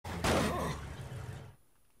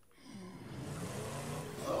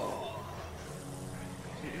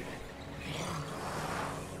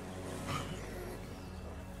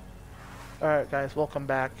Alright guys, welcome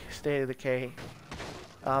back. State of Decay.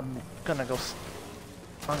 I'm gonna go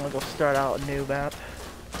start out a new map.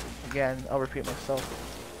 Again, I'll repeat myself.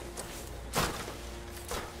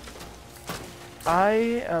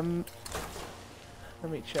 Let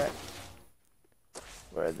me check.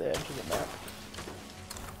 Where are the edge of the map?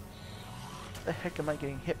 What the heck am I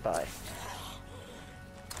getting hit by?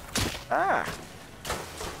 Ah!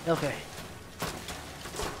 Okay.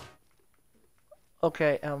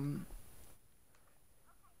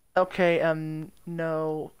 Okay,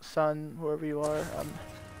 no, son, whoever you are,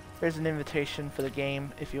 there's an invitation for the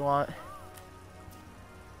game if you want.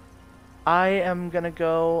 I am gonna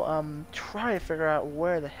go, try to figure out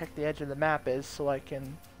where the heck the edge of the map is so I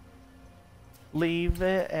can leave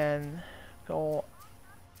it and go.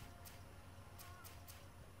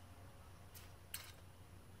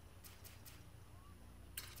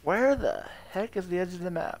 Where the heck is the edge of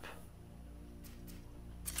the map?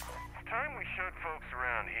 It's time we showed folks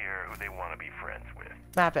around here who they want to be friends with.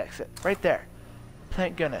 Map exit, right there.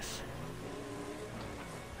 Thank goodness.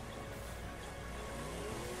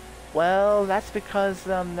 Well, that's because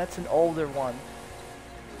that's an older one.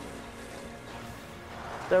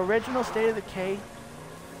 The original State of Decay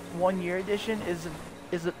 1 year edition is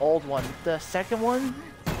an old one. The second one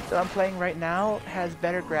that I'm playing right now has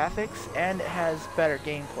better graphics and it has better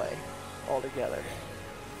gameplay altogether.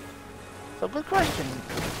 So good question.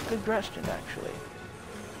 Good question actually.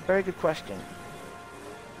 Very good question.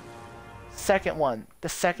 Second one. The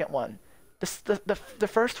second one. The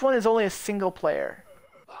first one is only a single player.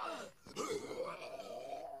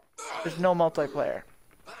 There's no multiplayer.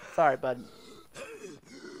 Sorry, bud.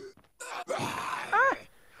 Ah!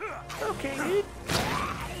 Okay, dude.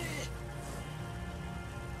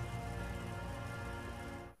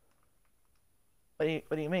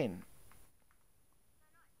 What do you mean?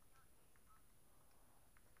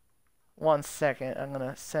 1 second, I'm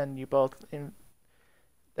gonna send you both in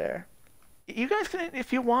there. You guys can,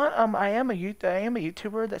 if you want. I am a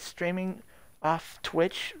YouTuber that's streaming off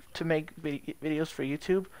Twitch to make videos for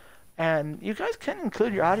YouTube, and you guys can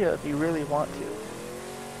include your audio if you really want to.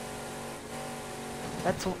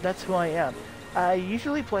 That's who I am. I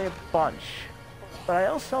usually play a bunch, but I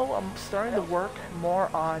also am starting to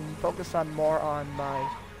focus more on my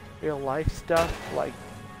real life stuff, like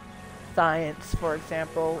science, for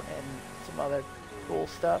example, and some other cool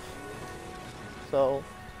stuff. So,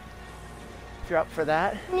 if you're up for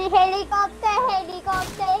that. Helicopter,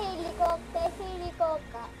 helicopter, helicopter,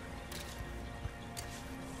 helicopter.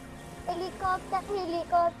 Helicopter,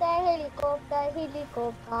 helicopter, helicopter,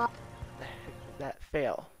 helicopter. That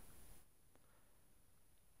fail.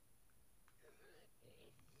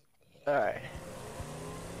 Alright.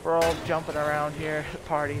 We're all jumping around here.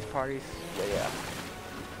 Parties. Yeah.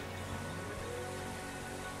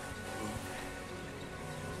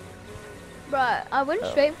 Bruh, I went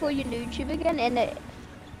straight for your YouTube again, and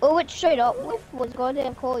all it straight up with was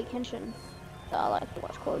goddamn Call Attention. So I like to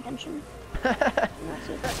watch Call Attention.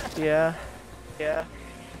 Yeah,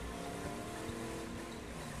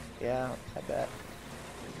 I bet.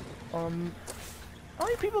 How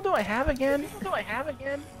many people do I have again?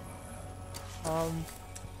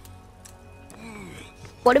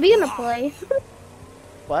 What are we gonna play?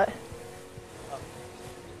 What?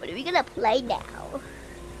 What are we gonna play now?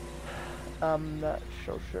 Not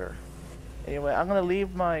so sure. Anyway, I'm gonna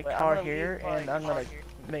leave my car here, and I'm gonna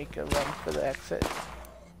make a run for the exit.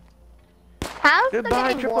 How's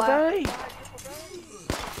Goodbye, the game Triple work? Day!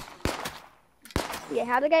 Yeah,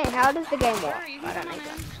 how does the game work? I don't even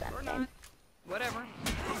understand the game. Whatever.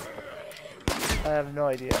 I have no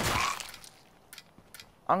idea.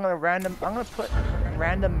 I'm gonna put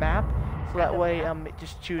random map, so that way it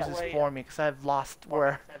just chooses for me, because I've lost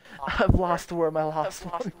where my last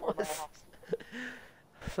one was.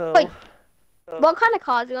 So. Wait, what kind of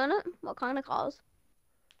cars are on it? What kind of cars?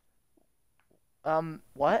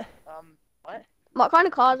 What? What kind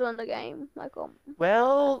of cars are in the game? Like,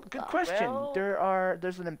 Well, good question.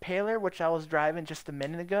 There's an Impaler, which I was driving just a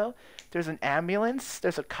minute ago. There's an ambulance.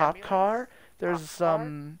 There's a cop car. There's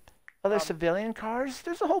other civilian cars.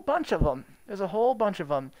 There's a whole bunch of them.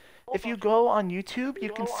 If you go on YouTube,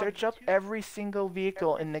 you can search up every single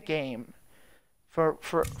vehicle in the game for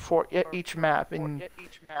each map, and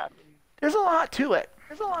there's a lot to it.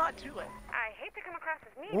 I hate to come across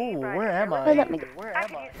as needy, Ooh, but where am I? Hey, let me go. Where I am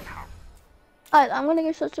could I? use some help. Alright, I'm gonna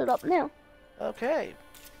go search it up now. Okay.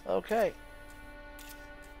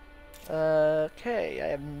 I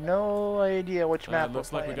have no idea which map.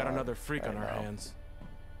 Looks like we got on another freak on right our now. hands.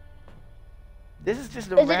 This is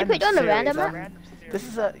just a Is it random put on the series. random map? This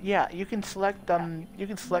is a you can select the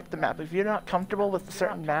map. If you're not comfortable with a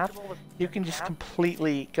certain map, you can just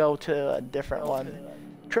completely go to a different one.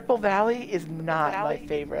 Triple Valley is not my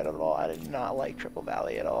favorite at all. I did not like Triple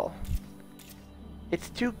Valley at all. It's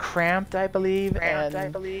too cramped, I believe,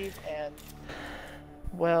 and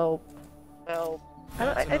well,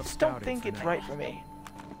 I just don't think it's right for me.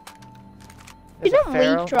 Didn't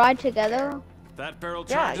we try together? That barrel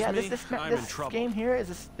Yeah, charges this me, I'm in trouble. game here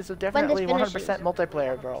is definitely 100% finishes.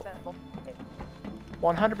 multiplayer, bro.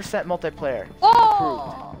 100% multiplayer.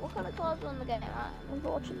 Oh! What kind of cars are in the game? I'm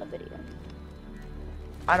watching the video.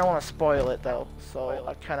 I don't want to spoil it though, so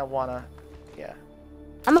I kind of want to, yeah.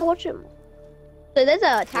 I'm gonna watch it. So there's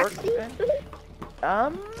a taxi?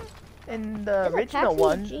 In the There's a original taxi,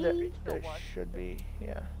 one, gee. there should be,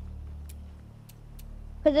 yeah.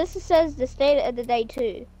 Because this says the state of the day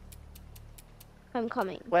 2.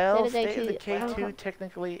 Homecoming. Well, Day State of the 2, K2 Homecoming.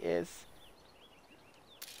 technically is,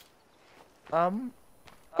 State of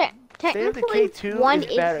the Technically, K2 one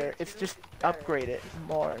is better. It's just upgraded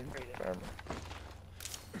more.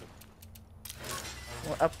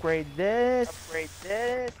 We'll upgrade this.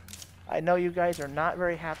 I know you guys are not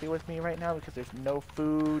very happy with me right now because there's no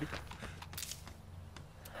food.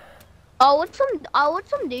 I want some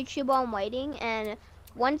YouTube while I'm waiting, and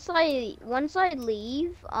once I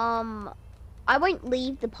leave, I won't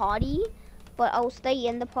leave the party, but I'll stay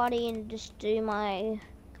in the party and just do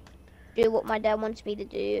what my dad wants me to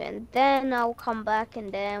do, and then I'll come back,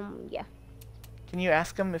 and then yeah. Can you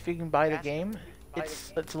ask him if he can buy the game?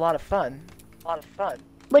 It's a lot of fun.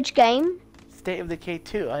 Which game? State of the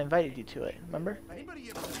K2. I invited you to it. Remember?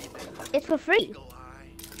 It's for free.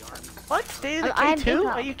 What? State of the I have K2?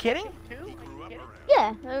 PayPal. Are you kidding?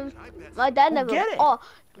 Yeah. My dad never. get it. Oh,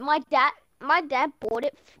 my dad bought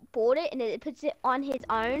it, and it puts it on his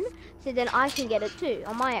own, so then I can get it too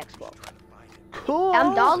on my Xbox. Cool.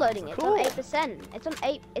 I'm downloading it. Cool. It's on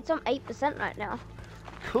 8%. It's on 8% right now.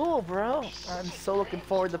 Cool, bro. I'm so looking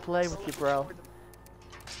forward to play with you, bro.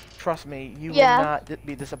 Trust me, you Yeah. will not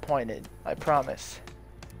be disappointed. I promise.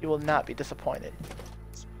 You will not be disappointed.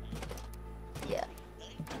 Yeah.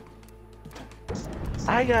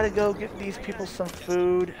 I gotta go get these people some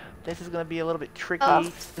food. This is gonna be a little bit tricky. Oh.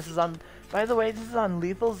 This is on, by the way, this is on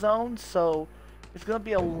lethal zone, so there's gonna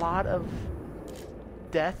be a lot of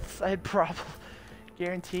deaths. I'd probably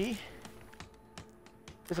guarantee.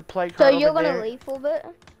 There's a plague So card you're over gonna there. lethal bit?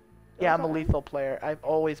 Yeah, I'm a lethal player. I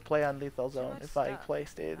always play on lethal zone if I play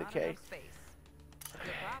State of Decay.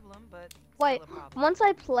 Wait, once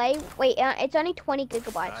I play, it's only 20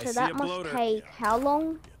 gigabytes, I so see that a must bloater. take how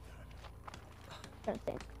long? I don't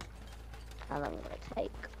think. How long will it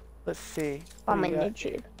take? Let's see. On my We got,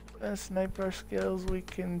 YouTube. Sniper skills we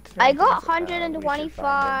can. I got we should find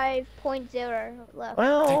 125.0 left, it.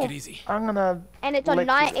 Well, Take it easy. I'm gonna. and it's on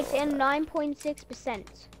let you It's know in that. 9.6%.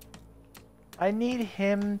 I need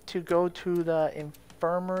him to go to the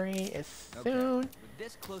infirmary as soon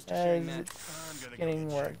This close to as sharing that. it's getting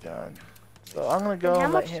work done. So I'm gonna go And how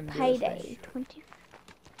and let much him do his payday? thing. 20.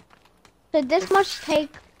 So this must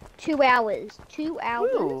take 2 hours. 2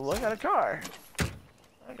 hours. Ooh, I got a car.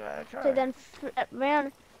 I got a car. So then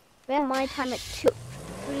around my time at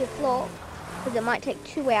 3 o'clock, because it might take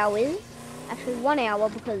 2 hours. Actually 1 hour,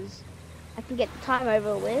 because I can get the time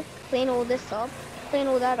over with. Clean all this up. Clean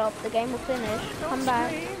all that up. The game will finish. Come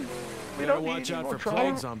back. We Better don't need watch any out more for trouble.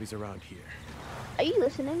 plague zombies around here. Are you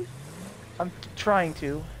listening? I'm trying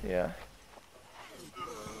to. Yeah.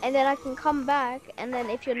 And then I can come back. And then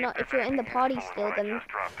if you're in the party still, then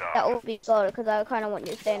that will be good, because I kind of want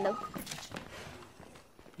you to stay in the.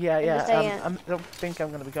 Yeah, just saying. yeah. I don't think I'm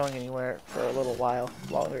gonna be going anywhere for a little while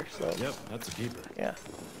longer. So Yep, that's a keeper. yeah.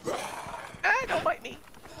 Ah, don't bite me.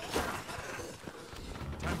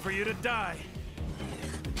 Time for you to die.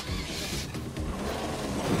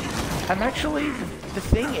 I'm actually, the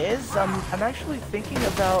thing is, I'm actually thinking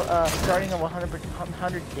about starting a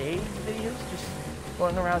 100-day videos, just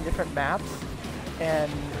going around different maps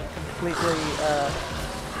and completely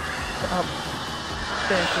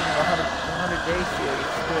finishing a 100-day series,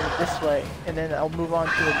 doing it this way, and then I'll move on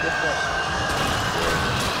to a different,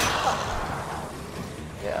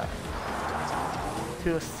 yeah,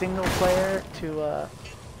 to a single player,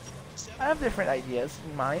 I have different ideas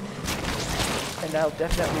in mind. And I'll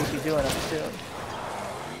definitely be doing them soon.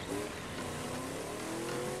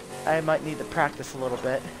 I might need to practice a little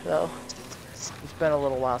bit, though. It's been a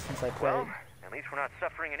little while since I played. Well, at least we're not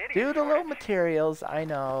suffering an idiot. Do the low shortage. materials. I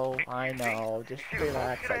know. Just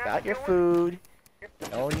relax. I got your food.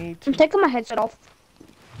 No need I'm to. taking my headset off.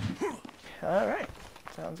 All right.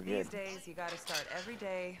 Sounds good. These days, you gotta start every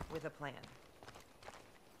day with a plan.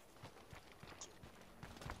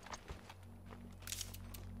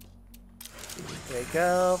 There you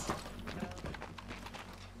go.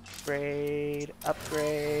 Upgrade,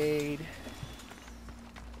 upgrade.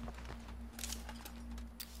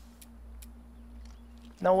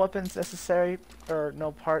 No weapons necessary, or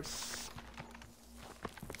no parts.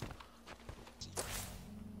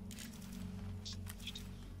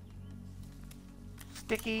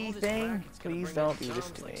 Sticky thing, please don't do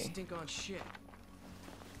this to me.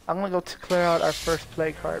 I'm gonna go to clear out our first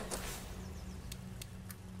plague heart.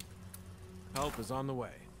 Help is on the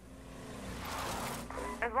way.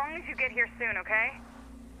 As long as you get here soon, okay?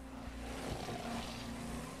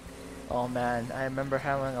 Oh man, I remember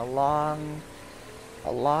having a lot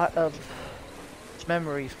of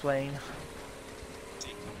memories playing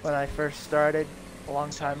when I first started a long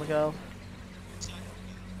time ago.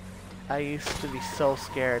 I used to be so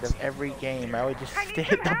scared of every game. I would just stay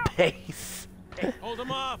at the base. Hold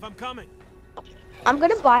him off, I'm coming. I'm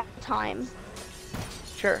gonna buy time.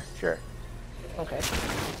 Sure, sure. Okay.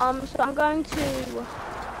 So I'm going to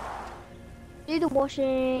do the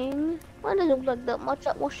washing. Why does it look like that much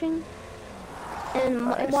at washing?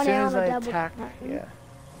 And As 1 soon hour as on I a double. attack, yeah,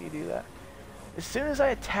 you do that. As soon as I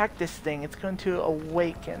attack this thing, it's going to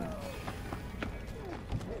awaken.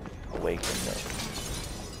 Awaken this.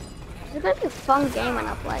 It's gonna be a fun game when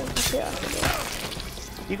I play. Let's see what I can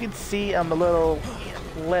do. You can see a little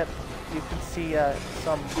clip. You can see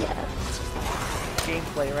some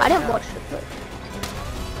gameplay right I didn't now. watch the clip.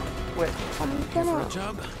 Which, I'm gonna.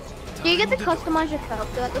 Job? Do you get to customize your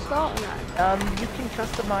character at the start or no? you can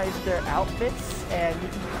customize their outfits, and you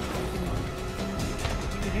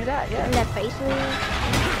can do that, yeah. And their faces.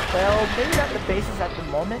 Well, maybe not the bases at the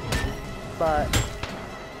moment, but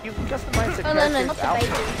you can customize the Oh no, not character's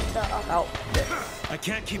the faces. The, outfits. I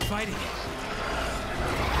can't keep fighting.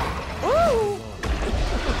 Woo!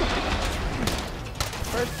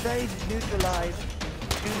 First stage neutralized.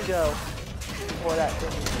 2 to go. Before that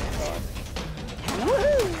thing is gone.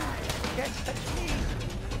 Woohoo! Can't touch me.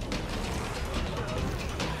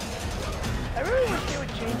 I really wish they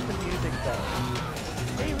would change the music though.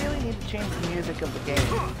 They really need to change the music of the game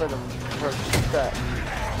for the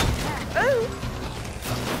Oh!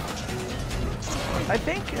 I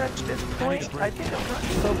think at this point, I think I'm not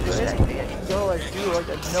so good. I think I can go and do like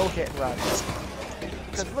a no-hit run.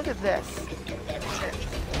 Because look at this.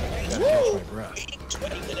 Woo!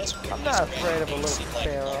 I'm not afraid of a little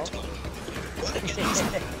sparrow.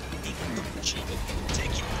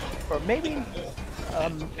 Or maybe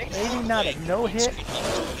not a no-hit,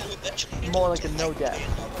 more like a no-death.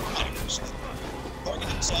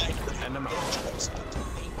 And I'm out.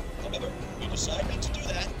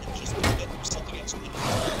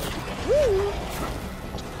 Woo!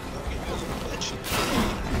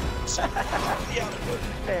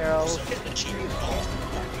 Sparrows.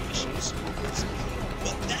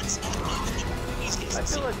 I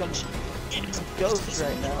feel like I'm a ghost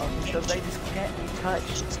right now because I just can't be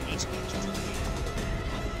touched.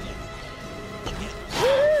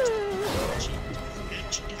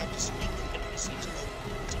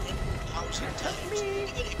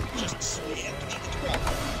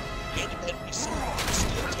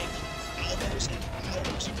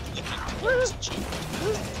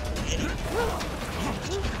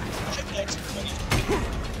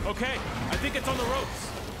 Okay, I think it's on the ropes.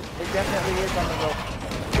 It definitely is on the rope.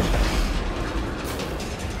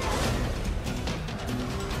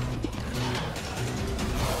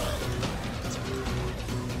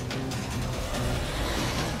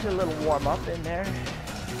 A little warm up in there.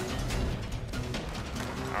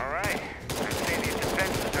 Alright. I'd say these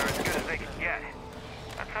defenses are as good as they can get.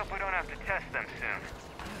 Let's hope we don't have to test them soon.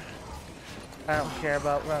 I don't care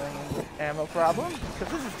about running into ammo problem because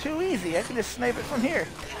this is too easy. I can just snipe it from here.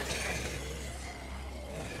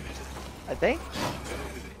 I think.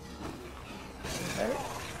 Right?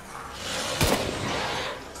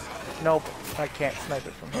 Nope, I can't snipe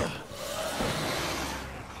it from here.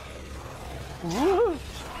 Woo!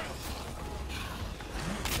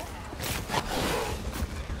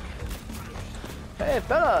 Hey,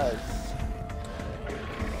 fellas!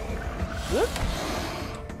 Whoop!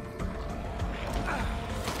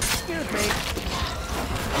 Excuse me.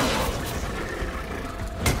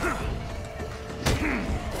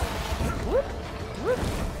 Whoop! Whoop!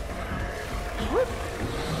 Whoop!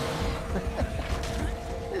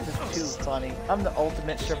 This is too funny. I'm the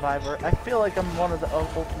ultimate survivor. I feel like I'm one of the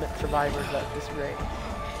ultimate survivors at this rate.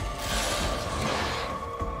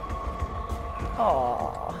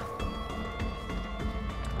 Aww.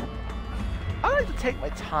 I like to take my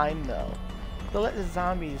time though, to let the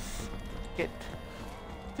zombies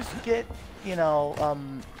just get, you know,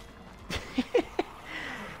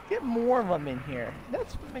 Get more of them in here.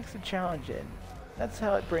 That's what makes it challenging. That's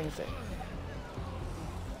how it brings it.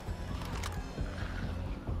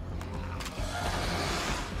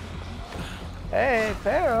 Hey,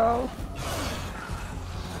 Pharaoh!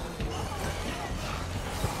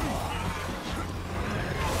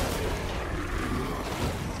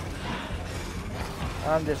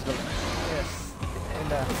 I'm just in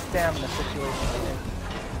a stamina situation here.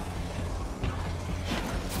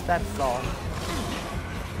 That's all.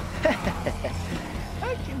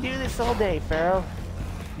 I can do this all day, Pharaoh. I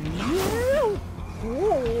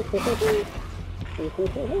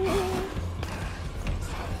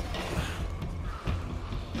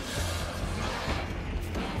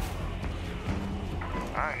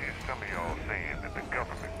hear some of y'all saying that the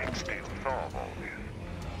government can still solve all this.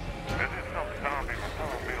 As if some zombie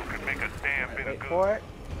reform bill could make a damn bit of Wait good. for it.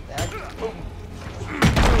 Boom.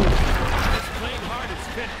 This playing hard is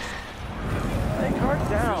finished. Play hard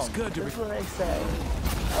down. Feels good to That's what I say.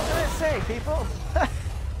 What can I say, people?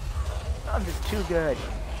 I'm just too good.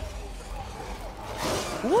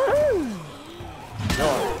 Woohoo!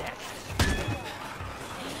 You're next.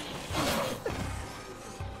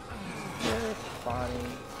 You're funny.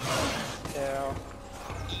 Daryl.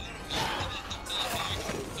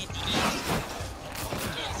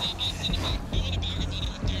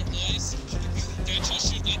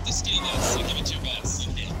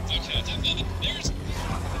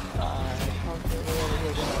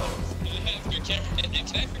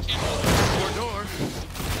 Door, door.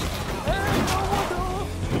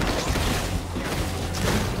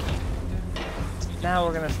 Now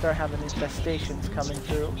we're gonna start having infestations coming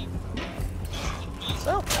through.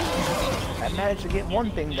 Well, I managed to get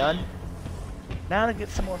one thing done. Now to get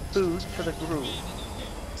some more food for the group.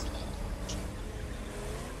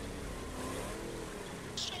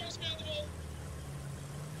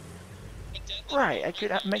 Right, I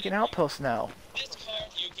could make an outpost now.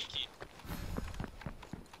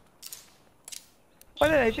 Why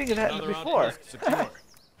didn't I think of that Another before? outpost secure.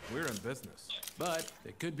 We're in business. But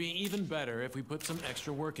it could be even better if we put some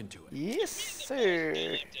extra work into it. Yes,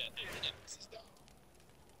 sir.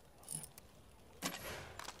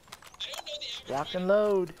 Rock and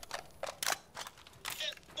load.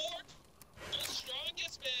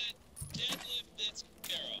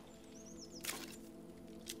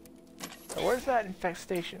 So where's that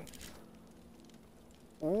infestation?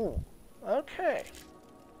 Ooh, okay.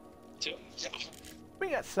 We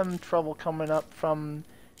got some trouble coming up from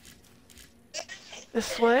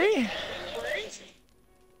this way.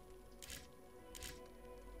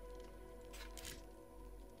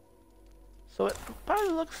 So it, by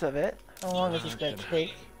the looks of it, how long is this going to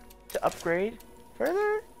take to upgrade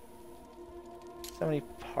further? So many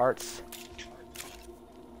parts.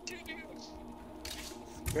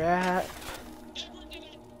 Scrap.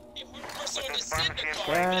 With this pharmacy in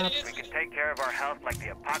Scrap. place, we can take care of our health like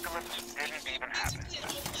the apocalypse didn't even happen.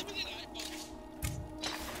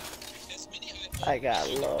 I got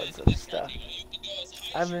loads of stuff.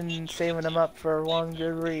 I've been saving them up for one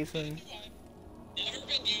good reason.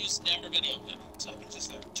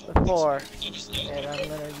 Before, and I'm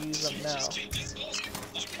gonna use them now.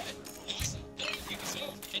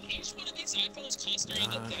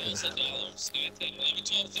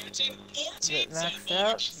 Is it maxed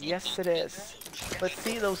out? Yes, it is. Let's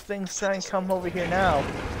see those things try and come over here now.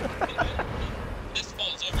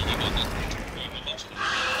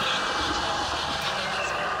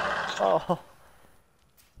 Oh.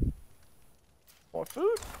 More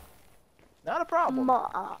food? Not a problem.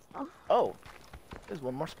 Oh. There's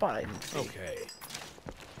one more spot I didn't see. Okay.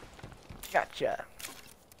 Gotcha.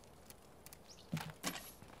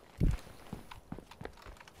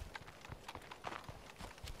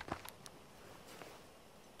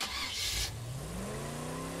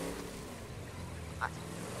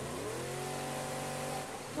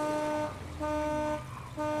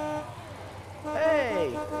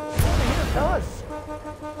 Hey! Over here, fellas!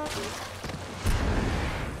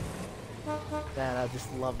 Man, I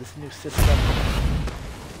just love this new system.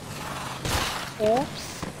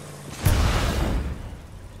 Oops.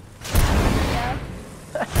 Yeah.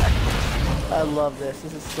 I love this.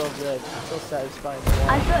 This is so good. So satisfying to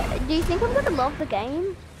watch. Do you think I'm gonna love the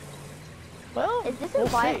game? Well, Is this we'll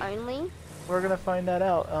invite see. only? We're gonna find that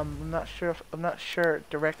out. I'm not sure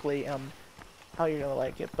directly how you're gonna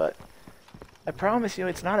like it, but I promise you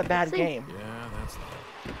it's not a bad See. game. Yeah, that's not.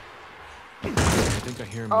 I think I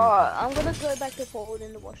hear him. I'm gonna go back to forward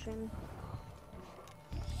in the washroom.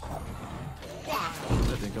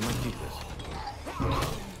 I think I might keep this.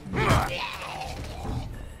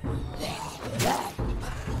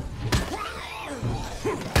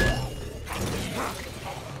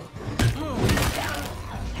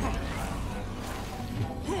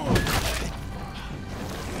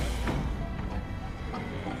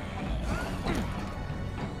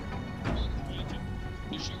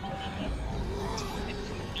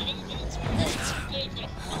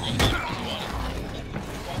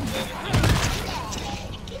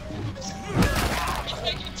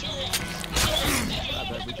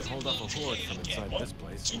 hold off a horde from inside this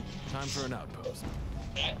place. Time for an outpost.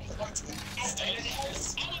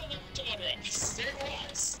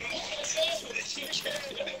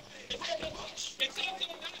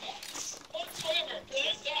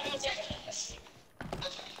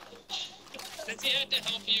 Since he had to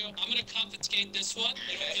help you, I'm gonna confiscate this one.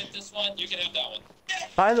 You can get this one. You can have that one.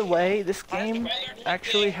 By the way, this game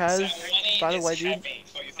actually has. By the way, dude.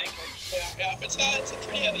 Oh, you think? Yeah, it's not. It's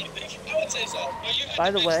pretty heavy. You think? I would say so. Well, you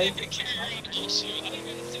By the way,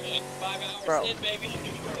 bro, in, baby.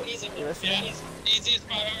 Easy. you listening? Yeah. Easiest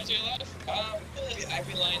 5 hours of your life? I'd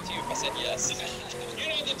be lying to you if I said yes. You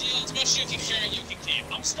know the deal. As much as you can carry, you can keep.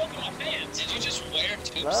 I'm stuck in my pants. Did you just wear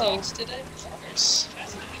tube socks today?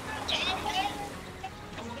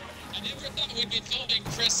 I never thought we'd be filming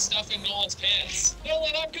Chris stuffing Nolan's pants.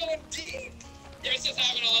 Nolan, I'm going deep. Chris is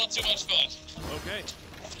having a little too much fun. Okay,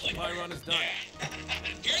 supply run is done.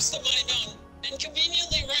 Here's the money mountain. And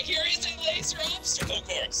conveniently, right here is a laser obstacle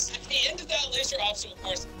course. At the end of that laser obstacle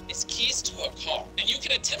course is keys to a car. And you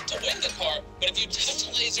can attempt to win the car, but if you touch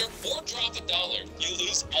a laser or drop $1, you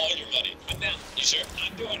lose all your money. But now, you sure?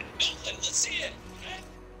 I'm doing it. Nolan, let's see it.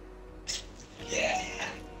 Yeah.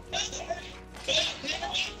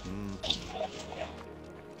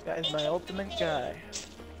 Guy's my ultimate guy.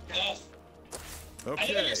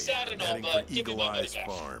 Okay, heading for Eagle Eye's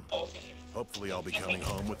farm. Hopefully I'll be coming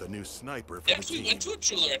home with a new sniper for the Next, we team. went to a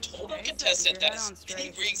jeweler and told our contestant that as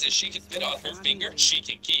many rings that she can fit on her finger, she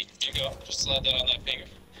can keep. Here you go. Just slide that on that finger.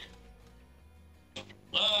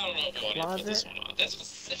 I don't know if you want to put this one on. That's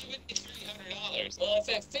 $7,300. Well, if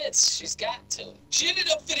it fits, she's got to. She ended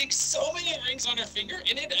up fitting so many rings on her finger,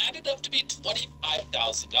 and it added up to be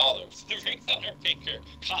 $25,000. The rings on her finger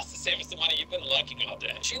cost the same as the money you've been lucking all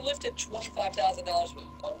day. She lifted $25,000 with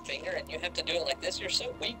one finger, and you have to do it like this. You're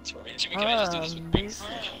so weak to reach. Jimmy, can I just do this with rings?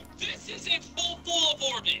 This is a full of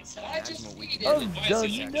Orbeez. I just weeded Oh, it. don't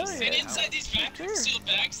you know And it? inside these vacuum sealed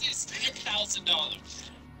bags is $10,000.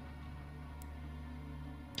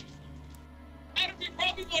 Adam, you're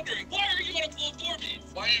probably wondering, why are you in a pool of Orbeez?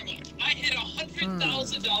 Why am I? I hit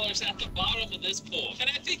 $100,000 at the bottom of this pool, and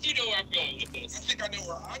I think you know where I'm going with this. I think I know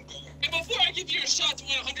where I'm going. And before I give you a shot to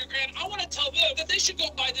win $100 grand, I want to tell them that they should go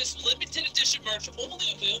buy this limited edition merch,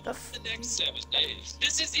 only available for the next 7 days.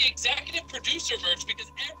 This is the executive producer merch because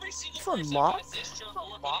every single person who buys this shirt or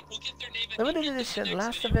hoodie will get their name at Limited the end of the edition, next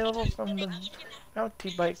last video. available from the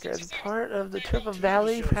Mountie Biker as part of the Triple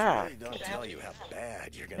Valley Pack. Don't tell you how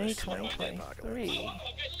bad you're gonna May smell that 2023.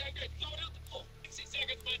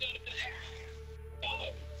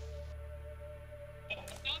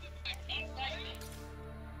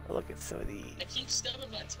 Oh, look at some of these. I keep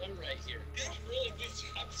stubbing my toe right here. I'm really good.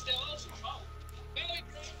 I'm still out. Very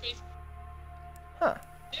great. Huh.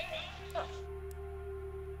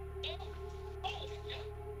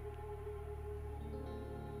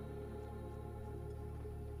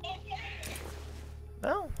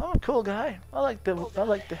 Well, I'm a cool guy. I like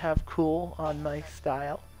to have cool on my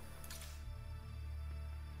style.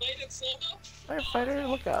 Firefighter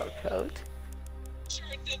lookout coat.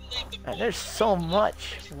 And there's so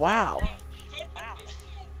much. Wow.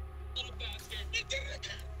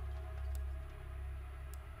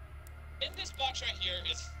 This box right here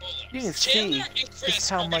is full of. You can see just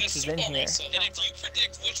how much is in here. And if you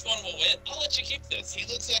predict which one will win, I'll let you keep this. He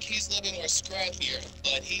looks like he's living more scrappier,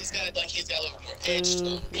 but he's got a little more edge to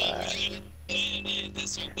him.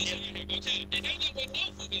 This one, okay. And now that we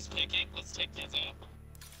know who is picking, let's take these out.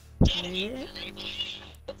 Gentlemen,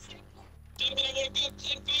 I want to go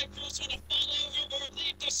 10-5 girls want to fall over or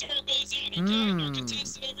leave the circles out, okay? Our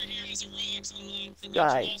contestant over here is a real excellent and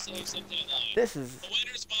Guy, you also have something alive.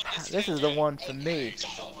 this is the one for me.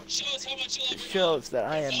 It shows that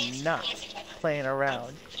I am not playing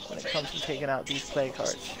around when it comes to taking out these play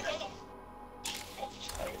cards.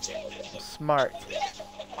 Smart.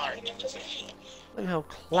 Look how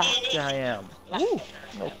clapped I am. Woo!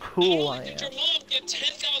 How cool I am.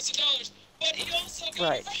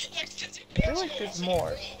 Right. I feel like there's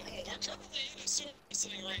more. Do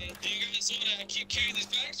you guys want to keep carrying these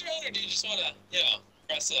bags around, or do you just want to,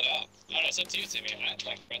 press it out? I don't know, it's up to you, Timmy. I'd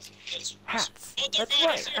like to press it. Hats. That's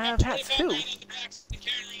right, I have hats too.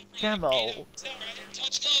 Camo.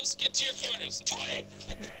 Touch gloves, get to your corners.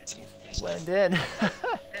 Blend in.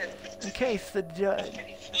 In case the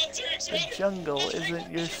jungle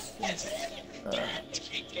isn't your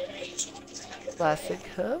classic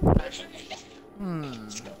hub.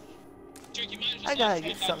 I gotta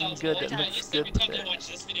get something good that looks good with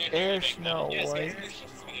it. Air Snow White.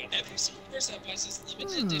 Every single person that buys this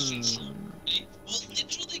limited edition shirt will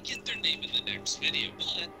literally get their name in the next video,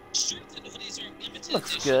 but shirts and hoodies are limited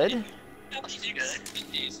Looks edition. good.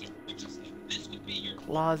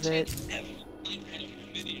 Closet.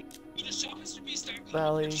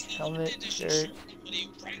 Belly, helmet, shirt,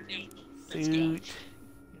 suit,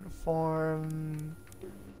 uniform.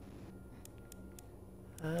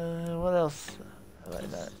 What else have I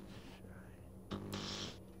not?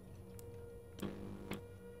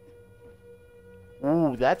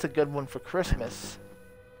 Ooh, that's a good one for Christmas.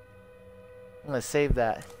 I'm gonna save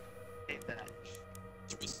that.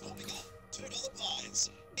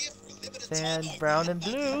 Sand, brown and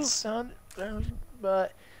blue. Sound brown,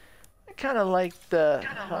 but I kind of like the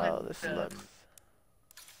how this looks.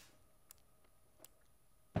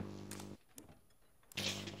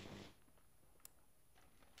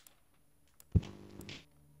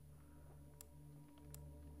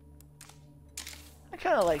 I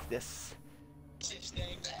kind of like this.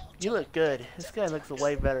 You look good. This guy looks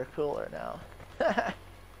way better, cooler now.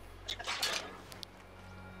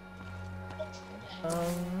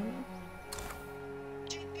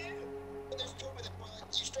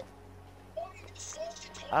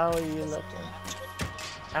 How are you looking?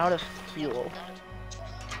 Out of fuel.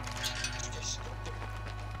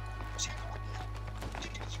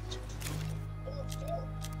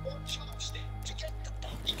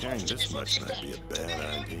 Carrying this much might be a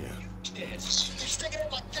bad idea.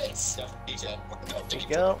 There you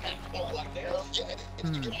go.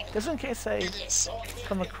 Just in case I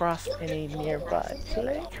come across any nearby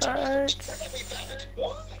play cards.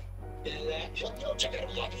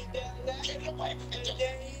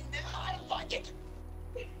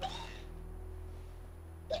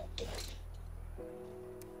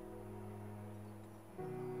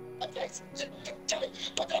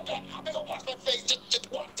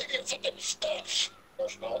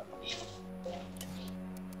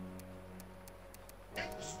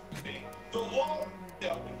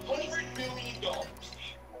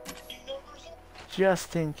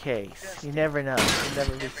 Just in case. You never know. You'll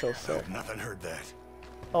never be so certain. Nothing heard that.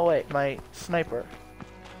 Oh wait, my sniper.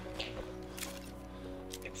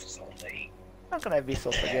 How can I be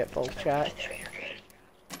so forgetful, chat?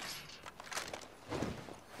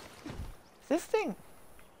 This thing...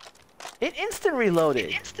 It instant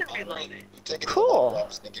reloaded. Cool.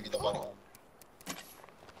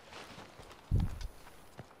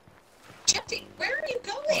 Jeffy, where are you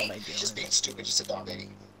going? What am I doing? Just being stupid, just sit down, baby.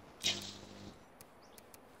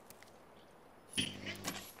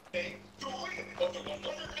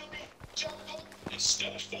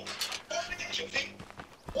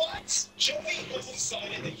 What? Jeffy has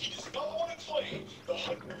decided that he does not want to play the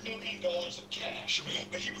 $100 million of cash,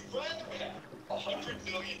 but he would rather have $100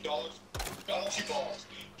 million bouncy balls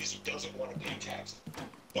because he doesn't want to pay taxes.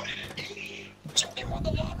 What an idiot! Jeffy won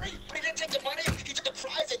the lottery, but he didn't take the money. He took the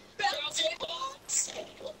prize and bouncy balls.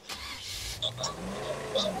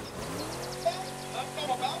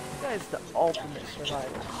 This guy's the ultimate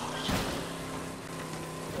survivor.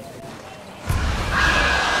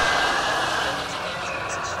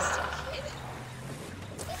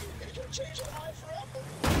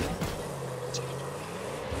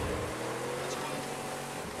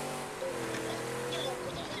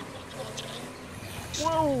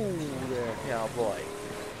 Whoa there, cowboy.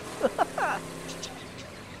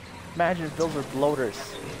 Imagine if those were bloaters.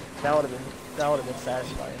 That would have been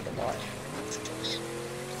satisfying to watch.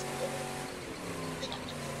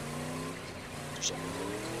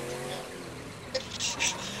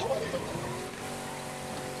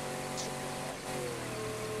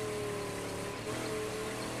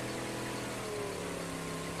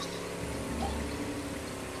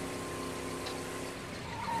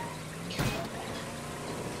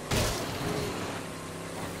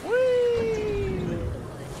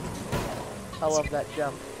 I love that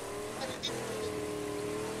jump.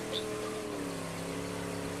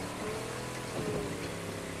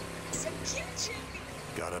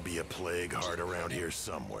 Gotta be a plague heart around here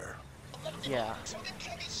somewhere. Yeah.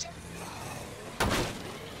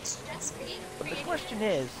 But the question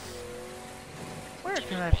is, where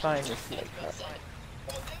can I find this plague heart?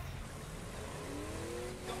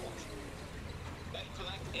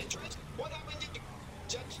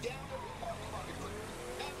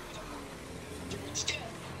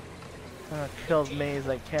 Kill as many as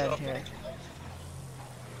I can here.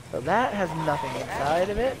 So that has nothing inside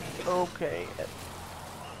of it. Okay.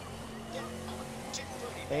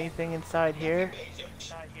 Anything inside here?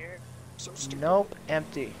 Nope,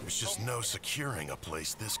 empty. There's just no securing a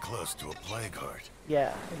place this close to a plague heart.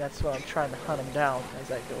 Yeah, and that's why I'm trying to hunt him down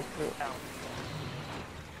as I go through.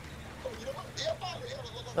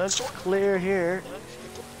 Looks clear here.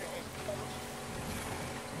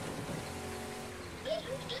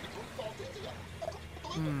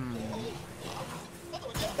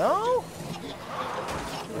 Oh!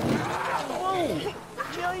 Whoa!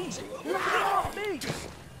 Yay! Get off me!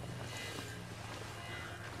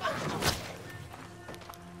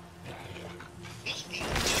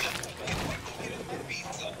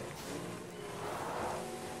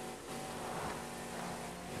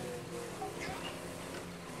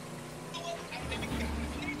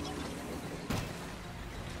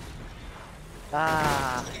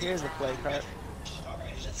 Ah, here's a play card.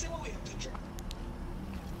 Alright, let's see what we have to try.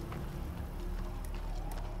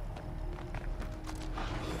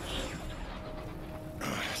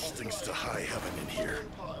 Stinks to high heaven in here.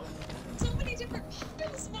 So many different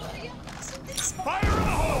piles, Mario. Fire in the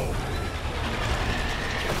hole!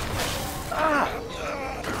 Ah!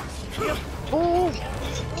 Yep. Oh!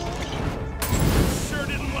 Sure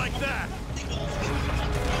didn't like that.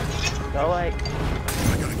 No way.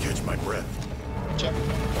 I gotta catch my breath. Chip.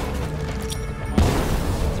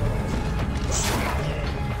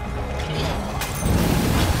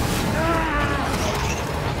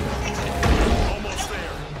 Almost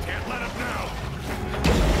there. Can't let up now.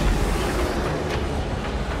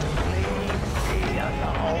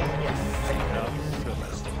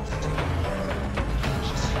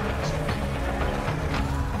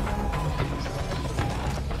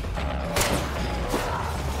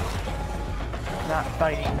 Not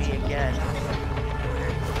fighting me again.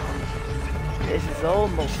 This is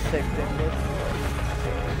almost sick than this.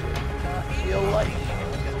 Not feel like.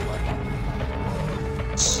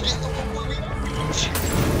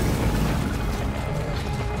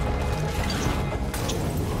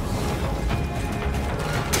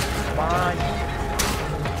 Fine.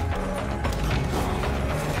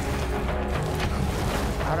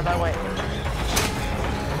 Out of my way.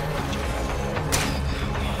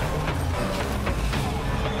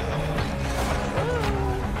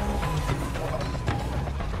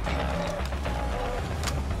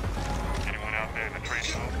 Anyone out there in the trade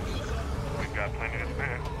pool? We've got plenty to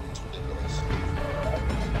spare.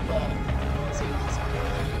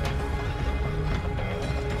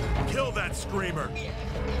 Kill that screamer.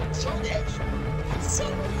 So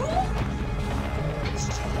cool. It's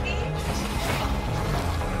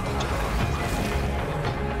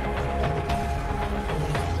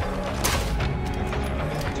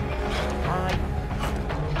Fine.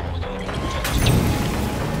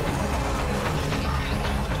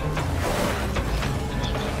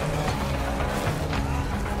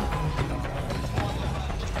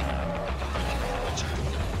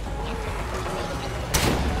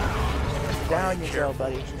 Down you go,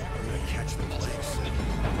 buddy. I'm gonna catch the plagues.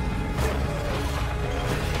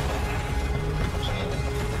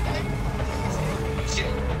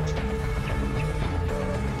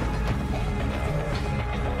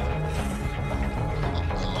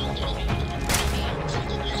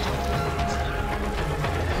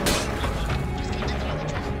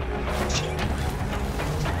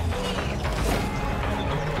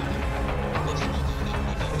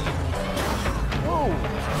 Whoa!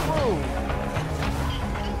 Whoa!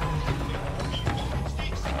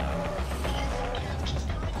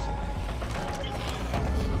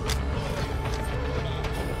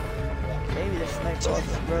 Maybe the sniper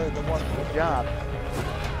wasn't really the one for the job.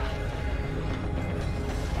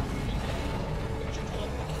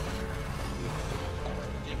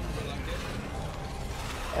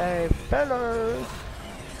 Hey, fellas!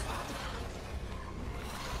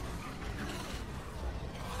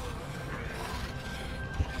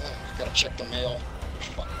 Gotta check the mail.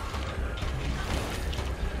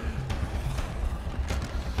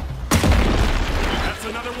 That's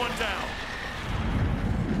another one down.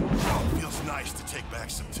 Feels nice to take back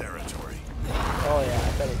some territory. Oh yeah,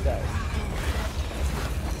 I bet it does.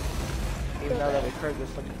 Even though that we've heard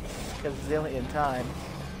this like a gazillion times.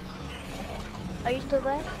 Are you still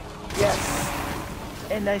there? Yes!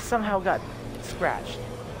 And I somehow got scratched.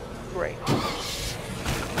 Great.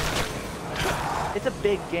 It's a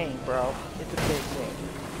big game, bro. It's a big game.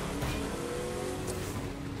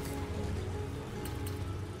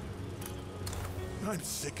 I'm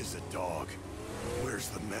sick as a dog. Where's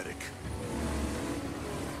the medic?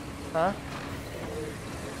 Huh?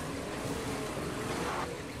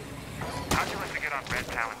 How'd you like to get on Red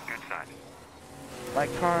Talon's good side? My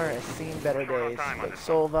car has seen better days, but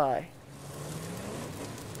so have I.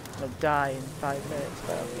 I'm gonna die in 5 minutes if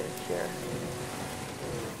I don't get a share.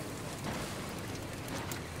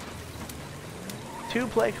 2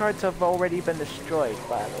 play cards have already been destroyed,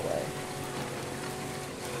 by the way.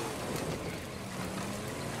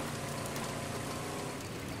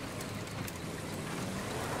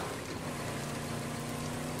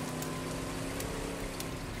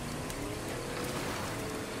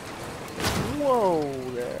 Whoa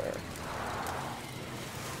there.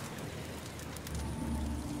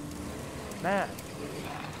 Man.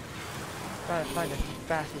 Trying to find the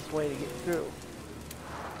fastest way to get through.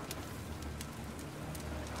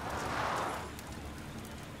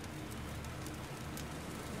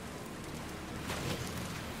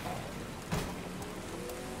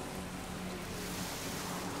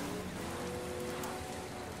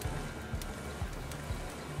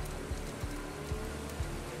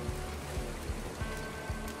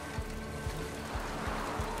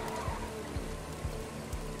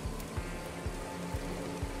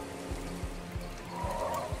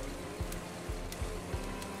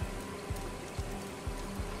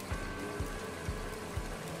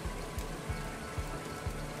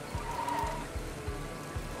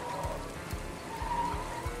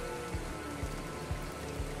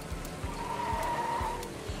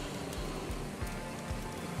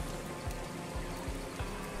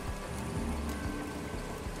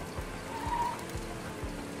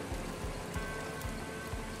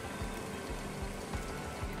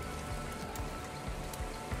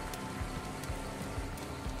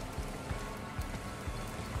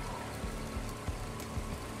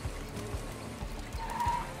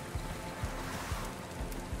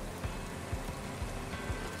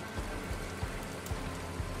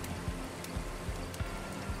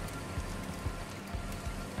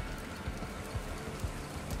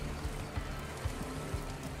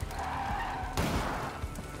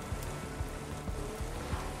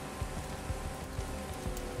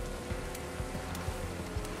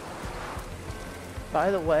 By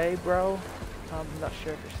the way, bro, I'm not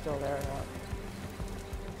sure if you're still there or not.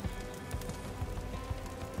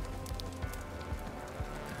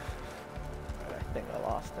 I think I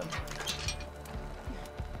lost him.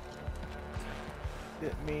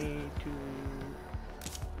 Get me to...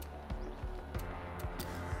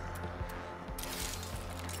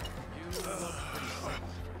 There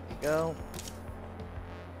you go.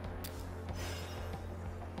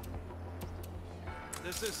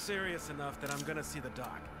 This is serious enough that I'm gonna see the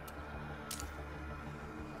doc.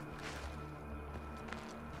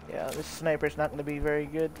 Yeah, this sniper's not going to be very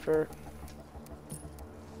good for...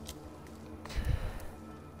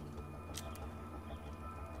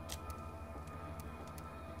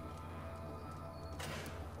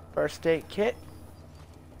 First aid kit.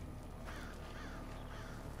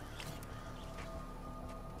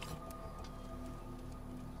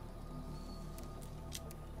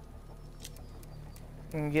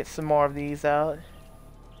 And get some more of these out.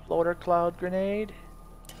 Floater cloud grenade.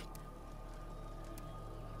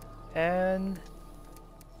 And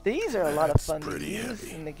these are a lot of fun to use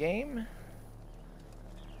in the game.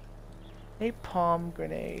 Napalm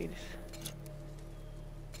grenade.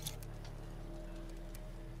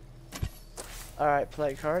 Alright,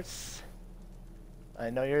 plague hearts. I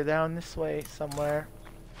know you're down this way somewhere.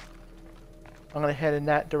 I'm gonna head in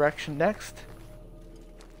that direction next.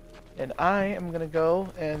 And I am gonna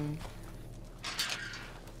go and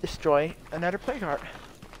destroy another plague heart.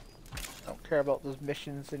 I don't care about those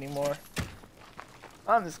missions anymore.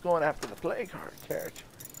 I'm just going after the plague heart territory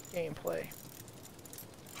gameplay.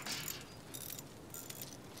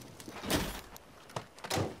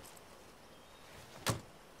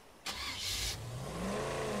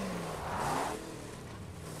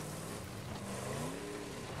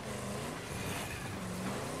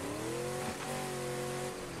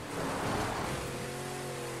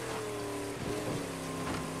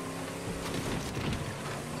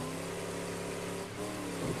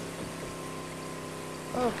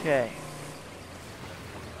 Okay.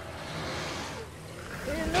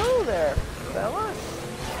 Hello there, fellas.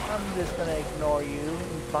 I'm just gonna ignore you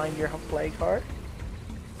and find your plague heart.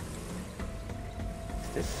 Is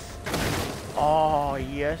this? Oh,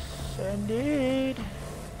 yes, indeed.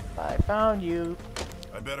 I found you.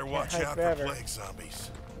 I better watch out for plague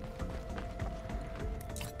zombies.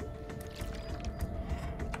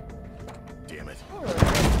 Damn it.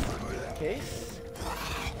 Alright. Case.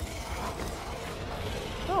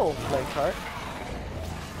 Oh, plague heart.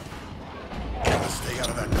 Gotta stay out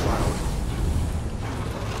of that cloud.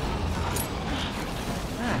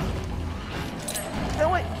 Ah. No,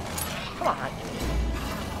 wait. Come on.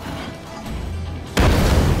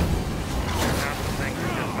 Things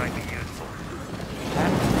that just might be useful.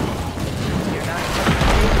 You're not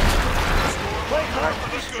plague heart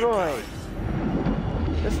destroyed.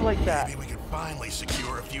 Just like that. Maybe we can finally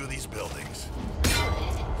secure a few of these buildings.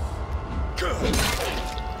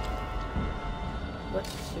 Let's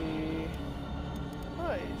see.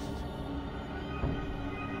 Nice.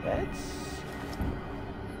 Beds.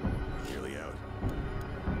 Nearly out.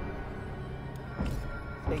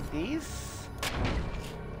 Take these.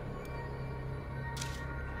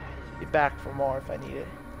 Be back for more if I need it.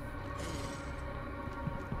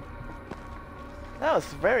 That was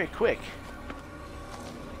very quick.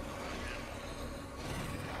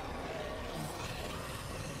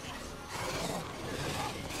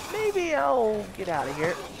 Maybe I'll get out of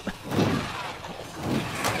here.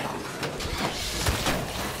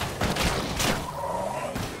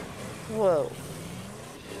 Whoa.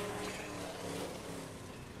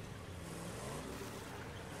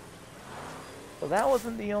 Well, that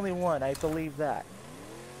wasn't the only one, I believe that.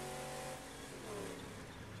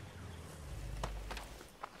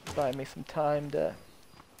 Buy me some time to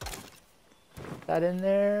put that in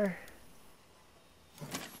there.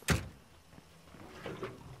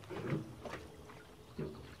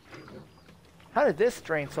 How did this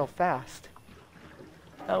drain so fast?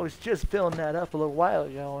 I was just filling that up a little while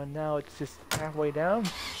ago and now it's just halfway down.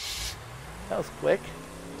 That was quick.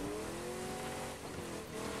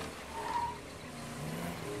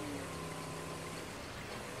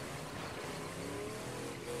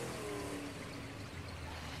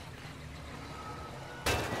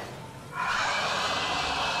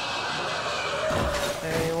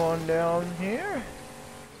 Anyone down here?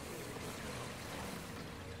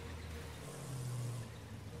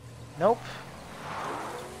 Nope.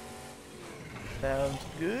 Sounds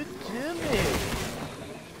good to me.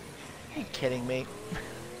 Are you kidding me?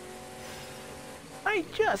 I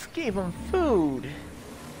just gave him food.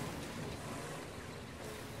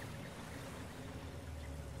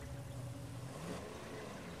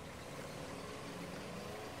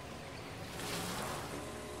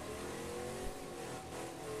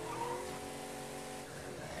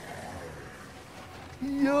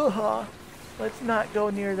 Yeah. Let's not go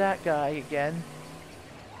near that guy again.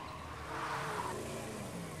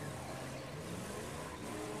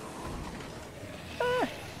 Ah.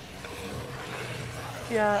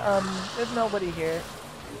 Yeah, there's nobody here.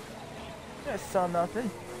 I saw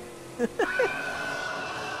nothing.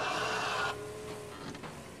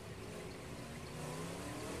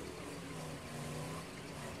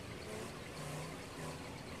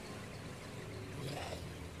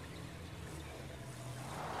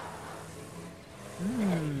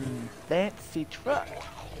 Fancy truck.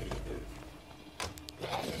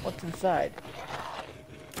 What's inside?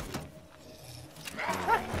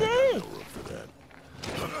 Hot day! No room for that.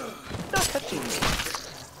 No touching me.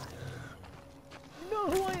 You know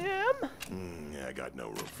who I am? Yeah, I got no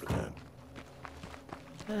room for that.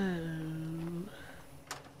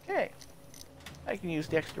 Okay. I can use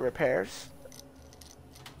the extra repairs.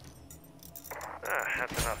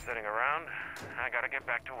 That's enough sitting around. I gotta get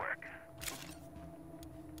back to work.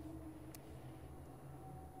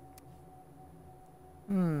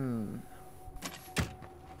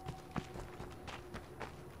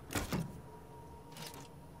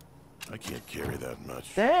 I can't carry that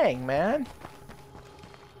much. Dang, man.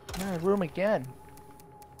 I'm out of room again.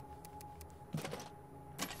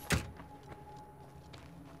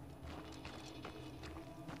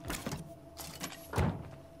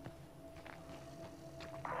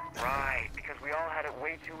 Right, because we all had it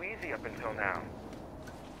way too easy up until now.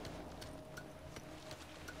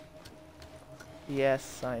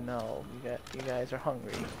 Yes, I know. You guys are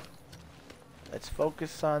hungry. Let's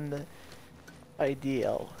focus on the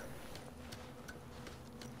ideal.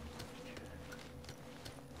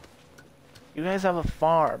 You guys have a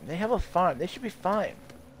farm. They have a farm. They should be fine.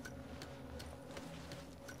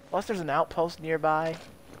 Plus, there's an outpost nearby.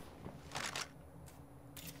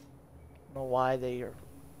 Don't know why they are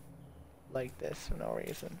like this for no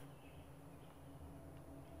reason.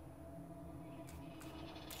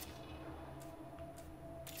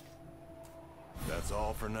 That's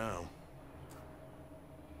all for now.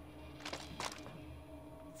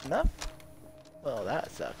 It's enough? Well,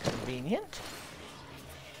 that's convenient.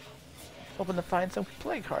 Hoping to find some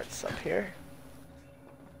plague hearts up here.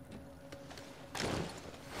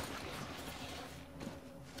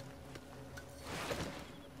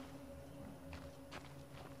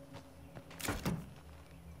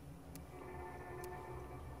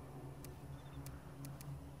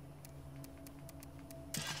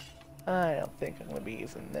 I don't think I'm going to be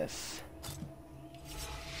using this.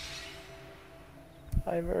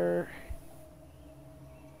 Fiverr.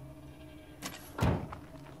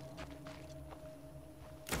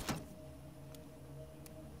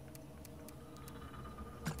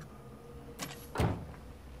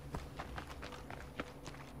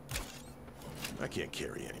 I can't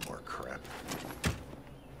carry any more crap.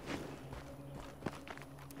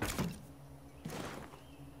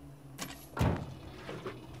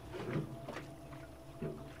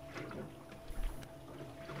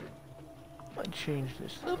 Change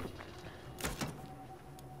this up.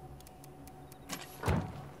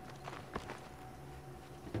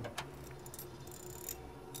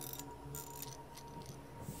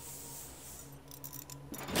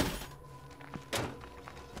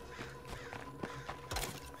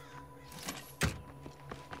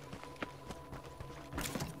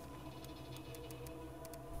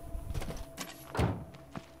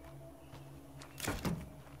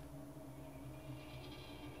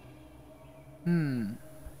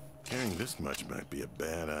 this much might be a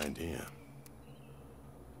bad idea.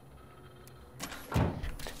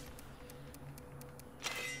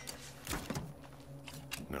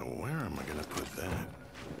 Now, where am I gonna put that?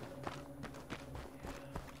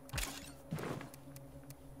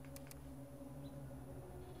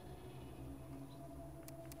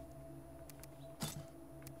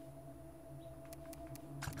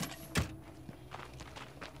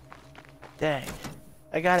 Dang.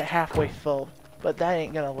 I got it halfway full, but that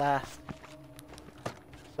ain't gonna last.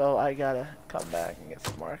 So I gotta come back and get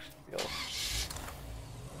some more extra fuel.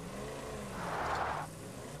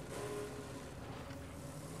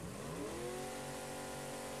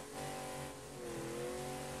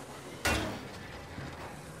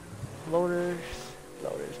 Loaders,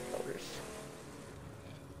 loaders, loaders.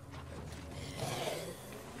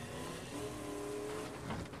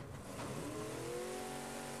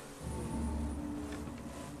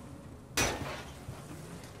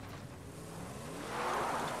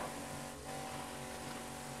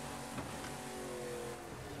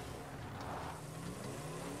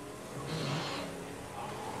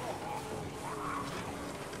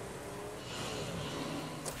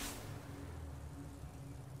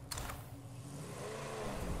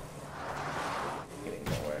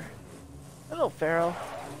 Hello, Pharaoh.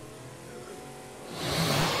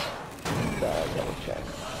 Double check.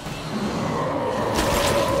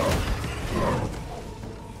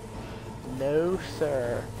 No,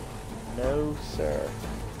 sir. No, sir.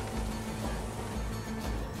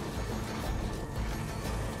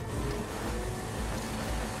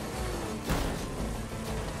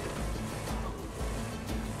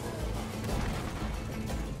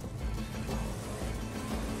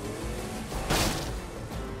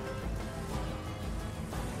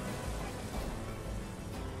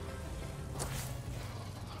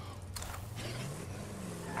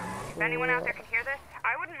 If anyone out there can hear this,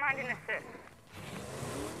 I wouldn't mind an assist.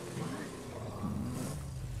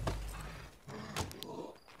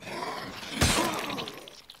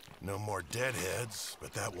 No more deadheads,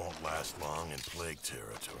 but that won't last long in plague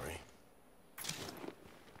territory.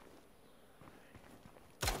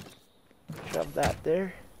 Shove that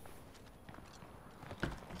there.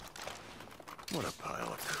 What a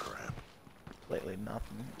pile of crap. Lately,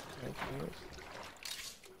 nothing.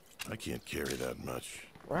 I can't carry that much.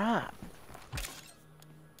 Right.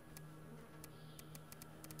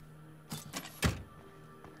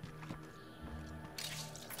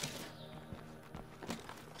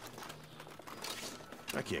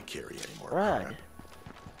 I can't carry any more Right. crap.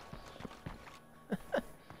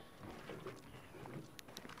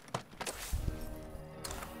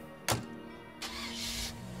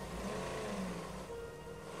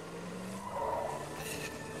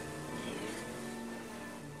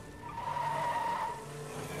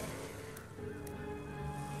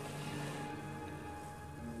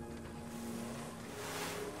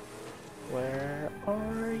 Where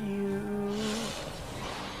are you?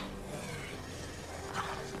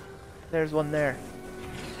 There's one there.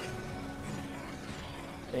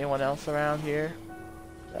 Anyone else around here?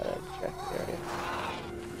 Gotta check the area.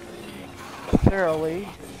 Thoroughly.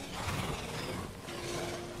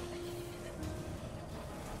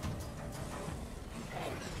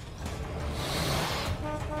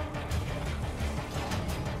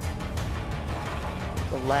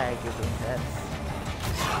 The lag is intense.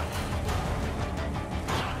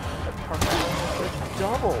 It's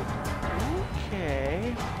doubled.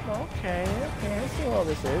 Okay. Okay. Okay. I see what all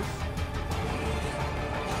this is.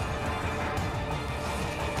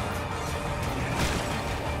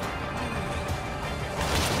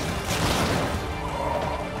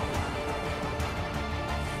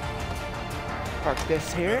 Park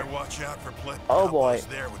this here. Better watch out for play. Oh boy.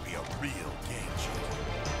 There would be a real game changer.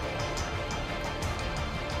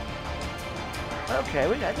 Okay,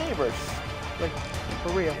 we got neighbors. Like,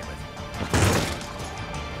 for real.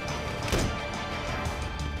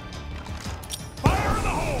 Fire in the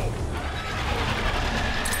hole!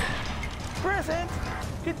 Present!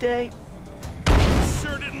 Good day.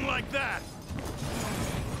 Sure didn't like that.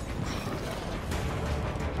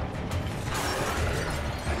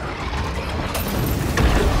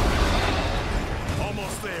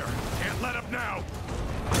 Almost there. Can't let up now.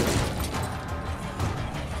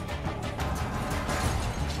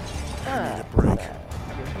 Ah, a break.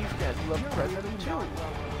 these guys love President too.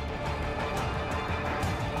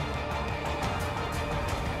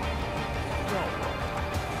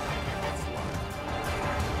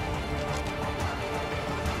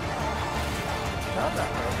 I'm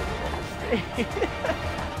not ready to stay.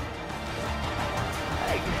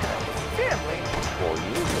 I got family for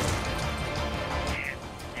you.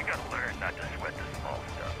 You gotta learn not to sweat the small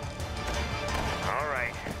stuff.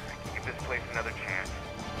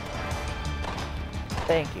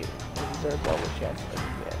 Thank you. You deserve all the chance that you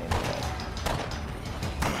get anyway.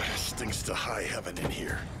 Stinks to high heaven in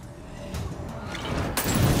here.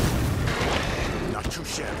 Not too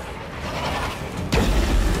shabby.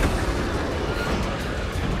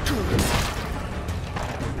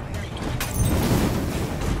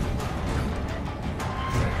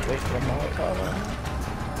 Wait for a Molotov on him.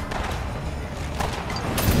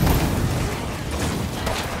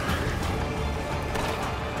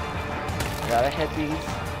 Gotta hit these.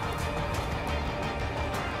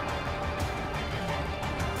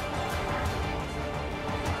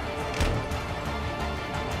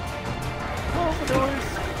 Close the doors.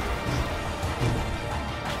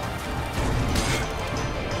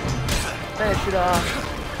 Finish it off.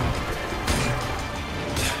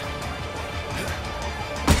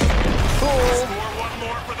 Cool. Score one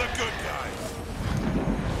more for the good guys.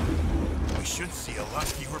 We should see a lot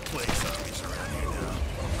fewer plague zombies around here now.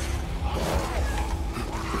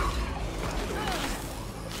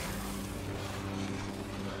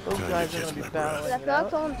 Those guys are gonna be battling I it feel like out.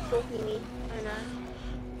 someone's stalking me. I know.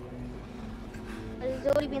 It's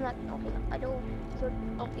already been like, okay, I don't. So,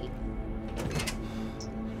 okay.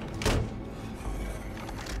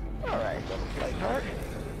 Alright, double play card.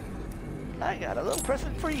 I got a little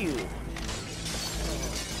present for you.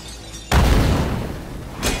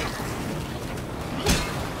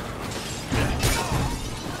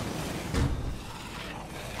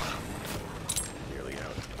 Nearly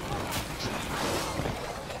out.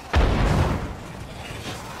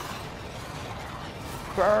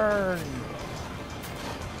 Burn!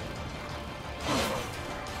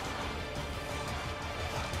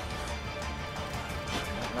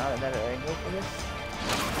 Not another angle for this?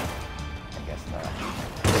 I guess not.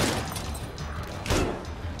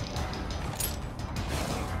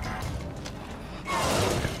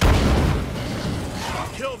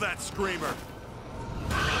 Kill that screamer!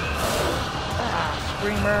 Ah,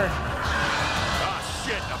 Screamer! Ah,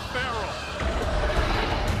 shit, a barrel!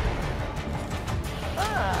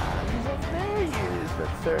 Ah, so there use the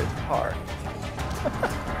third part.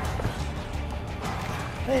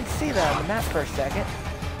 I didn't see that on the map for a second.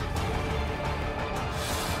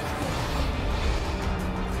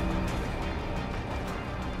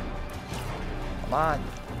 Come on.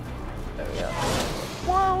 There we go.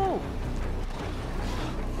 Whoa!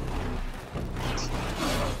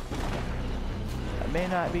 I may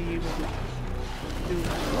not be able to do.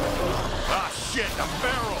 Ah, shit, a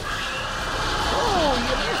barrel! Oh,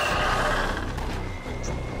 yes!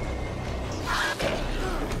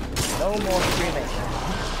 No more screaming.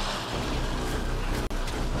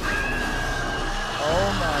 Oh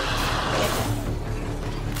my.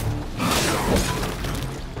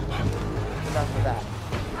 Enough of that.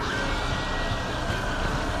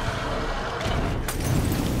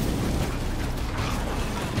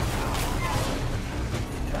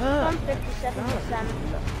 I'm 57%.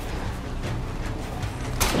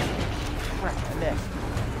 Crap, I missed.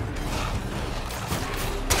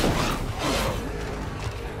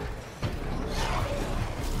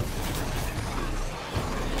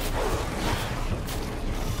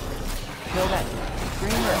 Kill that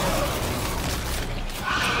screamer.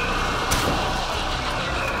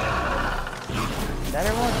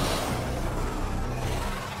 Better one.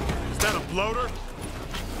 Is that a bloater?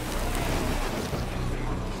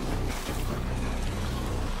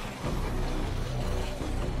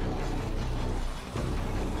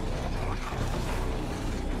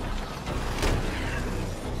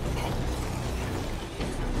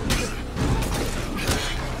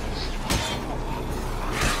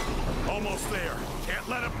 Almost there. Can't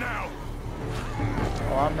let up now.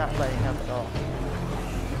 Oh, I'm not letting up at all.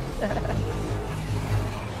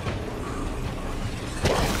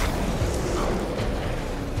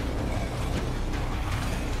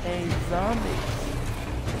 Hey, zombies.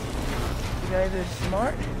 You guys are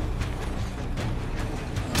smart.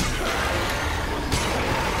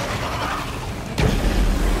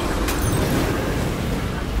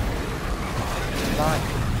 Come on.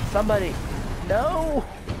 Somebody. No!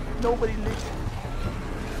 Nobody lives.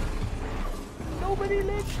 Nobody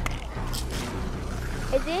lives.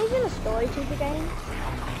 Is there even a story to the game?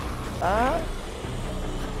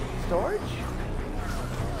 Storage?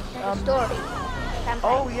 There's a story. Campaign.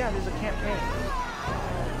 Oh yeah, there's a campaign.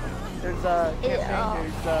 There's a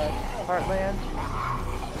campaign, there's Heartland.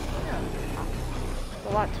 Yeah. There's a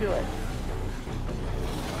lot to it.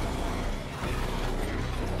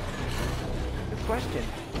 Good question.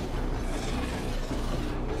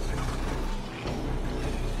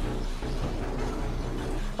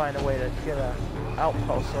 Find a way to get a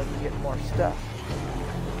outpost so I can get more stuff.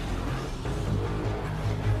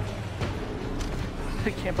 I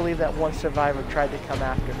can't believe that one survivor tried to come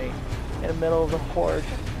after me in the middle of the horde.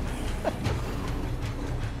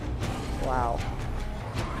 Wow.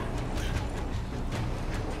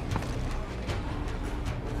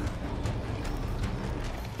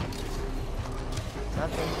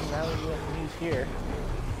 Nothing that we can use here.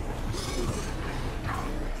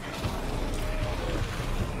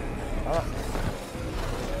 Oh.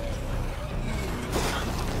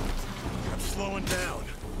 I'm slowing down.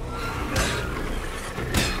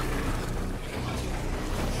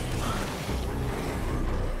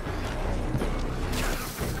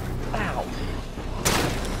 Ow.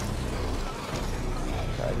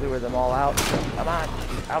 Try to lure them all out. Come on,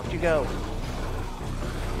 out you go.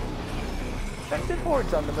 Infected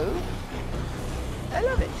hordes on the move. I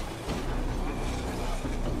love it.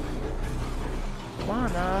 Come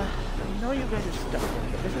on, I know you guys are stuck,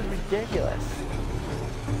 but this is ridiculous.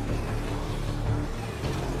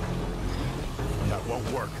 That won't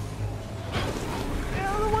work. Get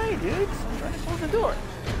out of the way, dudes. I'm trying to close the door.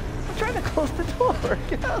 I'm trying to close the door.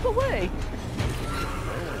 Get out of the way.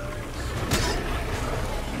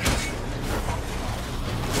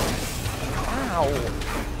 Ow.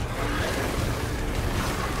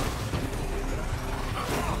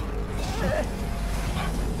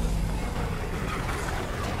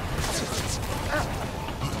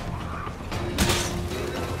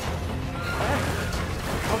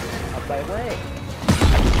 My way.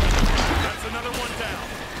 That's another one down.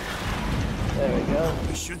 There we go.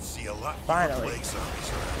 We should see a lot more Finally. plague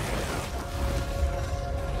zombies around here now.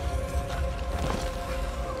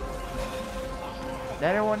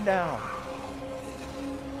 Another one down.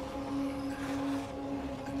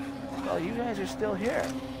 Well, you guys are still here.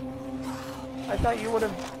 I thought you would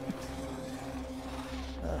have...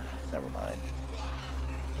 never mind.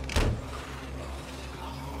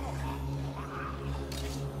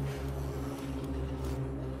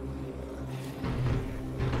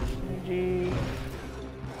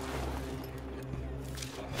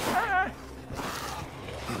 Ah!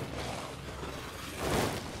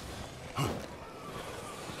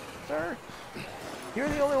 Sir, you're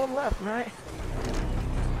the only one left, right?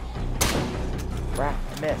 Crap,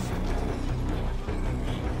 I missed.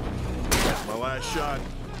 That's my last shot.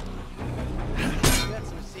 Get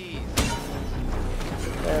some seeds.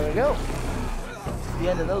 There we go. That's the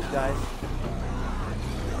end of those guys.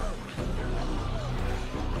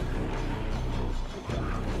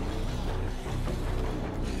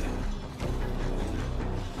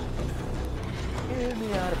 Get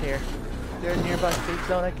me out of here. Is there a nearby safe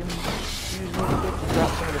zone I can use a little bit to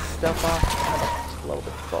drop some of the stuff off? I'm a little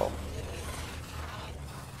bit full.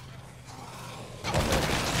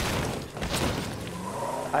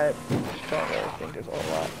 I don't really think there's a whole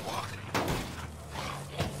lot.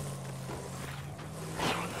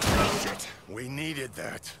 Shit, we needed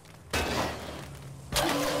that.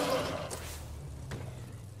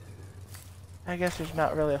 I guess there's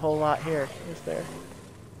not really a whole lot here, is there?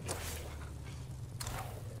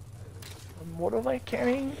 What am I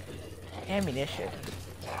carrying? Ammunition.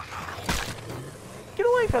 Get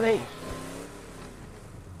away from me!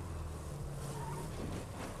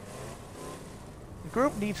 The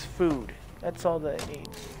group needs food. That's all that it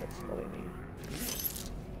needs. That's all they need.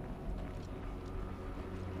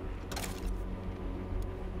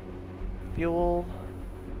 Fuel.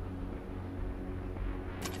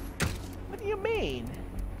 What do you mean?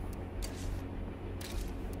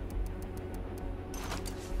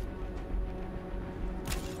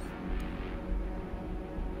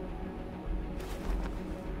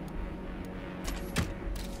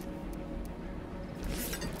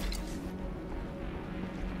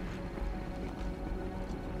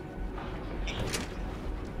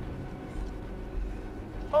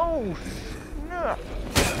 Oh, no.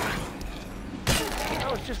 I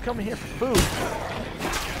was just coming here for food.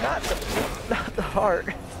 Not the heart.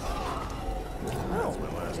 Oh,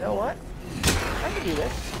 you know what? I can do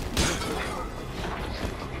this.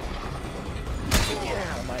 Get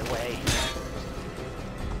out of my way.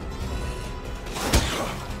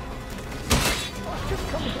 I was just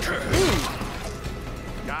coming here for food.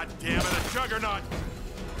 God damn it, a juggernaut!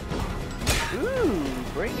 Ooh,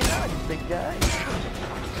 bring it on, big guy.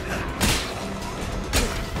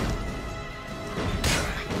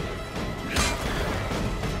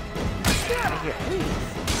 Get out of here, please.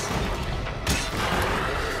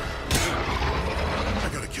 I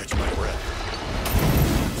gotta catch my breath.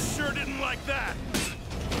 Sure didn't like that.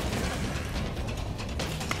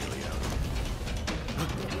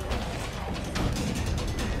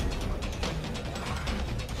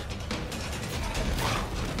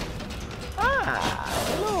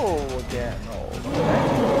 Hello again, old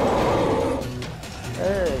friend.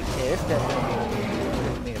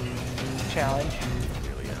 definitely a challenge.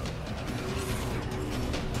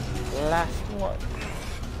 Last one.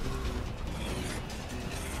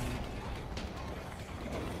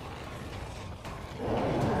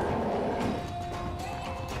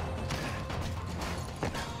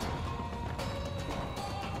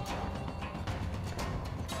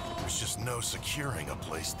 There's just no securing a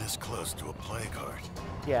place this close to a plague heart.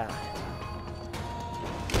 Yeah.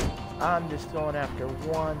 I'm just going after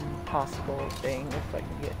one possible thing if I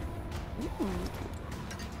can get.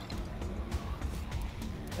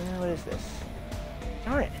 What is this?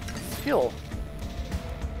 Darn it. Fuel.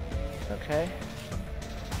 Okay.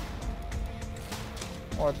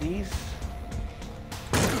 More of these.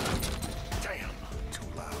 Damn, too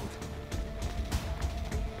loud.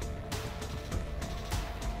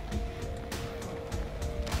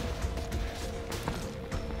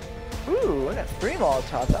 Ooh, I got 3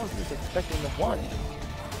 Molotovs. I was just expecting the 1.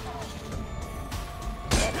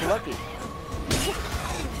 That's lucky.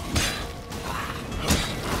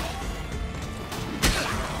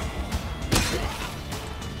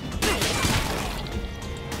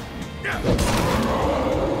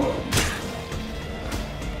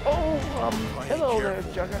 Hello there,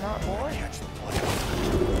 Juggernaut boy.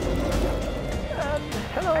 And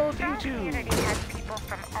hello to you too. This community has people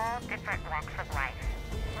from all different walks of life.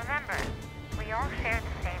 Remember, we all share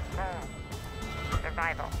the same goal: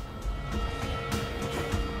 survival.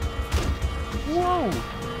 Whoa!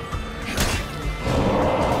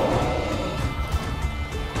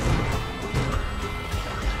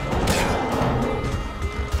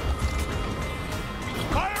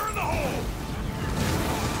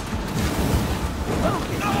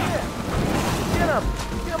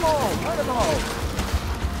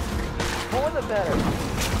 More the better.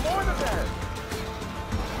 More the better.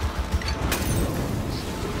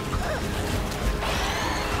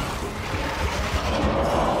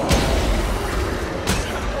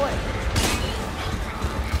 Boy.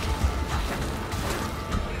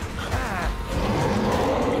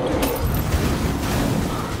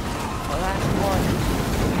 The last one.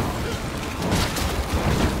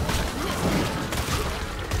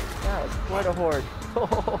 That was quite a horde.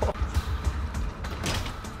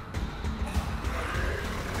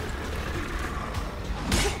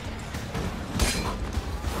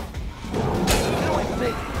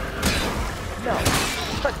 No,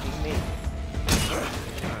 touching me.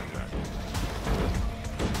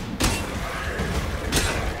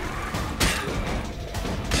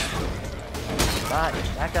 Fine,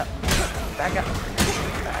 back up. Back up.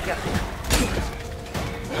 Back up.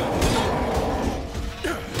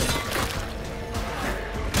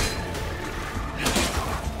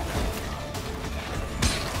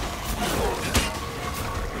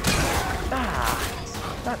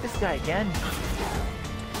 Not this guy again.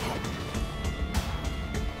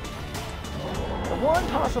 The one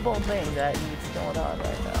possible thing that needs going on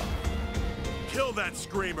right now. Kill that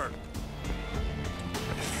screamer!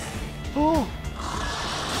 Ooh!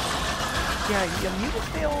 Yeah, you can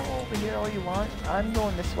stay over here all you want. I'm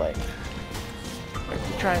going this way.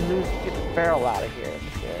 To try and get the barrel out of here in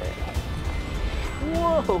this area.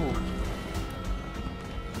 Whoa!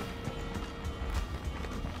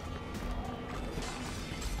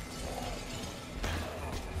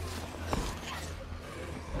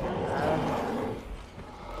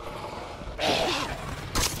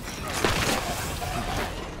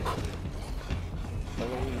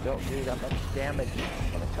 Don't do that much damage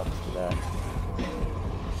when it comes to that.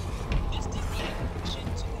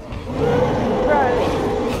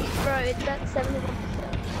 Bro, it's at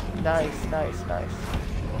 71%. Nice, nice, nice.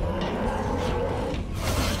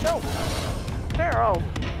 No! Pharaoh!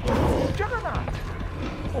 Juggernaut!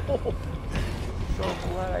 Oh, so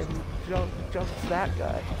glad I jumped that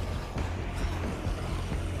guy.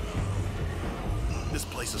 This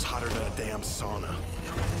place is hotter than a damn sauna.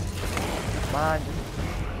 Come on,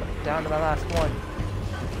 down to my last one.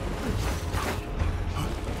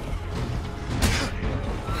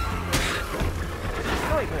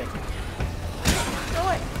 Go away. Go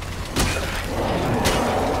away.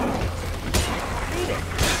 Beat it.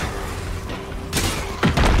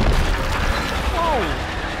 Whoa!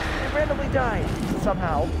 It randomly died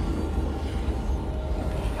somehow.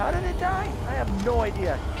 How did it die? I have no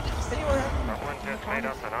idea. Anyone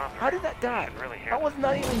have How did that die? I was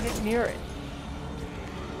not even getting near it.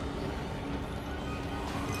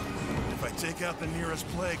 If I take out the nearest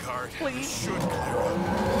plague heart, Please. it should clear up.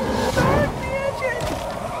 Start the engine!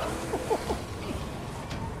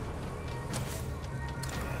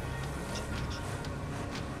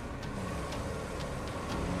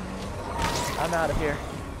 I'm out of here.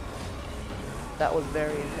 That was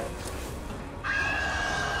very intense.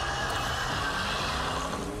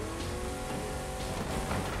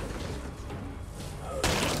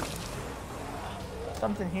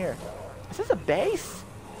 something here. Is this a base?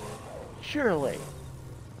 Surely.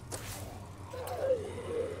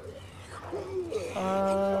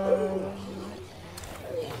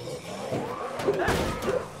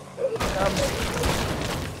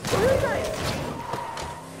 Very nice.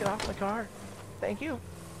 Get off my car. Thank you.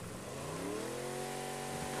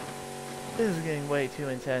 This is getting way too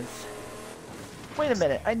intense. Wait a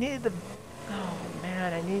minute. I need the... Oh,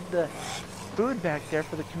 man. I need the food back there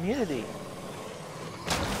for the community.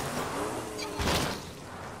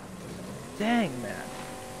 Dang, man.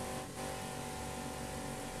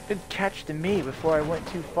 Good catch to me before I went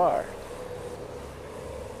too far.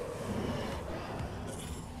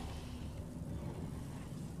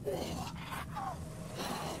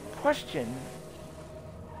 Question.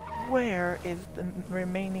 Where is the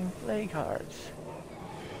remaining plague hearts?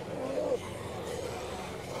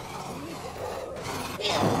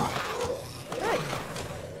 Hey.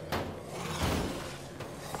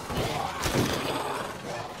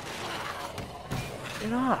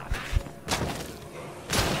 Get off.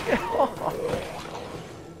 Get off.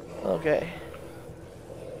 Okay.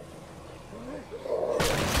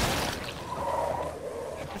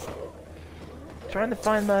 Just trying to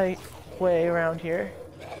find my way around here.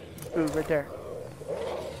 Ooh, right there.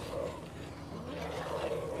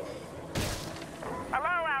 Hello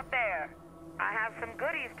out there. I have some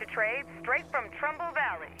goodies to trade straight from Trumbull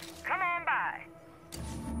Valley. Come on by.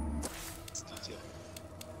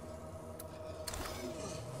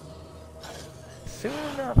 Soon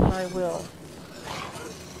enough, I will.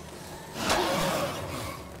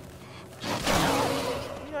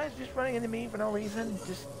 You guys just running into me for no reason,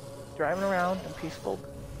 just driving around and peaceful.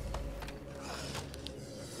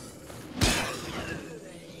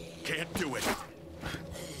 Can't do it.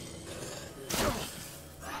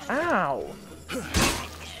 Ow!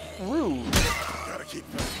 Rude. Gotta keep.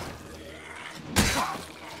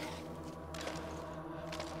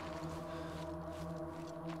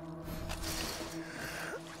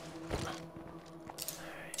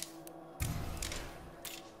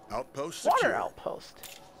 Outpost Water secure.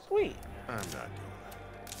 outpost. Sweet. I'm not doing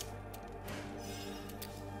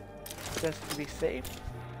Just to be safe.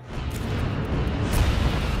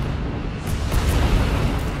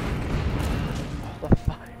 The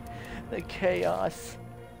fire. The chaos.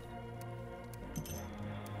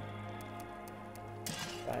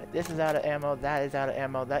 Alright, this is out of ammo. That is out of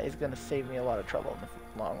ammo. That is going to save me a lot of trouble in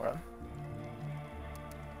the long run.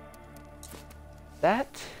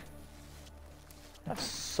 That... I have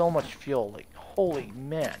so much fuel. Like, holy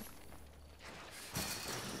man.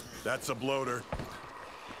 That's a bloater.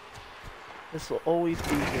 This will always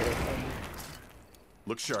be here.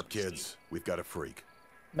 Look sharp, kids. We've got a freak.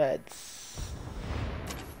 Meds.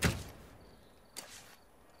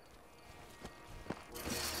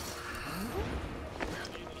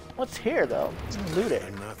 What's here, though? Loot it.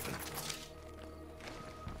 Nothing.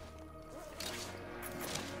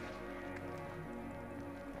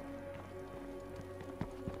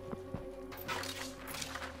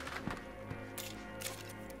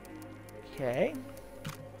 Okay.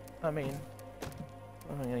 I mean,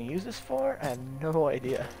 what am I going to use this for? I have no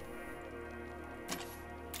idea.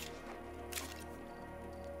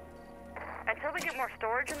 Until we get more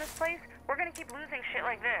storage in this place, we're gonna keep losing shit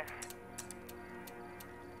like this.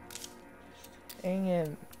 Hang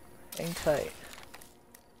in. Hang tight.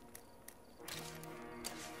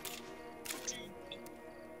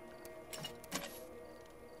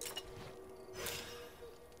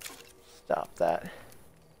 Stop that.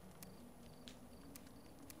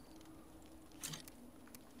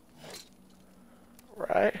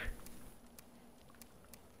 Right.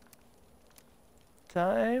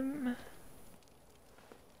 Time.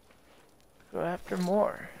 Go after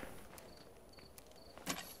more.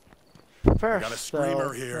 First, got a screamer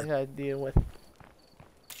though, here. I gotta deal with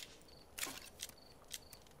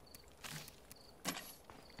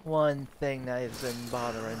one thing that has been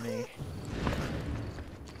bothering me.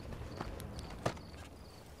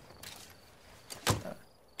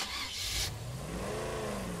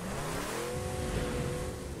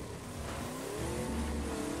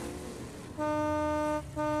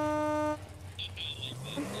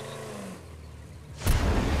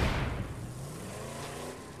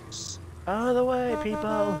 Out of the way, people!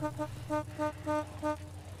 A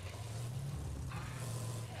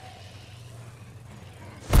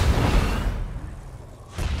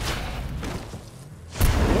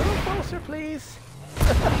little closer, please!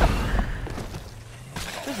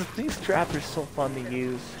 These traps are so fun to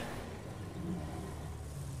use.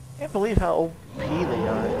 Can't believe how OP they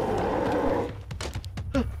are.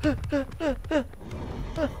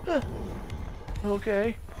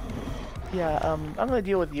 Okay. Yeah, I'm gonna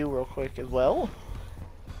deal with you real quick as well.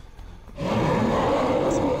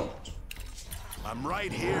 I'm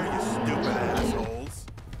right here, you stupid assholes.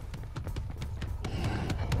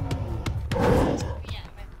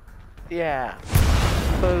 Yeah.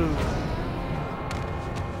 Boom.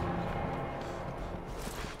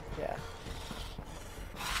 Yeah.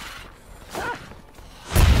 Ah.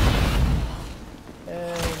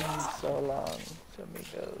 And so long,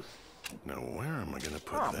 amigos. Now where am I gonna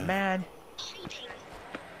put Oh that? man.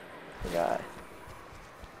 Forgot.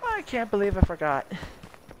 I can't believe I forgot.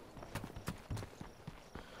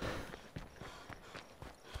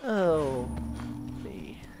 Oh.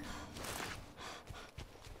 Me.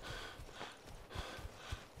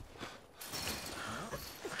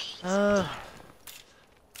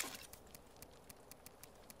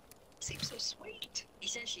 Seems so sweet. He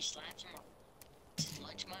says she slaps him on his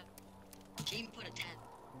lunch money. She even put a tat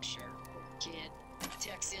shirt. Kid,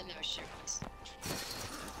 tucks in those shirts.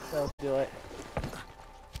 That'll do it.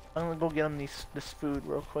 I'm gonna go get him this food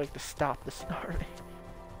real quick to stop the starving.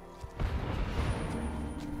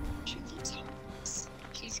 She looks hot.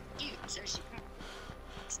 She's cute, so she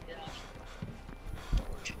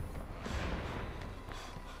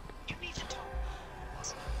you need to talk.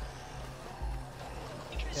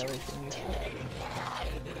 Everything you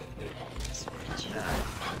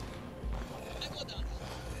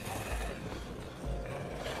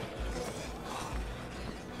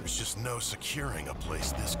There's just no securing a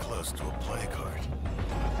place this close to a play card.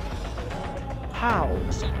 How?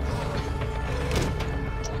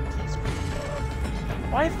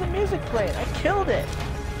 Why is the music playing? I killed it!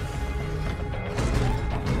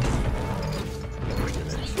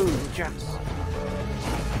 Ooh, Jax.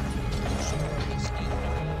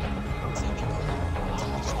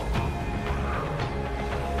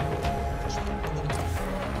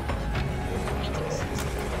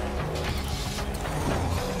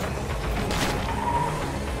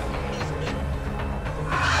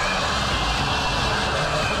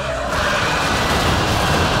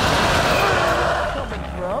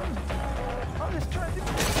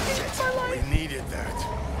 We needed that.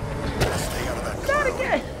 Stay out of that Not cloud.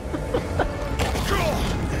 again!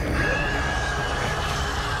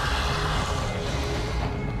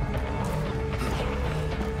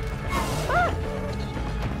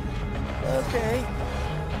 Okay.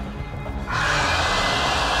 I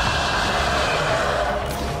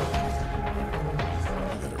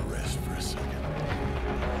gotta rest for a second.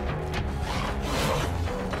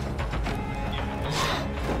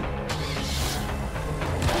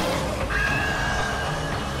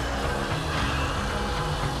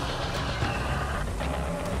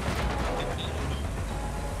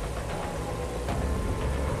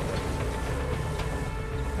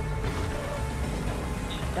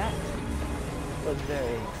 That was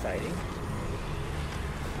very exciting.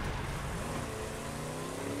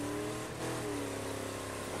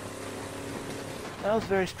 That was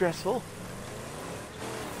very stressful.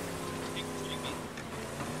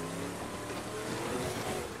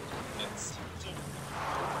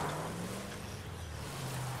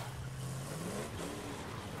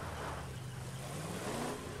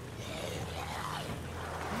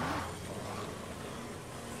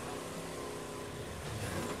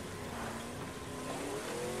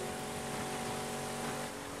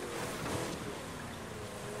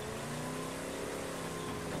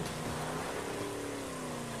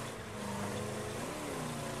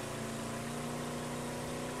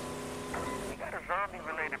 We got a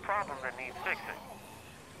zombie-related problem that needs fixing.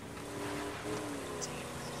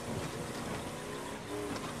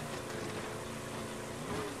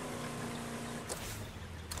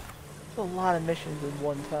 That's a lot of missions in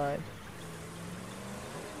one time.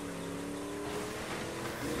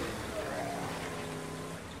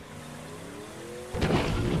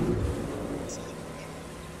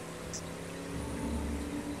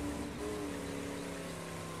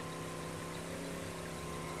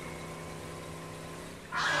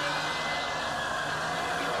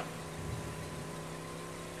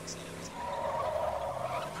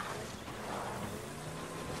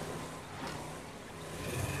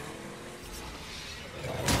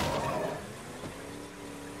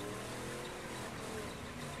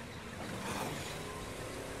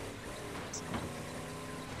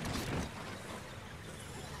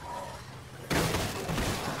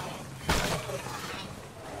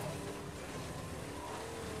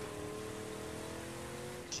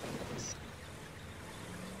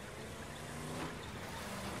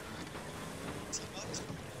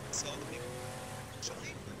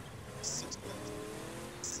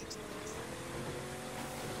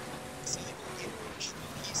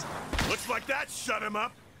 Looks like that shut him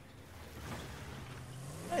up.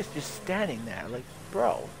 He's just standing there, like,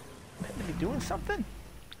 bro, couldn't he be doing something?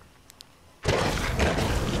 That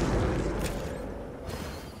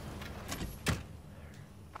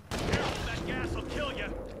gas will kill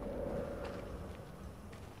you.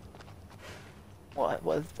 What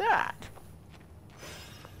was that?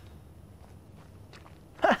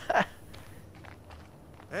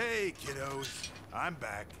 Hey, kiddos. I'm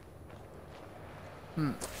back.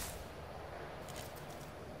 Hmm.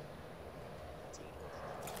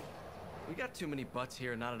 We got too many butts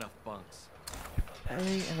here, not enough bunks.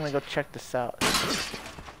 Hey, I'm gonna go check this out.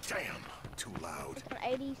 Damn, too loud.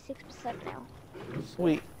 86% now.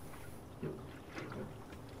 Sweet.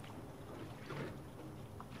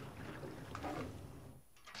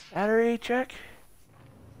 Battery check.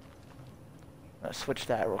 Let's switch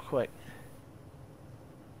that real quick.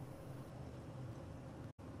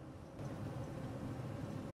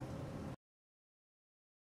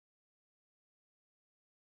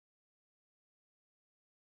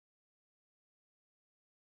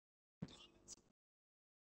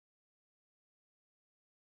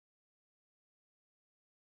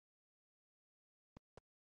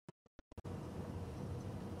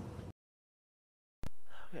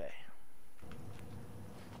 Okay.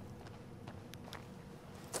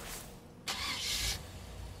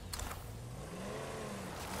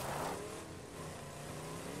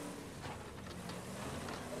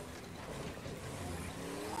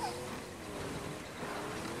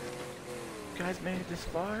 You guys made it this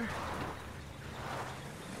far?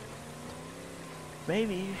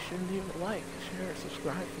 Maybe you should leave a like, share,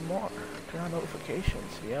 subscribe for more. Turn on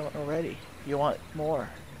notifications if you haven't already. If you want more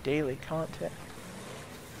daily content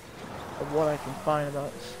of what I can find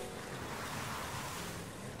about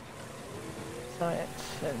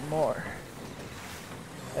science and more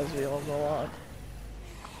as we all go on.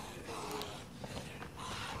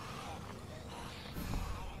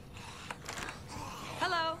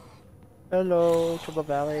 Hello. Hello, Trouble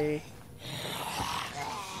Valley.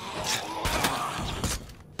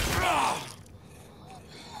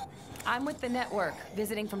 I'm with the network,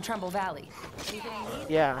 visiting from Trumbull Valley. Anything you need?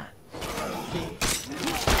 Yeah.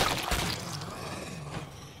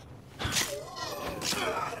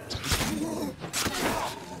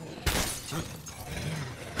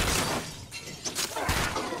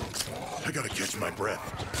 I gotta catch my breath.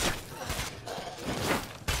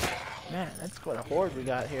 Man, that's quite a horde we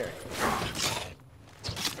got here.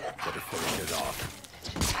 Better finish it off.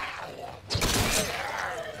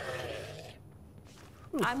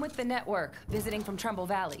 I'm with the network, visiting from Trumbull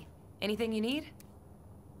Valley. Anything you need?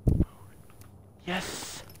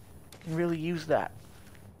 Yes. Can really use that.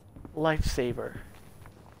 Lifesaver.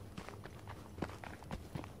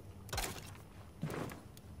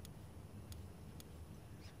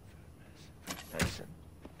 Medicine.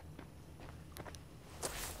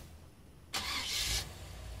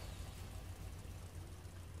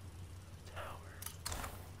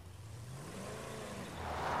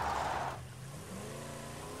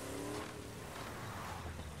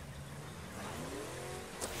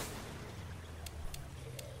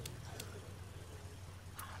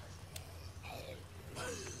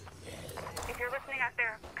 If you're listening out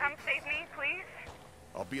there, come save me, please.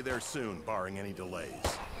 I'll be there soon, barring any delays.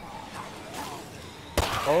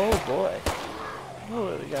 Oh boy.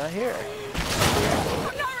 What do we got here?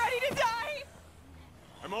 I'm not ready to die!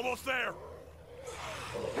 I'm almost there.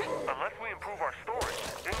 Unless we improve our storage,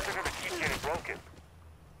 things are gonna keep getting broken.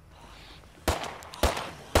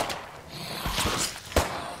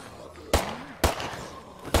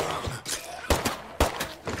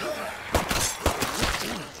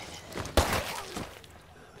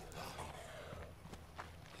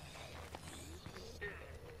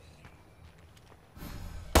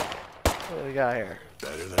 What do we got here?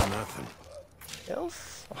 Better than nothing.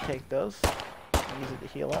 Pills? I'll take those. Use it to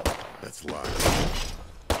heal up. That's locked.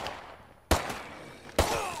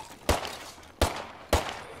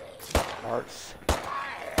 Hearts.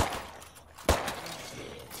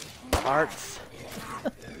 Hearts.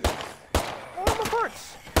 Oh, the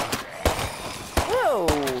hearts. Whoa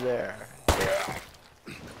there.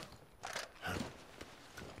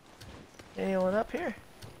 Anyone up here?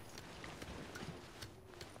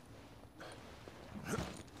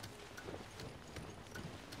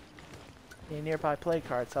 Any nearby play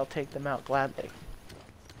cards, I'll take them out gladly.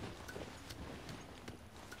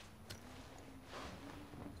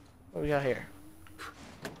 What do we got here?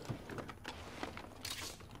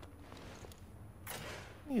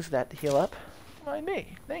 Use that to heal up. Why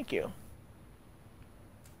me? Thank you.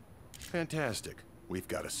 Fantastic. We've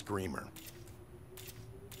got a screamer.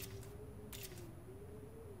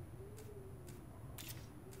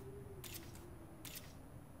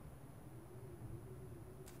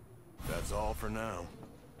 is all for now.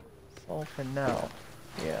 All for now.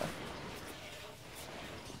 Yeah.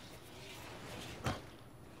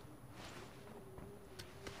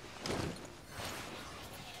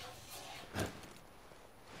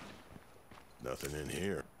 Nothing in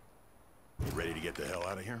here. You ready to get the hell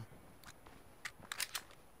out of here?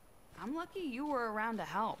 I'm lucky you were around to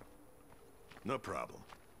help. No problem.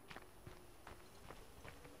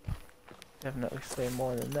 Definitely say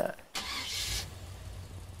more than that.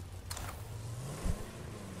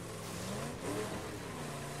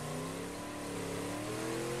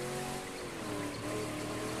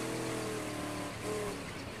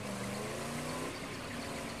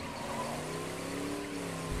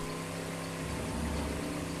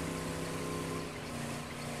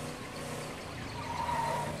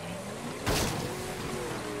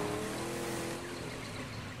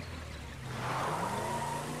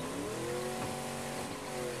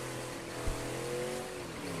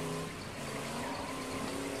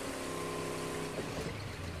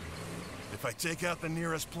 If I take out the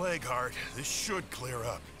nearest plague heart, this should clear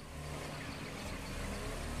up.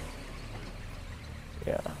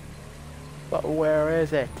 Yeah. But where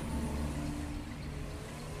is it?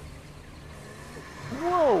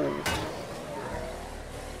 Whoa!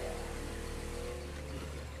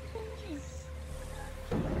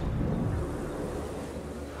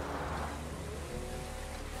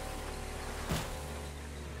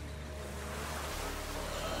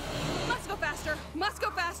 Must go faster! Must go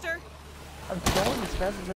faster! I'm going as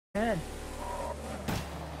fast as I can.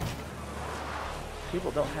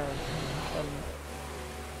 People don't have,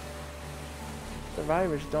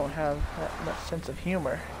 survivors don't have that much sense of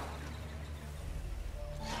humor.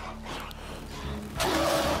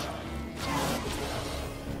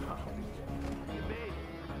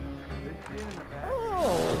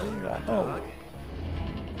 Oh, we got home.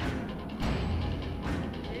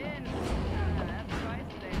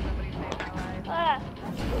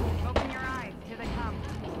 Open your eyes. Here they come.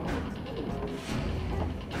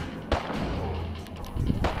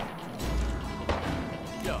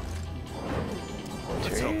 Yo.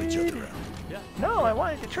 Let's help each other out. Yeah. No, I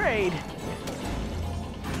wanted to trade.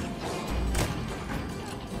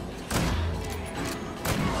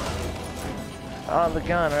 Oh, the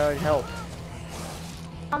gun already helped.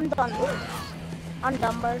 I'm done. I'm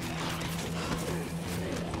done, bud.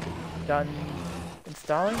 Done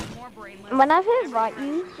installing? When I hit invite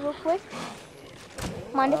you real quick,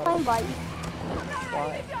 mind if I invite you?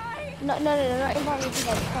 Why? No, not invite me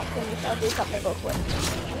together. It's not finished. I'll do something real quick.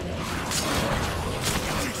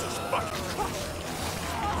 Jesus fucking Christ!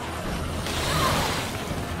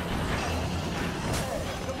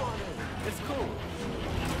 It's cool.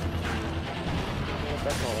 What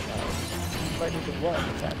that's all about. Fighting to what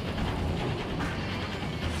exactly?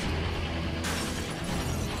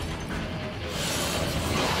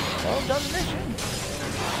 Well done mission.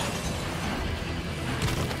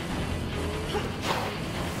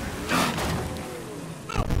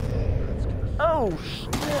 Oh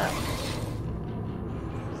snap.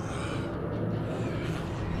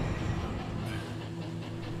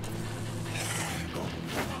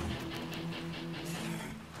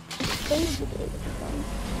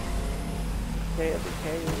 Okay,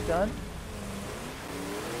 decay is done.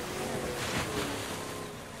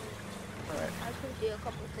 Alright. I could do a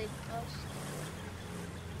couple things first.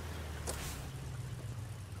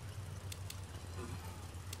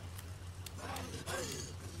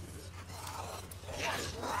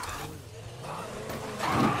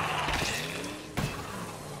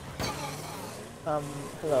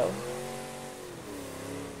 Hello.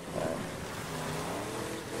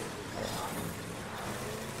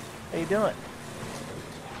 How you doing?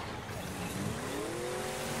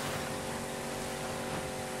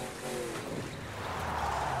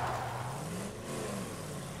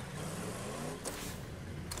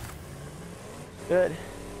 Good.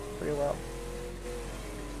 Pretty well.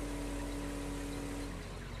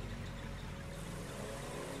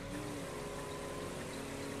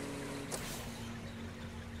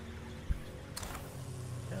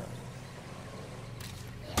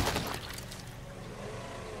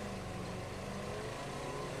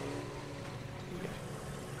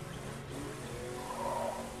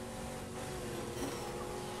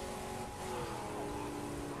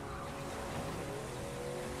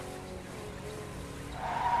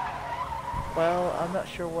 Well, I'm not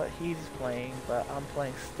sure what he's playing, but I'm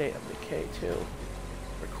playing State of Decay 2,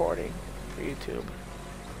 recording for YouTube.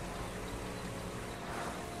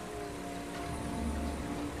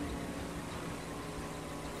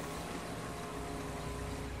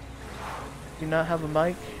 Do you not have a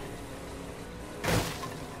mic?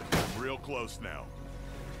 Real close now.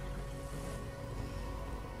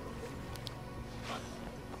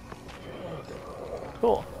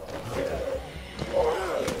 Cool.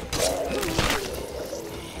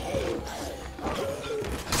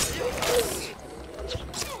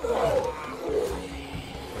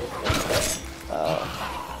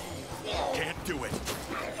 Can't do it.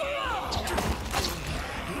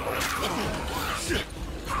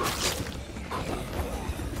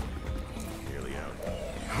 Nearly out.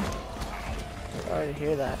 Sorry to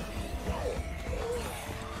hear that.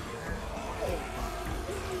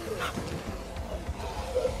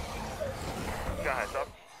 Guys, up.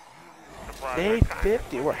 Supplies Day are coming.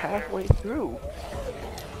 50, we're halfway through.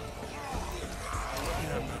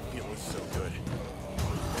 I'm not feeling so good.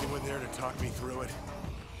 Anyone there to talk me through it?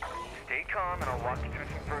 Stay calm and I'll walk you through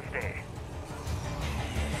some first aid.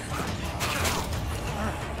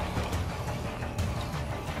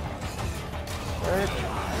 Where?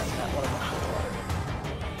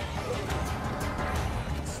 I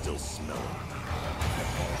can still smell it.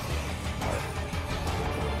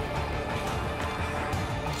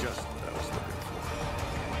 Just what I was looking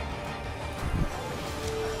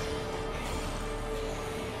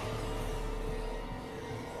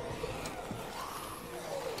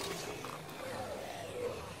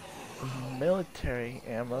for. Military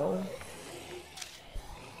ammo.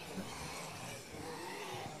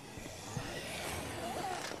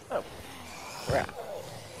 Oh, crap.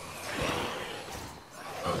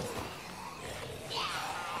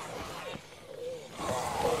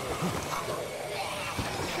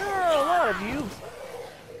 Sure are a lot of you.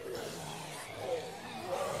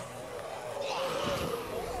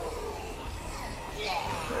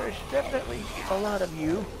 There's definitely a lot of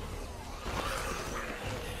you.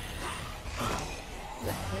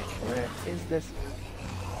 The heck, where is this?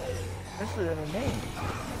 This is a name.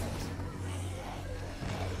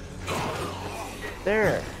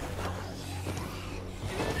 There.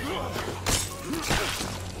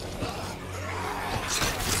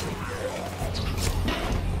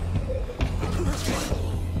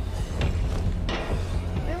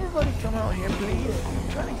 Everybody come out here, please. I'm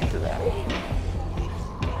trying to get to that.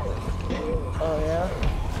 Oh, yeah?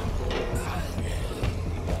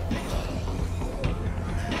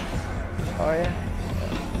 Oh, yeah?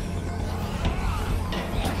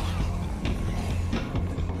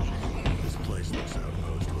 This place looks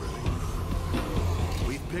outpost worthy.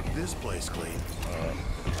 We've picked this place clean.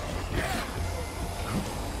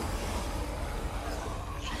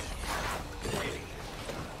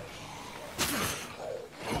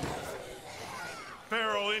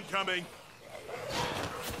 Feral incoming.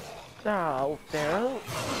 Oh, Pharaoh.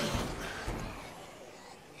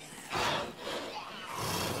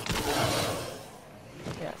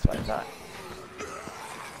 Yeah, that's what I thought.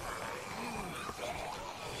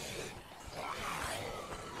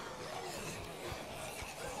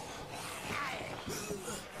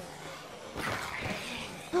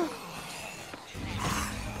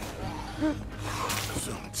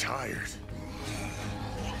 So I'm tired.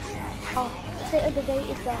 Oh, the day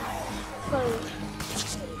is closed.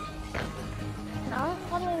 No, I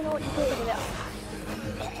don't even know what you're talking about.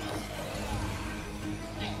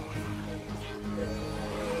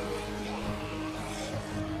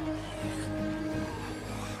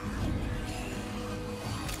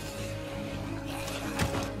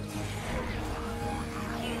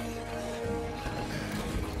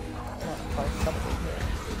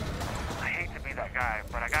 I hate to be that guy,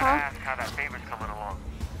 but I gotta ask how that favor's coming along.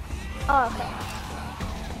 Oh, okay.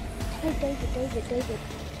 Hey, David.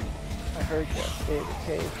 I heard you. David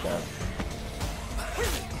Cave done.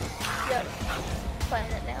 Yep.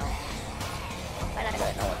 Playing it now. And I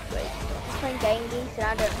don't know what's great. I'm playing Game Geeks and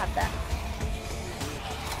I don't have that.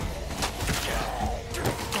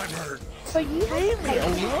 I'm hurt. So you have to pay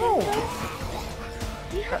for this? alone.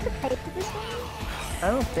 Do you have to pay for this one? I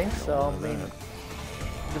don't think so. I mean,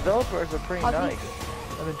 developers are pretty nice.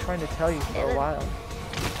 I've been trying to tell you for a while.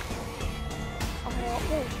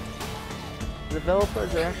 Okay. The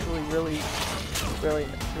developers are actually really good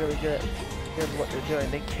at what they're doing.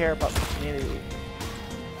 They care about the community.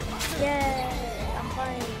 Yay! I'm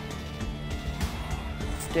playing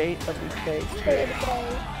State of Decay 2.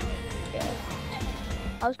 Yeah.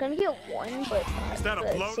 I was gonna get one, but Is that a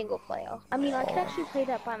the bloat? single player. I mean, I could actually play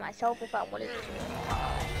that by myself if I wanted to.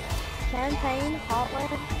 Campaign,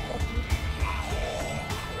 Heartland.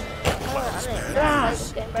 Oh, I didn't play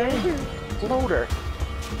this game, bro. Loader.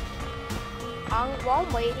 While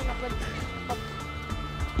I'm waiting, I'm gonna.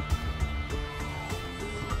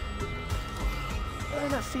 How did I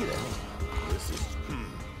not see this? This is,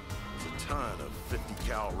 there's a ton of 50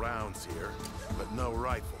 cal rounds here, but no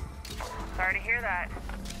rifle. Sorry to hear that.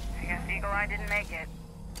 I guess Eagle Eye didn't make it.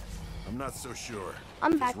 I'm not so sure.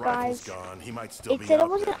 I'm His back, rifle's guys. gone. He might still It be said it out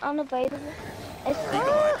wasn't there. unavailable. It's Eagle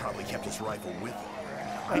Eye probably kept his rifle with him.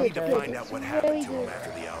 I need to find out what happened to him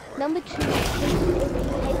after the outbreak. Number 2, it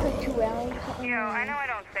takes like 2 hours. Yo, I know I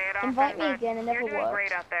don't say it often, Invite me but again, it never you're doing works.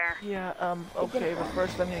 great out there. Yeah, okay, but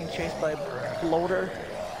first I'm getting chased by a bloater.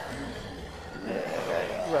 Yeah,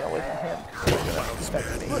 I gotta run away from him. He's gonna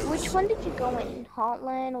expect me. Which one did you go in?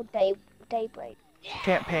 Heartland or Daybreak?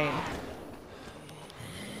 Campaign.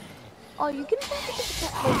 Oh, you can start the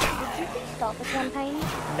did you start the campaign?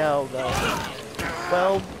 No, though.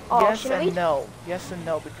 Well, Oh, yes shouldn't and we? no. Yes and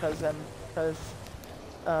no, because the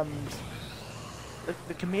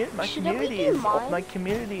community, my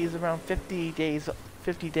community is around 50 days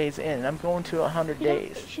in, and I'm going to 100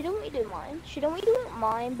 days. Shouldn't we do mine? Shouldn't we do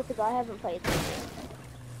mine because I haven't played this yet?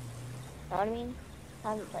 Know what I mean? I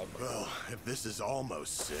haven't played this. Well, if this is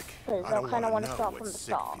almost sick, Because I don't kinda want wanna to know start what from the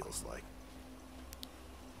sick start. feels like.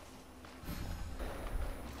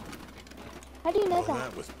 How do you know Well, that?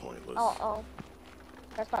 that was pointless. Oh.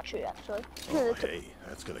 That's not true, actually. Oh, hey,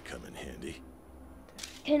 that's gonna come in handy.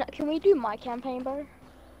 Can we do my campaign, bro?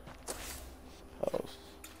 Suppose.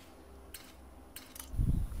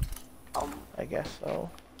 I guess so.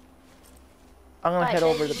 I'm gonna head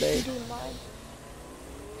over to base.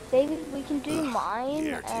 David, we can do mine, The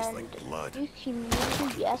air tastes and like blood. you can do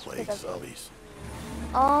yes Plague because of it.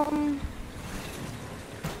 zombies.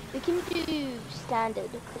 We can do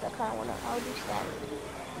standard because I kind of wanna. I'll do standard.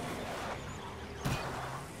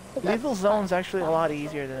 Lethal zone's actually a lot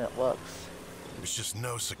easier than it looks. There's just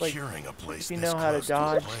no securing a place if you this know how to close a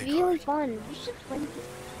dodge. It's plague really heart. fun. You should play it.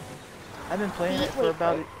 I've been playing it for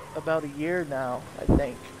about a year now, I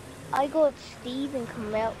think. I got Steve and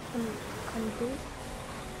Camille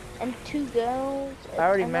and 2 girls. I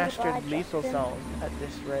already another mastered guy, lethal Justin. zone at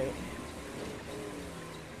this rate.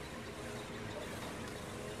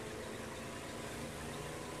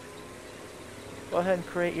 Go ahead and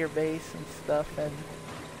create your base and stuff, and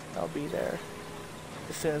I'll be there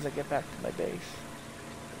as soon as I get back to my base,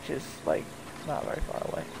 which is like not very far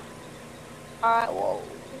away. Alright, well,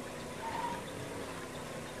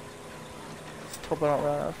 Just hope I don't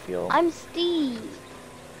run out of fuel. I'm Steve.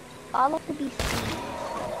 I love to be Steve.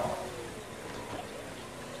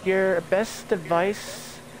 Your best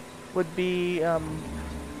advice would be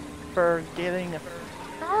for getting a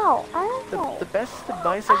Ow, ow. the best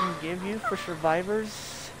advice I can give you for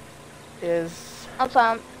survivors is I'm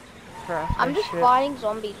sorry, I'm just craftsmanship. fighting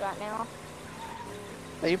zombies right now.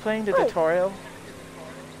 Are you playing the Wait. tutorial?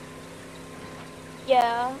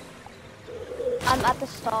 Yeah. I'm at the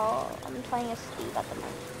start. I'm playing as Steve at the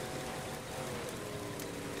moment.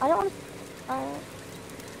 I don't want to.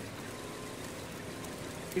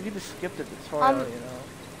 You can just skip the tutorial, you know.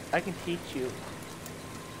 I can teach you.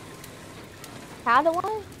 How do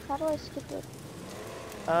I skip it?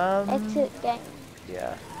 Exit game.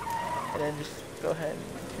 Yeah. And then just go ahead and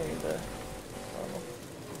continue the normal.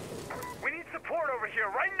 We need support over here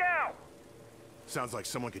right now! Sounds like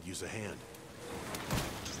someone could use a hand.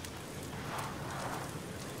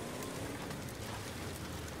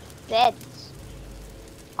 Dead.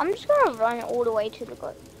 I'm just gonna run all the way to the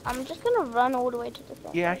go. I'm just gonna run all the way to the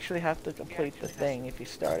thing. You actually have to complete the thing if you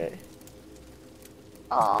start it.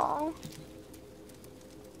 Oh.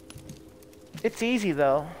 It's easy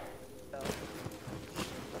though.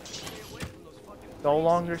 No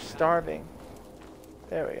longer starving.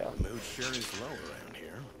 There we go. Mood sure is low around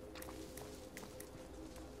here.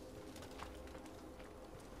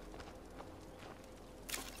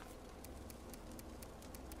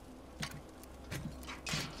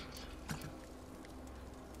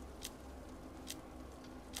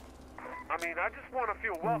 I mean, I just want to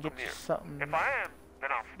feel Get welcome you here. something If I am, then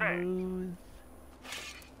I'll stay. smooth.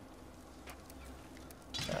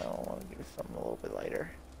 I want to give you something a little bit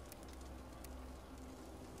lighter.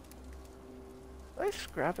 Did I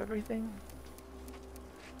scrap everything?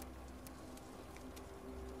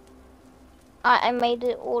 I made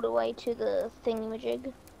it all the way to the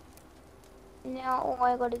thingamajig. Now all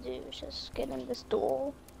I gotta do is just get in this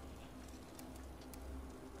door.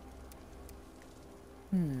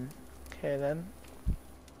 Okay then.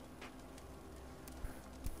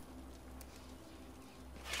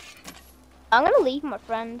 I'm gonna leave my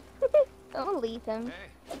friend. I'm gonna leave him.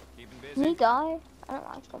 Can he die? I don't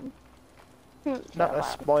like him. Not gonna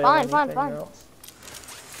spoil Fine, anything fine, fine. else.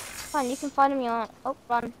 Fine, you can find him. Oh,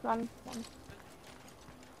 run, run, run.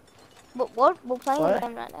 What? We're playing What? a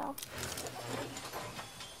game right now.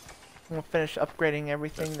 I'm gonna finish upgrading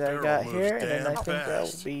everything that I barrel got moves here, and then I damn think that will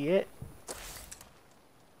fast. be it.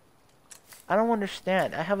 I don't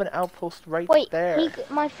understand. I have an outpost right Wait, there.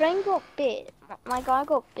 my friend got bit. My guy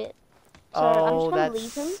got bit. So I'm just Oh, gonna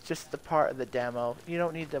leave him. that's just the part of the demo. You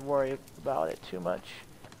don't need to worry about it too much.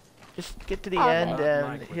 Just get to the end,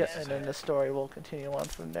 and then the story will continue on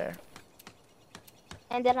from there.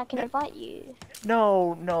 And then I can invite you.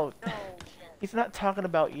 No, no. He's not talking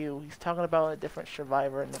about you. He's talking about a different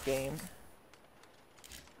survivor in the game.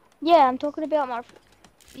 Yeah, I'm talking about my,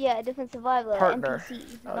 a different survivor, Partner,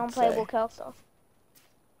 NPC, I would non-playable say. character.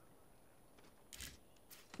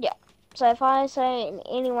 Yeah. So if I say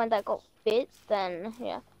anyone that got bit, then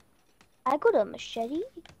yeah. I got a machete.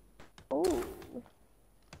 Ooh.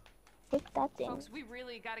 Take that thing. Folks, we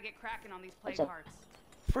really gotta get cracking on these plague What's up? hearts.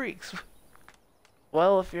 Freaks.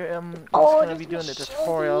 Well, if you're just Oh, gonna be doing the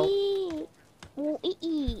tutorial. Ooh,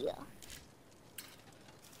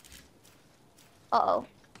 Uh-oh.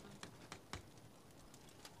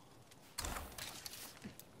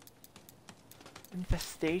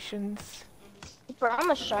 Infestations. Bro,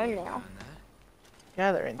 I'm a show now.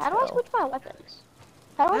 Gather intel. How do I switch my weapons?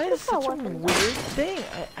 How do I That is switch my such a weapons? weird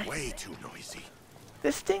thing. Way too noisy.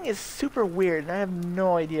 This thing is super weird, and I have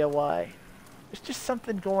no idea why. There's just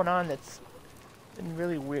something going on that's been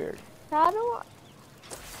really weird. How do I?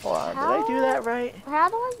 Hold on, did I do that right? How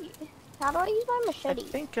do I use my I machete?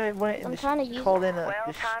 think I went and trying to use called it. in a Well,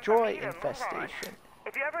 time for destroy me to move on. infestation.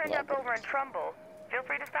 If you ever end up over in Trumbull, feel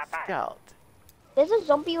free to stop by. Scout. There's a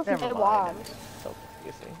zombie with Never no mind. arms. So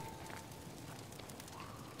confusing.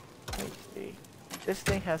 Let me see. This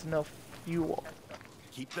thing has no fuel.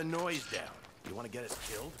 Keep the noise down. You want to get us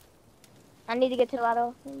killed? I need to get to the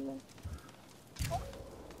ladder.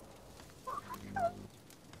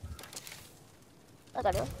 I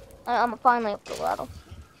got it. I'm finally up the ladder.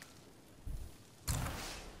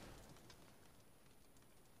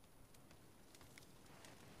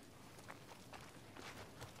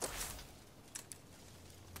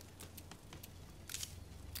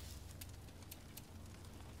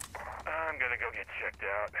 I'm gonna go get checked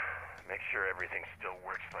out. Make sure everything still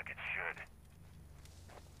works like it should.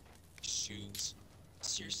 Shoes.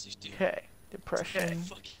 Seriously, dude. Okay. Depression.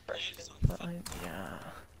 Fucking Fine. Yeah.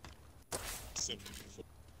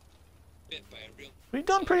 bit by a real We've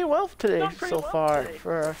done pretty well today so far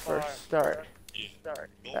for our first start.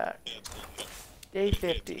 Back. Day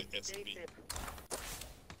 50.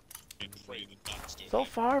 So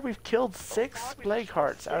far, we've killed 6 plague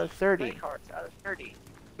hearts out of 30.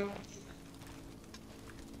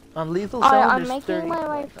 On lethal zone, I'm there's 30. making my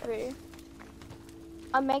way through.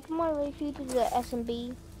 I'm making my way through to the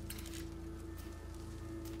S&B.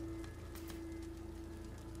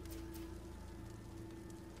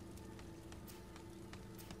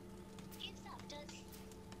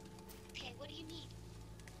 Okay, what do you need?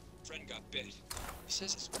 friend got bit. He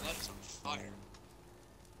says his blood is on fire.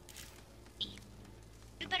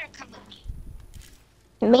 You better come with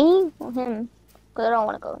me. Me or him? Because I don't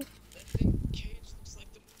want to go. That thing cage looks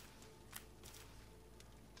like the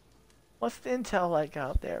What's the intel like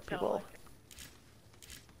out there, people?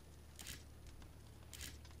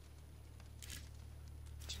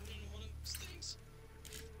 tuning in one of those things.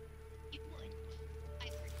 You would. I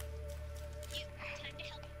heard. You, time to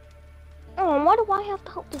help. Oh, why do I have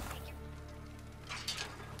to help this?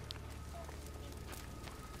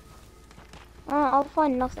 I'll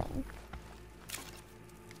find nothing.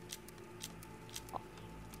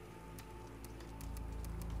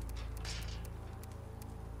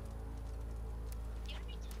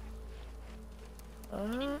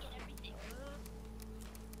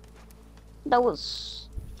 That was...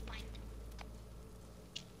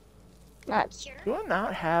 Nuts. Do I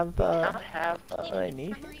not have what I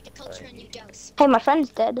need? Hey, my friend's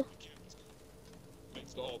dead.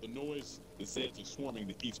 Thanks to all the noise, the Zeds are swarming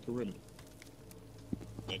the east perimeter.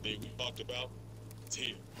 That day we talked about, it's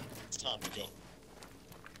here. It's time to go.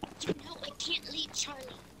 You know I can't leave Charlie.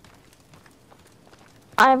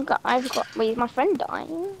 I've got, wait, is my friend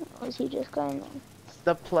dying? Or is he just going on?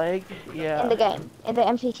 The plague? Yeah. In the game. In the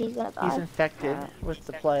MCT's gonna die. He's infected with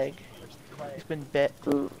the plague. He's been bit.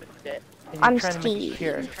 Ooh. And you're I'm trying to make Steve. it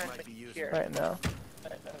cure right now.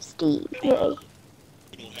 Steve, hey.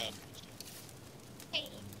 Hey,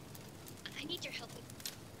 I need your help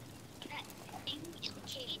with that thing in the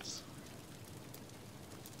cage.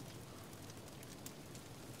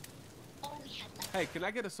 All we had left. Hey, can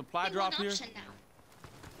I get a supply Only drop one here? option now.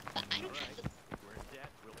 But I don't have the...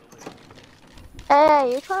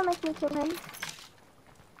 Hey, you're trying to make me kill him?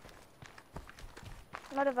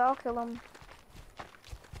 Let a Val kill him.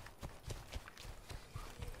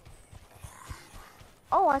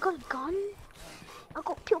 Oh, I got a gun? I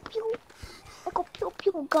got pew pew. I got pew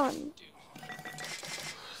pew gun.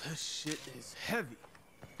 This shit is heavy.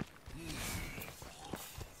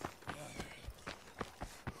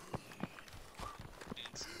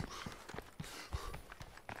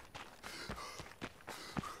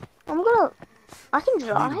 I can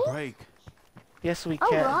drive? Break. Yes, we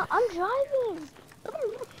can. I'm driving.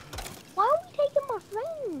 Why are we taking my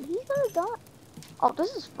friend? He's gonna die. Oh,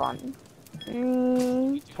 this is fun.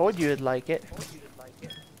 Told you you'd like it.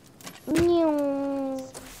 I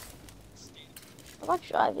like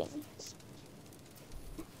driving.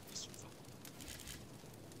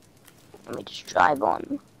 Let me just drive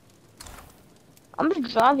on. I'm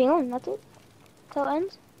just driving on, that's it. Till it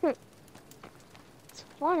ends. It's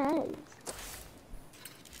fun as.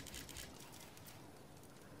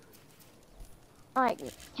 Alright,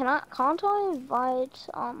 can't I invite,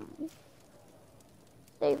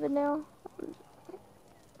 David now?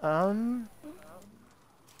 Sounds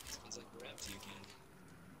like we're empty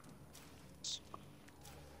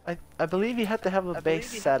again. I believe you have to have a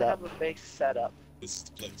base set up. This is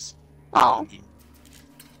the place. Oh.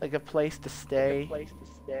 Like a place to stay.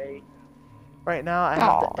 Right now I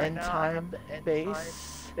have the end time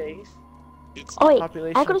base. Oh wait,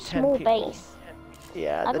 Population I got a of 10 small people. base.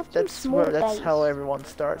 Yeah, that's how everyone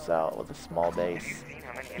starts out, with a small base.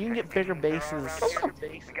 You can get bigger bases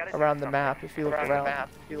around the map if you look around.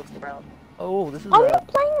 Oh, this is Are you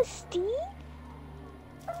playing as Steve?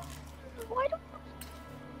 Why don't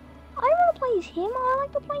I want to play as him? I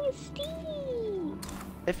like to play as Steve.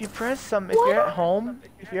 If you press if you're at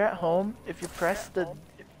home, if you press the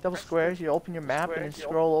double squares, you open your map and then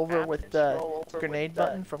scroll over with the grenade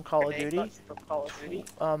button from Call of Duty,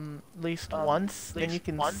 at least once, then you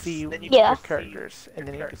can see your characters, and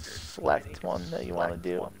then you can select one that you want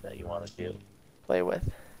to play with.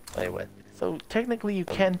 So technically you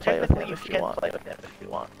can play with him if you want.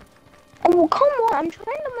 Oh, come on, I'm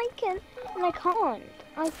trying to make it, and I can't.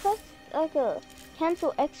 I pressed like a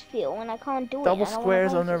cancel X field and I can't do it. Double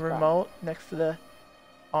squares on the remote next to the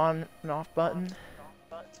on and off button.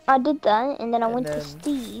 I did that, and then I went to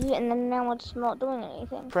Steve, and then now it's not doing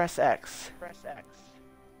anything. Press X.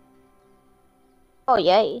 Oh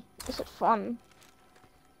yay, this is fun.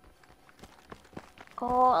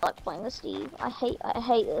 Oh, I like playing with Steve. I hate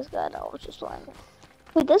this guy that I was just playing.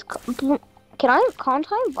 Wait, can't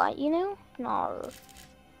I invite you now? No.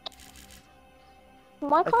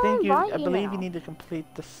 Why can't I invite you I believe now? you need to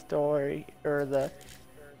complete the story, or the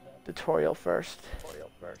tutorial first.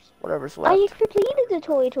 Whatever's left. I completed the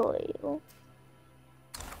tutorial.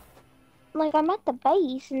 Like, I'm at the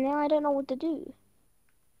base, and now I don't know what to do.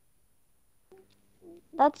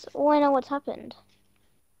 That's all I know what's happened.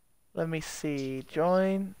 Let me see.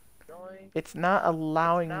 Join. It's not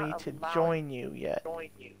allowing me to join you yet.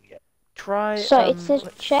 Try. So it says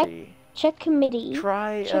check committee.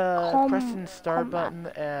 Try pressing the start button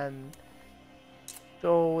and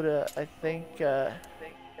go to, I think.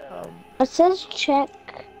 It says check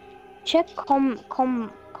Comac.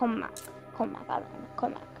 I don't know,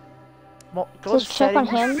 Comac. Go to check on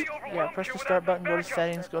settings. him. Yeah, press the start button, go to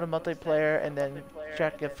settings, go to multiplayer, and then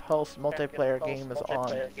check if host multiplayer game is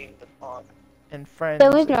on. And friends.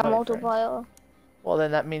 There is no invite multiplayer. friends. Well,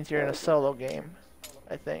 then that means you're in a solo game,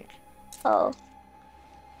 I think. Oh.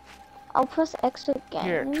 I'll press X again.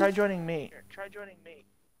 Here, try joining me.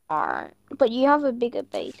 Alright, but you have a bigger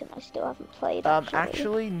base, and I still haven't played.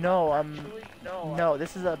 Actually, no. No,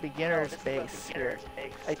 this is a beginner's base here.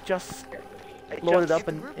 I just loaded up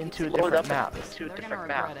into a different map.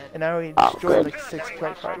 And I already destroyed like 6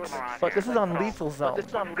 play cards. But this is on Lethal Zone.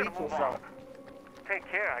 Take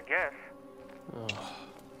care, I guess.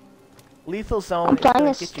 Lethal Zone is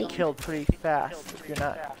gonna get you killed pretty fast if you're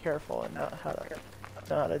not careful and know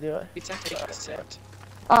how to do it. It's actually set.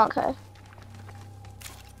 Okay.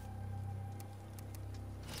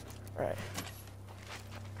 Right.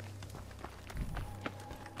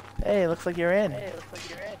 Hey, looks like you're in.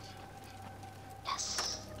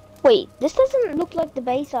 Yes. Wait, this doesn't look like the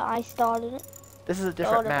base that I started it. This is a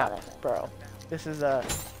different map, bro. This is a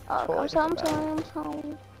I'm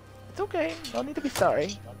sorry. It's okay. No need to be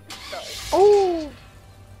sorry. Oh.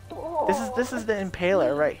 This is the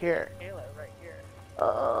Impaler right here.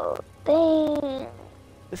 Oh, dang.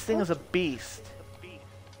 This thing is a beast.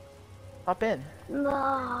 Hop in.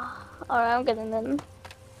 Nah. Alright, I'm getting in.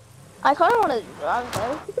 I kinda wanna drive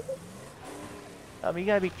though. You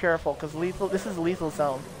gotta be careful, cause this is Lethal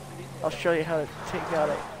Zone. I'll show you how to take out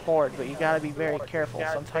a horde, but you gotta be very careful.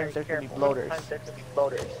 Sometimes there can be bloaters. I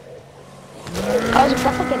was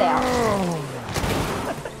about to get out.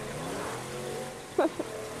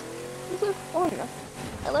 This is fun.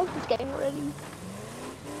 I love this game already.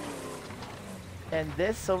 And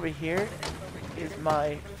this over here is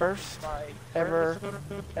my first ever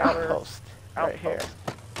outpost. Right here.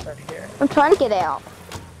 I'm trying to get out.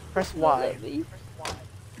 Press Y.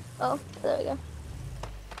 Oh, there we go.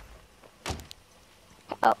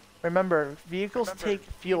 Oh. Remember, vehicles take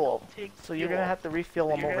fuel, so you're gonna have to refill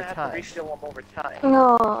them over time.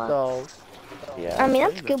 Oh. So, yeah. I mean,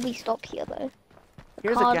 that's good we stop here, though.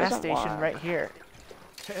 Here's a gas station right here.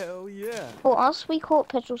 Hell yeah. For us, we call it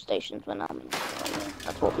petrol stations when I'm in Australia.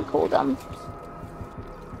 That's what we call them.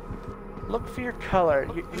 Look for your color.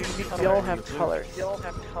 You all have colors.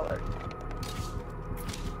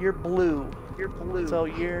 You're blue. So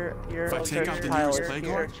your search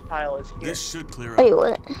pile is here. This should clear up. Wait,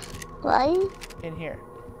 what? Right? In here.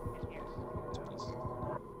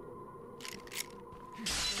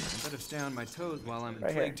 Better stay on my toes while I'm in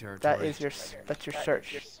Right plague here. territory. That's your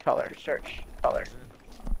search color.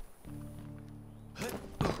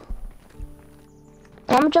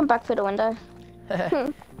 I'm gonna jump back through the window.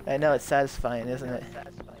 I know, it's satisfying, isn't it?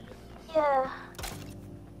 Yeah.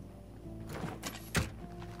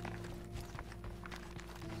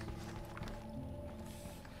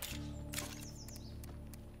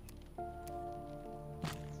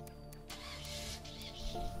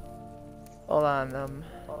 Hold on.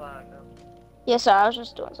 Yes, sir, I was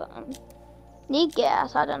just doing something. Need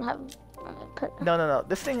gas, I don't have... No.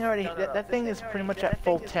 This thing already... That thing is pretty much at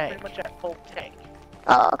full tank.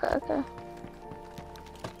 Oh, okay.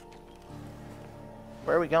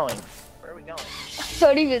 Where are we going? I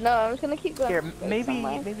don't even know, I'm just gonna keep going. Here,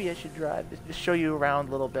 maybe I should drive. Just show you around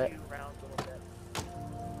a little bit.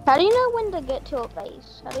 How do you know when to get to a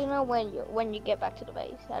base? How do you know when you get back to the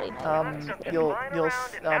base? How do you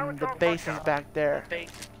know? The base is back there.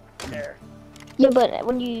 Yeah, but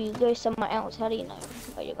when you go somewhere else, how do you know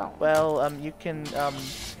where you're going? Well, you can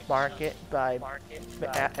mark it by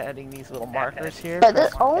adding these little markers here.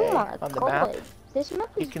 But oh my on the god, map. This map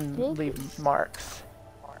is You can big. leave marks.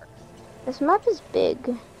 This map is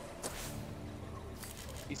big.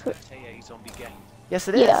 Yes,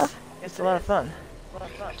 it is. Yeah. It's a lot of fun.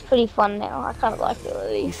 It's pretty fun now. I kind of like it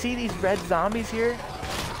already. You see these red zombies here?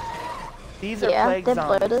 These are plague they're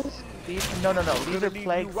zombies. bloaters. No. These are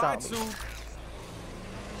plague zombies.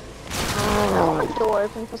 Oh, my door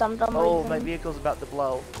open for some dumb Oh, reason. my vehicle's about to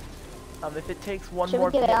blow. If it takes one Should we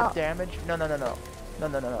more get bit out? of damage,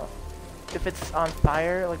 no. If it's on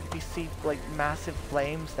fire, like if you see like massive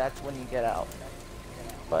flames, that's when you get out.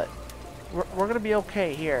 But we're gonna be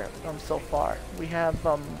okay here. So far, we have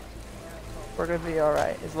we're gonna be all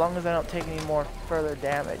right as long as I don't take any more further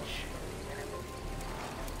damage.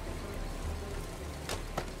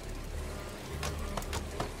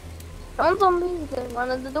 Some zombies can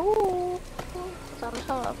run at the door. Some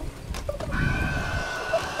of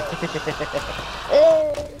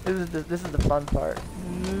This is the fun part.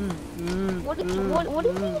 What do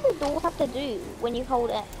you think the door have to do when you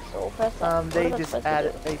hold X or press X? They just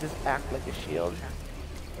act like a shield.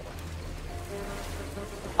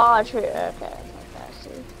 Oh, true. Okay, I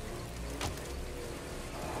see.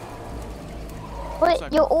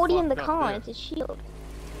 But you're already in the car. It's a shield.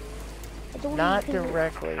 Not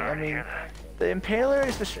directly. I mean, the Impaler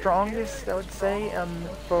is the strongest, I would say,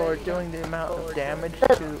 for doing the amount of damage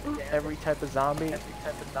to every type of zombie.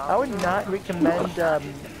 I would not recommend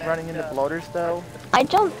running into bloaters, though. I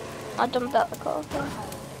jumped out the car. Okay.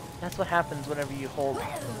 That's what happens whenever you hold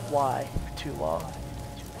Y for too long.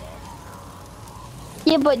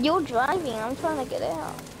 Yeah, but you're driving. I'm trying to get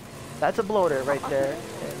out. That's a bloater right there.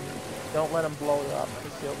 And don't let them blow up,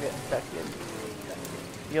 because you'll get infected.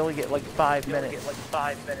 You only get like 5 minutes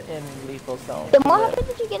in lethal zone. Then what happens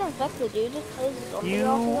if you get infected? Do you just close the zombie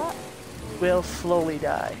off of that? Will slowly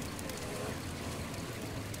die.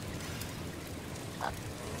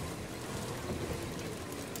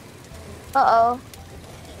 Uh-oh.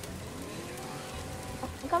 I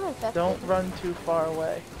think I'm infected. Don't run too far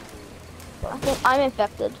away. I think I'm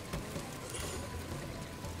infected.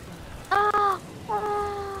 I'm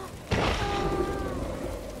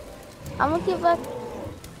gonna get back.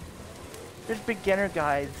 There's beginner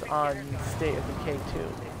guides on State of Decay 2.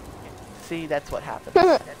 See, that's what happens.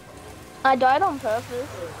 I died on purpose.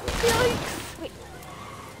 Yikes! Wait,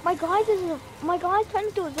 my guy's turned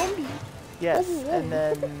into a zombie. Yes, and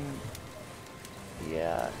then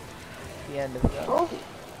yeah, the end of it. Oh.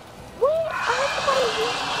 Wait, I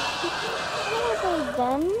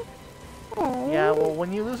them. Oh. Yeah, well,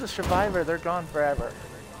 when you lose a survivor, they're gone forever.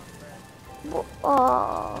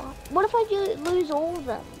 What if I lose all of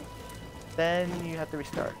them? Then you have to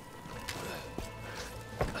restart.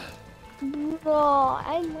 Bro,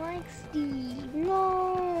 I like Steve.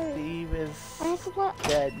 No. Steve is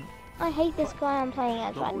dead. I hate this guy I'm playing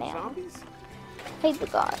as right now. Hate the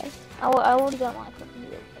guy. I already don't like him.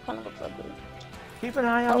 He kind of looks ugly. Keep an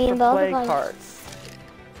eye out for plague hearts.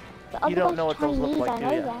 You don't know what those look like, do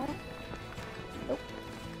you? Nope.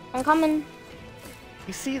 I'm coming.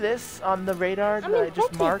 You see this on the radar I'm that I just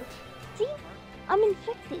infected. marked? See? I'm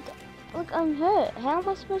infected. Look, I'm hurt. How am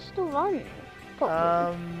I supposed to run?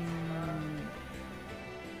 Properly?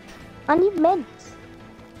 I need meds.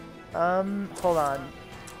 Hold on.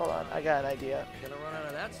 Hold on, I got an idea. Gonna run out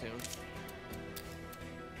of that soon.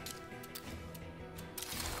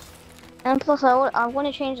 And plus, I want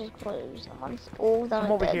to change his clothes. Once all of them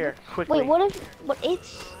Come are over dead. here, quickly. Wait, what if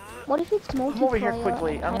it's multiplayer? Come over here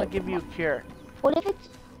quickly. I'm gonna give you a cure. What if it's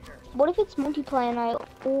multiplayer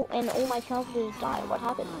and all my characters die? What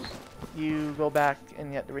happens? You go back and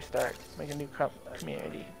you have to restart. Make a new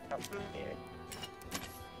community.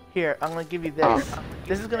 Here, I'm gonna give you this.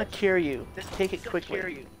 This is gonna cure you. Take it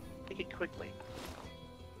quickly.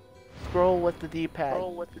 Scroll with the D-pad.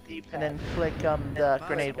 And then click the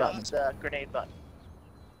grenade button.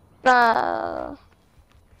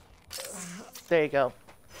 There you go.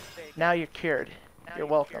 Now you're cured. You're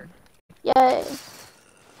welcome. Yay.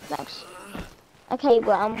 Thanks. Okay,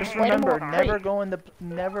 well, just remember, never go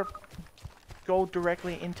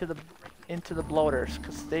directly into the bloaters,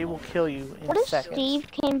 because they will kill you in seconds. What if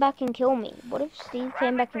Steve came back and killed me?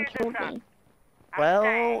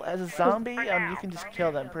 Well, as a zombie, you can just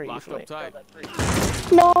kill them pretty easily.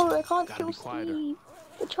 No, I can't kill Steve.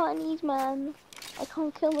 The Chinese man. I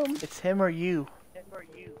can't kill him. It's him or you.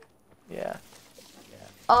 Yeah.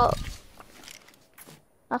 Oh.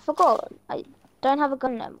 I forgot. I don't have a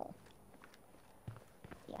gun no more.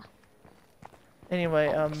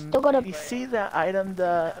 Anyway, you see that item,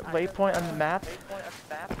 the waypoint on the map?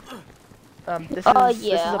 This is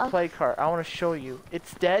a play card. I want to show you.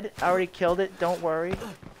 It's dead. I already killed it. Don't worry.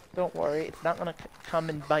 Don't worry. It's not gonna come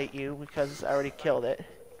and bite you because I already killed it.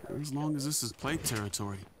 As long as this is plague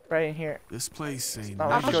territory. Right in here. This place ain't.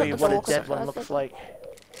 I'll show you what a dead one looks like.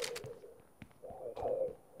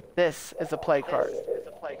 This is a play card.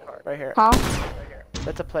 Right here. Huh?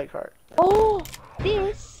 That's a play card. Oh,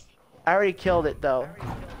 this. I already killed it though.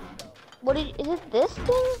 Is it this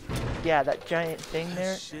thing? Yeah, that giant thing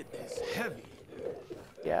there. Shit is heavy.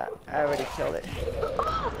 Yeah, I already killed it.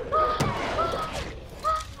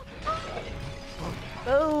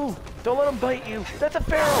 No! Don't let him bite you. That's a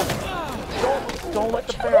feral. Don't let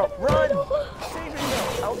the feral run. Save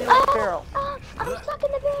yourself. I'll deal with the feral. I'm stuck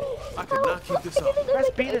in the building. I cannot keep this up. Press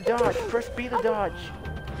B to dodge. Press B to dodge.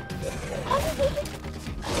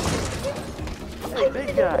 Hey,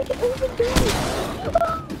 big guy.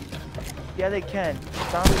 Yeah, they can.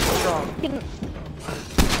 Zombies are strong.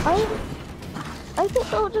 I thought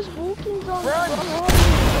they were just walking on. Run!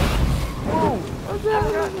 Whoa!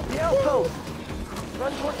 The outpost!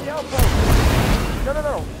 Run towards the outpost! No.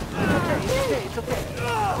 It's okay.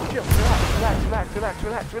 Chill.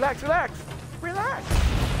 Relax.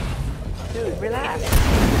 Dude, relax.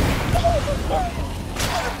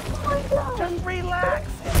 Just relax.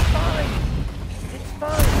 It's fine.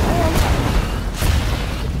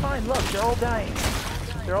 It's fine. Look, they're all dying.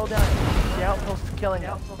 The outpost is killing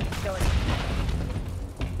them.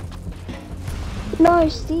 No,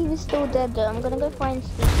 Steve is still dead though. I'm gonna go find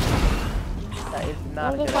Steve. That is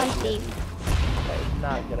not I'm gonna find Steve. That is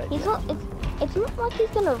not a good idea. It's not like he's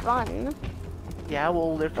gonna run. Yeah,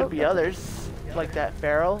 well, there could be others. Like that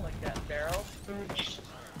feral.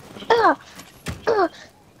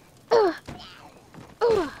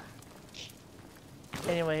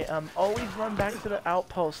 Anyway, always run back to the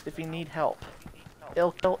outpost if you need help.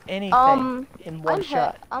 It'll kill anything in one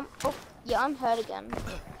shot. I'm hurt again.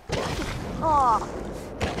 Oh,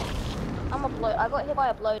 I got hit by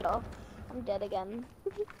a bloater. I'm dead again.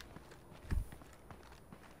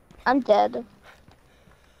 I'm dead.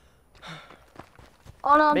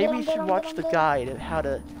 Oh no, Maybe you should watch the guide of how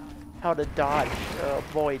to dodge or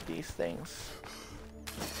avoid these things.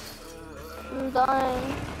 I'm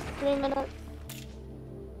dying. 3 minutes.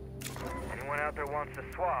 Anyone out there wants to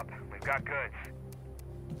swap? We've got goods.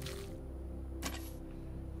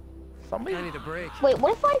 Somebody? I need a break. Wait,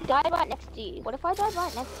 what if I died right next to you?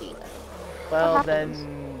 Well, then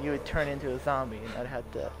you would turn into a zombie, and I'd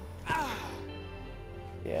have to.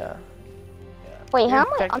 Yeah. Wait, how am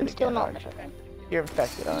I? I'm still not. You're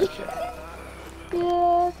infected, aren't you?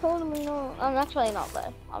 Yeah, totally not. I'm actually not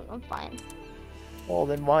though. I'm fine. Well,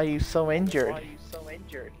 then why are you so injured?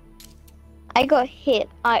 I got hit.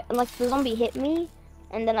 Like the zombie hit me,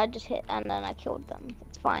 and then I just hit, and then I killed them.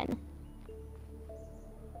 It's fine.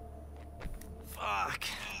 Fuck.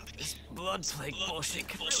 This blood plague bullshit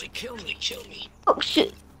could really kill me. Oh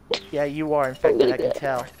shit. Yeah, you are infected, I can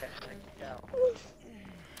tell.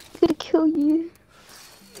 It's gonna kill you.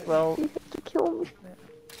 Well, You have to kill me.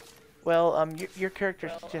 well, your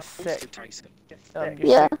character's just sick. Yeah. Sick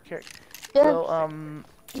Yeah. So,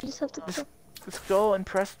 You just have to kill. Let's go and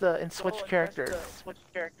press and switch characters.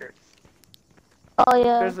 Oh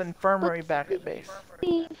yeah. There's an infirmary back at base.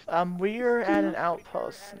 We're at an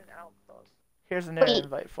outpost. Here's an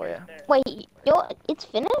invite for you. Wait, it's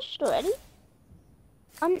finished already?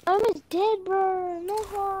 I'm almost dead, bro. No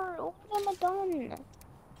heart. All of them are done.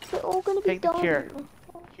 They're all gonna be done. Take the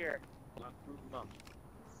cure.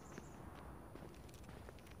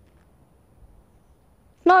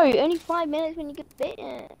 No, only 5 minutes when you get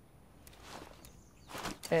bitten.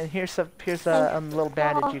 And here's a little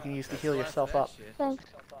bandage you can use to heal yourself up. Thanks.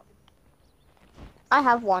 I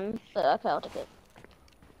have one, but okay, I'll take it.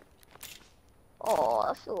 Oh,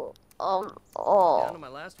 I feel Down oh. to my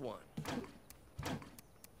last one.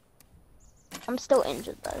 I'm still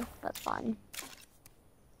injured though. That's fine.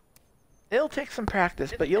 It'll take some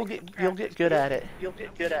practice, but you'll get good at it. Good,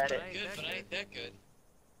 but I ain't that good.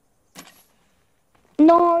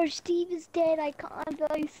 No, Steve is dead. I'm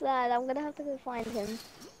very sad. I'm gonna have to go find him.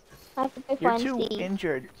 I have to go find Steve. You're too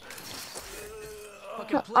injured.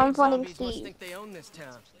 I'm finding Steve. Think they own this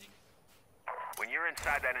town. When you're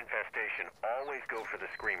inside that infestation, always go for the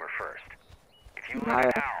screamer first. If you let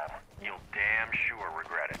it out, you'll damn sure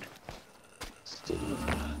regret it.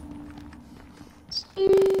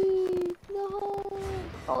 Steve, no.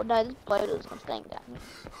 Oh no, this bloater's gonna stink down.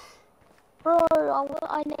 Bro, I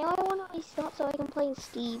want to restart so I can play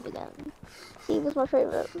Steve again. Steve was my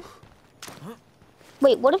favorite.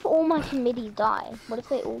 Wait, what if all my committees die? What if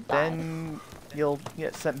they all die? Then you'll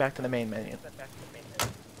get sent back to the main menu.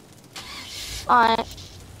 Alright.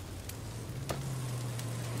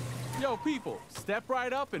 Yo, people, step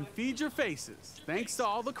right up and feed your faces. Thanks to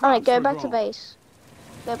all the crops. Alright, go back to base.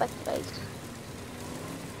 Go back to base.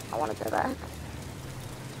 I want to go back.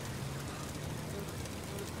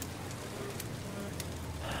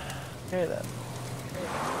 Okay then.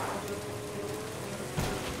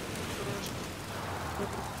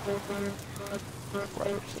 Right,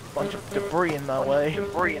 there's a bunch of debris in my way.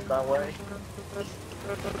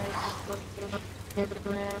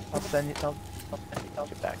 I'll send you. I'll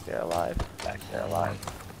get back there alive.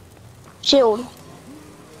 Shield.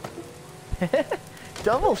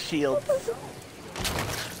 Double shield.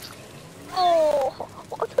 Oh.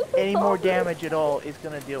 Any more damage at all is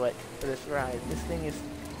gonna do it for this ride.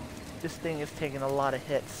 This thing is taking a lot of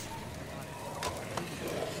hits.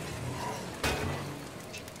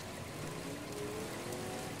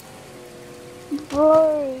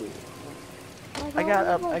 Bro. I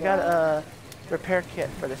got a repair kit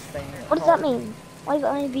for this thing. What does that mean? Why is it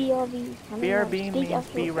only BRB? BRB means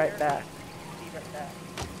be right back.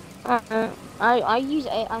 I use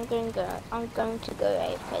A. I'm going to go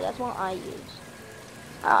AFK. That's what I use.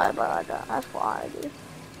 But that's what I do.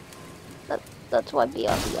 That's why BRB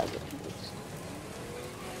I get to use.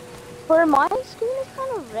 For my screen is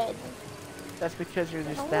kind of red. That's because you're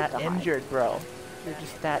just that injured, bro. You're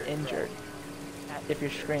just that injured. If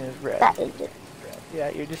your screen is red. That injured.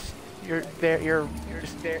 Yeah, you're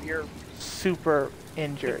super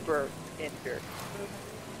injured.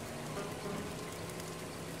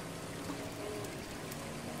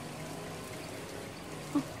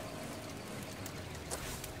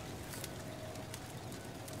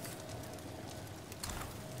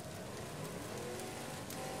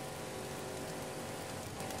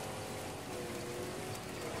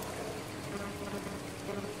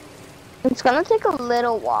 It's gonna take a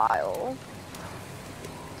little while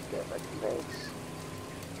to get back to base.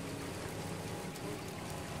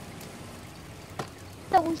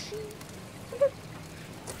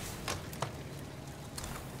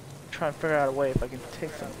 Trying to figure out a way if I can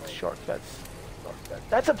take some shortcuts.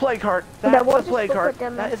 That's a play cart. That's a play cart.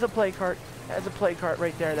 That is a play cart. That is a play cart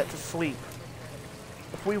right there. That's asleep.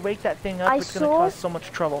 If we wake that thing up, it's gonna cause so much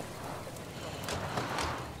trouble.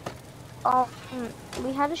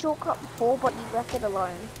 We had a shortcut before, but you left it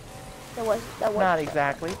alone. There was not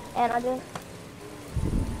exactly. And I didn't.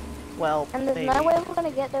 Well, and there's no way we're gonna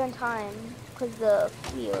get there in time because the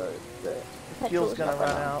fuel's gonna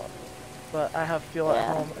run out. But I have fuel at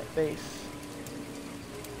home at base.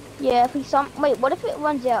 Yeah, if we wait, what if it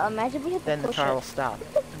runs out? Imagine we have to push it. Then the car will stop,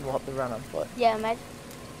 and we'll have to run on foot. Yeah,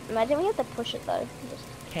 imagine we have to push it though. Just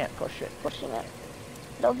can't push it. Pushing it.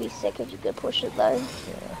 That would be sick if you could push it though.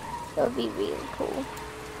 Yeah. That would be really cool.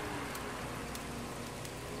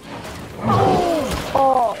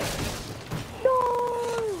 Oh!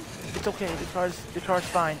 No! It's okay. The car's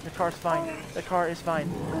fine. The car's fine. The car is fine.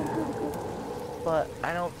 But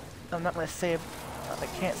I'm not gonna say. I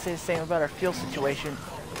can't say the same about our fuel situation.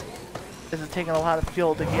 This is taking a lot of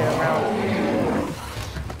fuel to get around.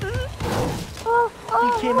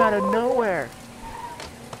 He came out of nowhere.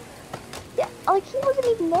 Yeah. Like he wasn't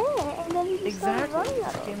even there, and then he just started Exactly. running It at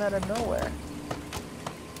just us. came out of nowhere.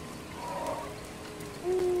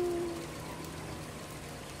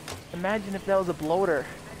 Imagine if that was a bloater.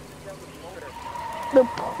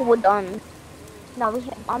 We're done. Now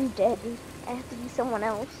I'm dead. I have to be someone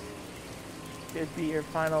else. It'd be your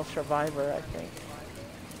final survivor, I think.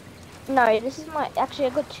 No, this is my. Actually, I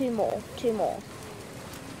got two more. Two more.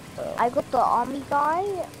 Oh. I got the army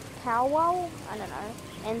guy, Powwow. I don't know,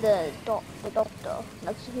 and the doctor.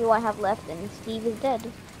 That's who I have left, and Steve is dead.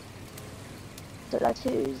 So that's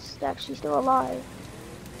who's actually still alive.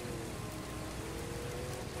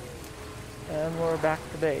 And we're back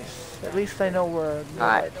to base. At least I know where the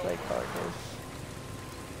Alright. play card is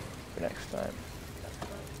for next time.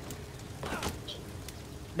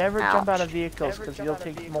 Never jump out of vehicles because you'll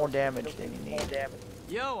take more damage than you need.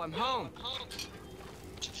 Yo, I'm home.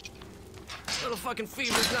 Little fucking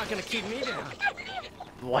fever's not gonna keep me down.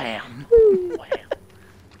 Wham! Wham!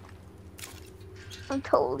 I'm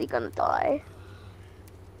totally gonna die.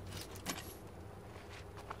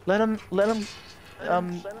 Let him,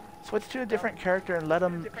 switch to a different character and let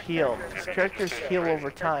him heal. His characters heal over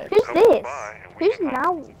time. Who's this? Who's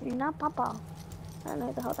now Papa? I don't know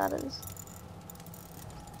who the hell that is.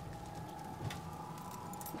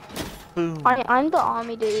 Boom. I'm the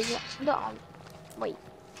army dude. Wait.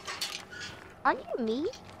 Aren't you me?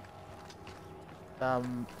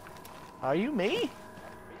 Are you me?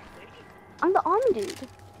 I'm the army dude.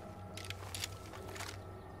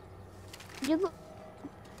 You look.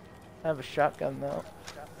 I have a shotgun though.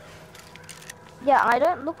 Yeah, I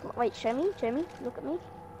don't look. Wait, show me. Look at me.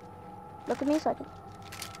 Look at me a second.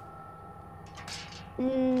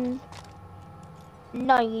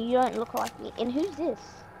 No, you don't look like me. And who's this?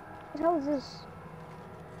 What the hell is this?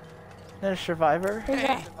 That a survivor? Who's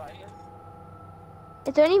that?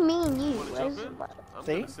 It's only me and you. Wanna Where's jump in? I'm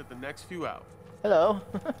See? gonna sit the next few out. Hello.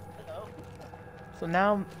 So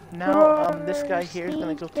now, this guy here is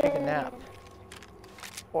gonna go take a nap.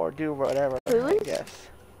 Or do whatever, I guess.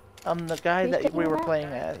 The guy Who's that taking we a were nap? playing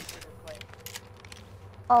as.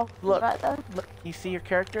 Oh, Look, right there. look, you see your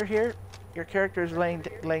character here? Your character is laying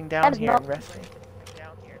That down is here not- and resting.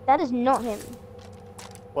 That is not him.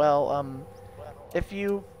 Well, if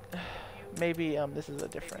you, maybe, this is a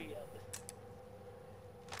different.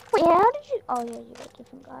 Wait, how did you? Oh yeah, you got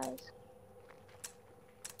different guys.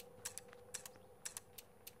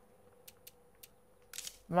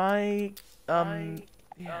 My, I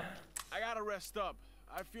gotta rest up.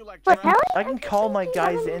 I feel like But how? I can call my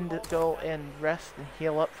guys in to go and rest and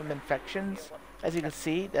heal up from infections. As you can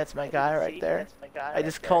see, that's my guy right there. I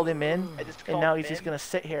just called him in, and now he's just gonna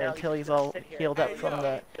sit here until he's all healed up from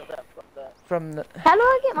the How do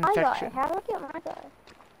I get my infection. guy? How do I get my guy?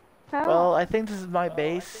 How? Well, I think this is my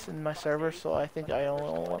base and my server, so I think I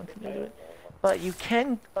only want to do it. But you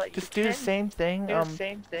can just do the same thing.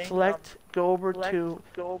 Select, go over to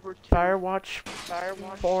Firewatch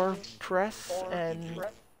Fortress and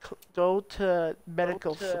go to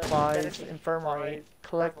medical supplies, infirmary,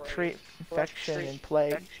 collect, treat infection and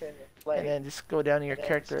plague, and then just go down to your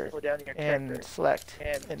character and select,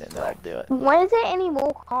 and then that'll do it. Why is there any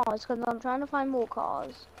more cars? Because I'm trying to find more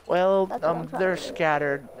cars. Well, That's what I'm trying they're to do.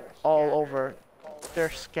 scattered all over.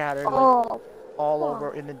 They're scattered like, Oh, all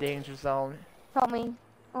over in the danger zone. help me.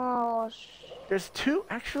 Oh, There's two.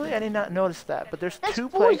 Actually, I did not notice that, but there's There's 2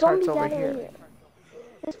 four play cards zombies over out here.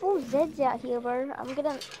 There's 4 Zeds out here, bro. I'm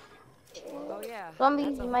gonna. Oh yeah.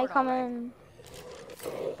 Zombies, you may come in.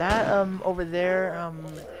 That over there.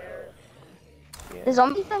 The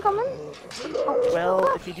zombies gonna come in? Oh,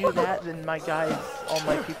 Well, if you do that, then my guys, all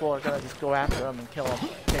my people are gonna just go after them and kill them,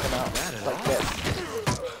 take them out like this.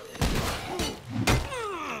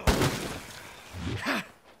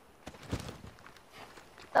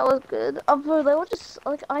 that was good. Bro, they were just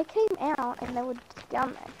like I came out and they were just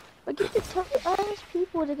down there. Like you could tell the ass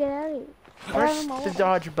people to get out of here. Press the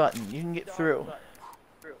dodge button. You can get through.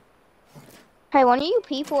 Hey, one of you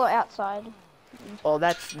people are outside. Oh,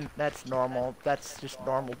 that's normal. That's just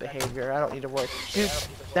normal behavior. I don't need to worry. Dude,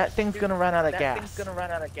 that thing's gonna run out of gas.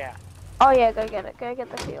 Oh yeah, go get it. Go get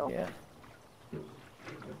the fuel. Yeah.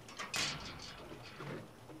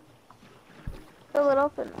 Fill it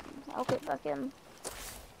up and I'll get back in.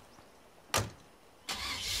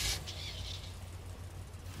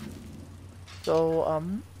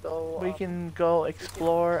 So, we can go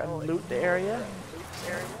explore and loot the area.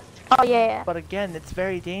 Oh yeah. But again, it's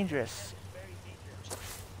very dangerous.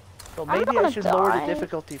 So I'm maybe not I should gonna lower the die.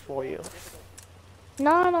 difficulty for you.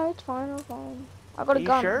 No, it's fine. I'm fine. I got Are a you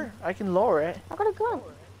gun. sure? I can lower it. I got a gun.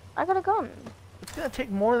 I got a gun. It's gonna take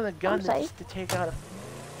more than a gun I'm safe. just to take out a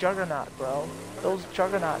juggernaut, bro. Those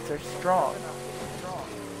juggernauts are strong.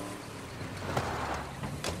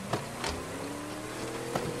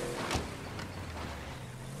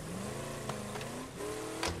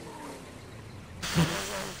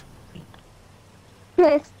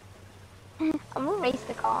 I'm gonna race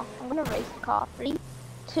the car. I'm gonna race the car. 3,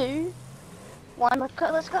 2, 1. Let's go.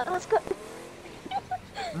 Let's go. Let's go.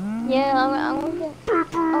 Yeah, I'm gonna get.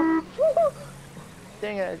 Oh.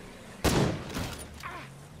 Dang it.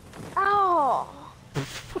 Ow!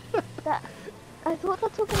 That. I thought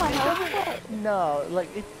that took my health away. No, like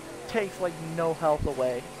it takes like no health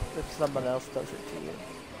away if someone else does it to you.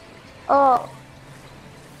 Oh.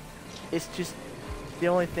 It's just the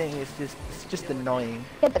only thing is it's just annoying.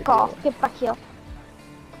 Get the car. Get back here.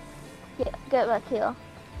 Get back here.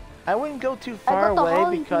 I wouldn't go too far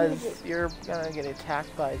away because you're gonna get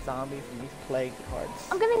attacked by a zombie from these plague cards.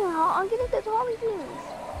 I'm getting the Harley things.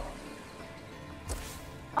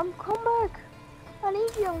 Come back. I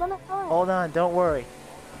need you. I'm gonna die. Hold on, don't worry.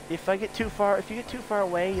 If you get too far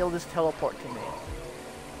away, you'll just teleport to me.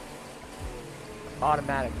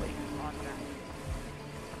 Automatically.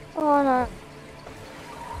 Oh no.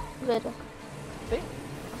 Good. See?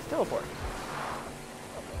 Just teleport.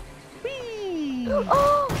 Whee!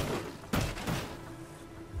 Oh!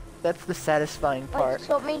 That's the satisfying part. Wait,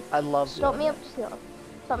 stop me. I love Stop me up here.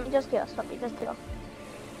 Stop me just here. Stop me just here.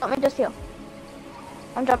 Stop me just here.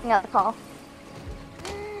 I'm jumping out of the car.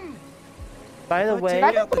 By the way,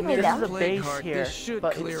 this is a base card. here,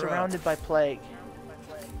 but it's surrounded by plague.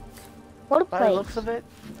 What a By plague? the looks of it,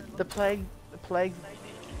 the plague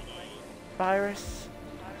virus.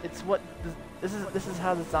 It's what this is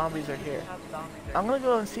how the zombies are here. I'm gonna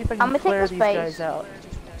go and see if I can clear these guys out.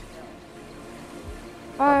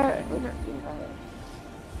 Okay.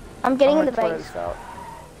 I'm getting in the base.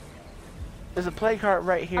 There's a plague cart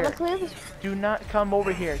right here. I'm gonna clear this. Do not come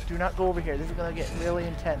over here. Do not go over here. This is gonna get really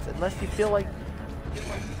intense. Unless you feel like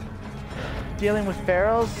dealing with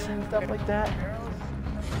pharaohs and stuff like that.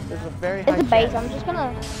 There's a very high It's a base. chance. I'm just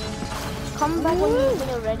gonna come back when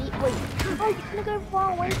you're ready. Wait. Oh, you're gonna go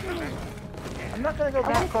far away from me. I'm not gonna go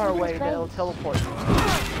that far away. They'll teleport you.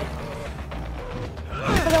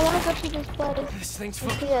 But I wanna go to this place. This thing's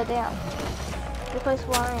fucking down. The place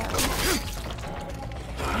where I am.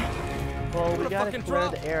 Well, we gotta clear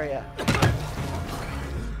the area.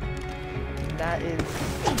 That is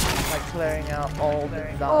by clearing out all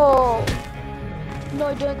the zombies. Oh!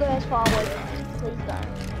 No, don't go as far away. Please don't.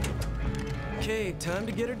 Okay, time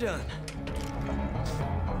to get her done.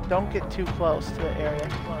 Don't get too close to the area.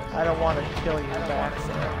 I don't want to kill you by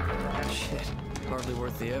accident. Shit, hardly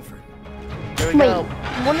worth the effort. Here we go.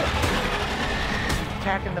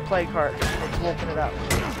 Attacking the plague cart. It's woken it up.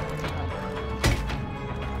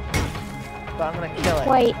 But I'm gonna kill it.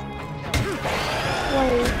 Wait.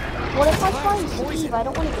 What if I find Steve? I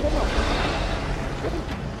don't want to kill him.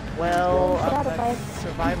 Well,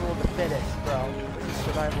 survival of the fittest, bro. This is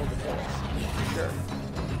survival of the fittest. Sure.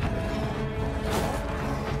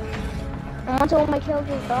 And once all my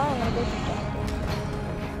characters die, I'm gonna go to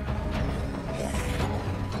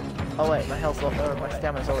Oh wait, my health's low, or my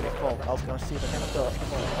stamina's already full. I was gonna see if I can fill it.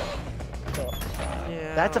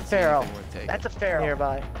 Yeah, That's a pharaoh. taking. That's a pharaoh.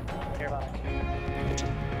 Nearby.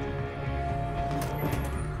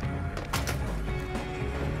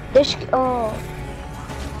 This. Oh.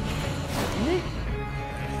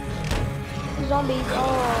 Zombies.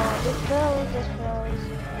 Oh, this froze.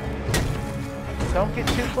 Don't get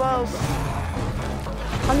too close.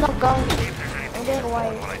 I'm not going. I'm getting away.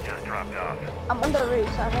 I'm on the roof,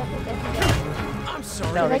 so I don't think they can get. I'm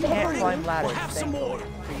sorry. No, they can't climb ladders. We'll have some more.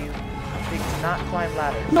 For you, they cannot climb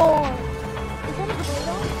ladders. No. Is that a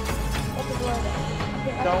tornado? That's a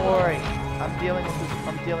tornado. Don't worry. I'm dealing with this.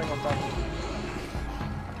 I'm dealing with them.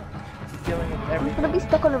 Dealing with I'm everything. gonna be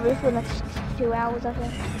stuck on the roof for the next 2 hours, I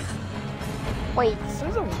think. Wait.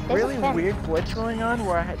 There's a really weird glitch going on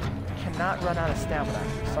where I cannot run out of stamina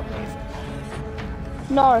for some reason.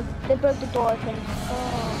 No, they broke the door, I think.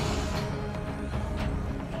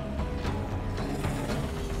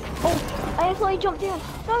 Oh, I actually jumped down.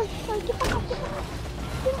 No, get back up, get back up.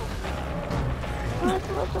 Oh, that's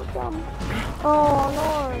so dumb. Oh,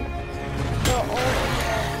 no.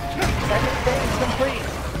 Second phase complete.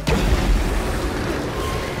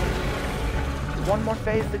 One more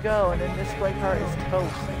phase to go, and then this plague cart is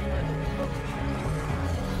toast.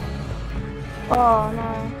 Oh,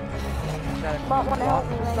 no. Walk the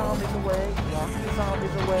zombies away, walk the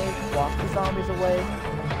zombies away, walk the zombies away.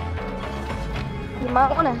 You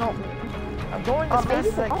might want to help me. I'm going as fast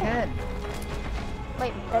as I can.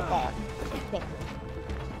 Wait, that's that.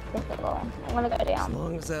 think they're going. I'm gonna go As down.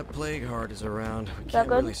 long as that plague heart is around, we that can't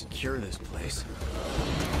good? really secure this place.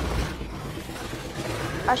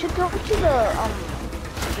 I should go to the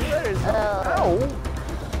Ow!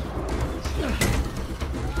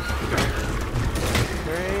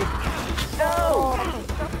 Great. No!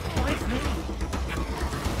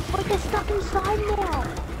 Wait, they're stuck inside now.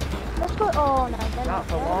 Let's go. Oh no, they're Not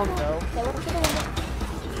for long though. They won't get in.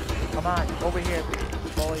 Come on, over here,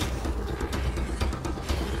 boys.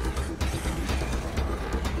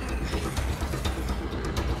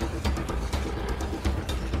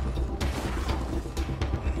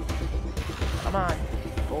 Come on,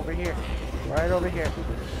 over here. Right over here.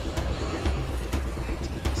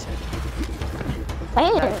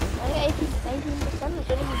 Man, I got 18% of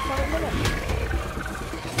it in 20 minutes.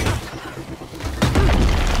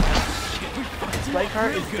 Plague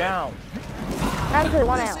heart is down. Actually,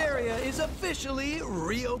 1 This hour. area is officially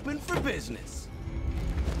reopened for business.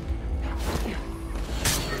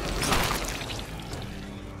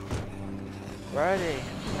 Righty,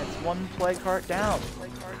 that's 1 plague heart down.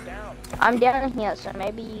 I'm down here, so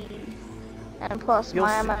maybe. And plus, You'll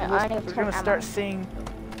my see, ammo, I only have we're 10 gonna ammo. start seeing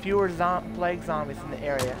fewer plague zombies in the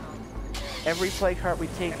area. Every plague heart we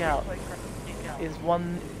take out is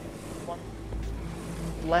one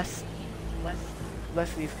less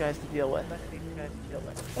of these guys to deal with.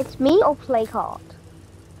 It's me or play card?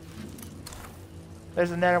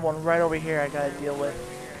 There's another one right over here I gotta deal with.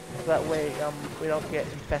 So that way we don't get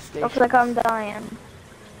infestation. Looks like I'm dying.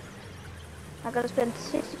 I gotta spend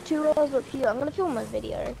 62 hours up here. I'm gonna film a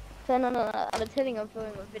video. I'm pretending I'm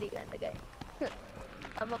filming a video in the game.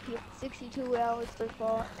 I'm up here for 62 hours so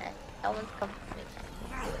far, and no one's come to me.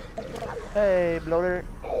 Hey, bloater.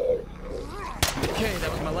 Okay,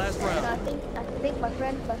 that was my last And round. I think my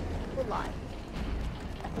friend left alive.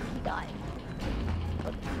 I think he died.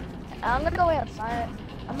 I'm gonna go outside.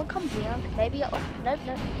 I'm gonna come down. Maybe I'll. Nope,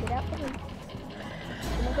 get out for me.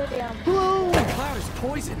 I'm gonna go down. Whoa! That cloud is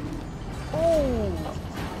poison. Oh!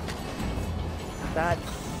 That's.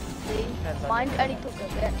 See? Mine only took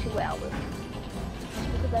about 2 hours.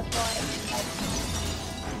 Because that's why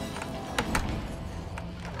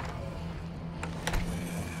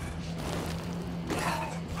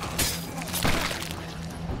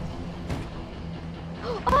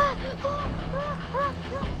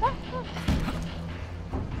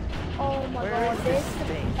oh my Where god, is this this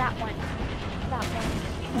thing? that one. That one.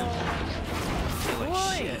 Holy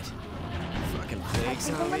shit. Fucking plague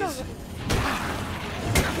zombies.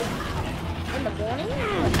 In the morning?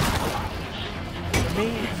 For me,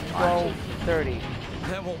 it's 12:30.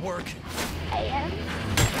 That won't work. AM? In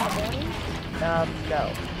the morning? No.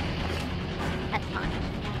 At night.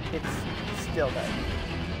 It's still night.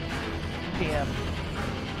 PM.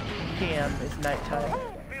 PM is nighttime.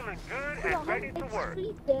 Feeling good and ready to work.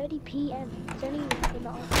 It's 3:30 p.m. It's only the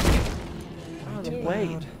night. Oh, the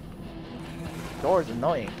wait. Door's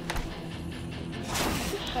annoying.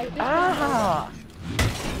 Ah!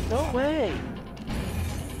 No way!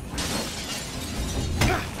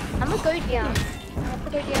 I'm gonna go down. I'm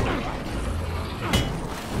gonna go down and run.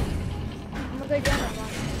 I'm gonna go down and run.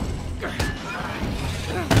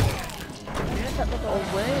 Oh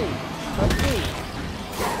wait! Okay.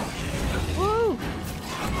 Woo!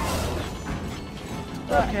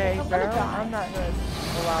 Okay, Barrel, I'm not gonna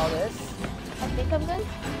allow this. I think I'm going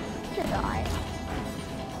to die.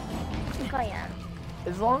 I think I am.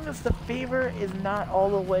 As long as the fever is not all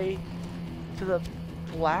the way to the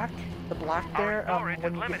black there,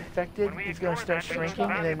 when you get infected, it's gonna start shrinking,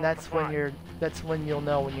 and then that's when you'll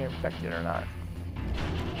know when you're infected or not.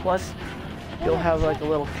 Plus, you'll have like a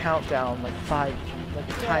little countdown, like a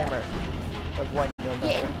timer of when you'll know.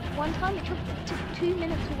 Yeah, one time it took 2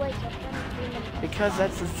 minutes to wait, so I've done it 3 minutes. Because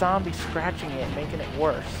that's the zombie scratching it, making it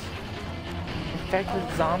worse. Infected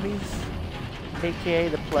zombies, aka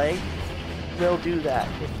the plague, will do that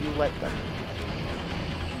if you let them.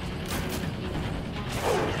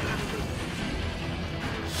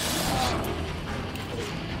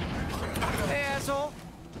 Hey, asshole!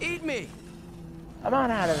 Eat me! I'm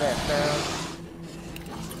on out of there, Pharaoh.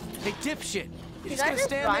 Hey, dipshit! You Did just I gonna just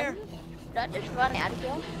stand run? there? Did I just run out of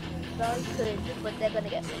here? No, you couldn't, but they're gonna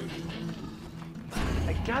get me.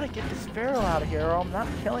 I gotta get this Pharaoh out of here or I'm not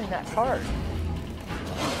killing that card.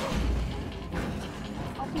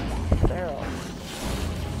 I'll be back. Pharaoh.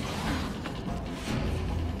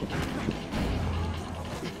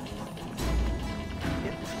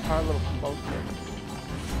 Get this card a little closer.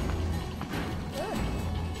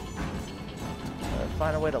 Gotta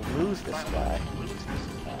find a way to lose this guy.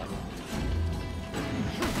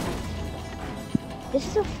 This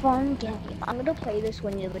is a fun game. I'm gonna play this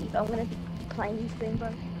when you leave. I'm gonna be playing you stream, bro.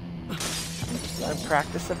 Wanna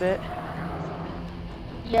practice a bit?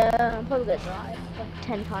 Yeah, I'm probably gonna die like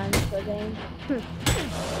 10 times per game.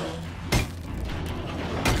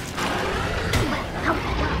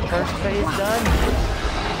 First phase done.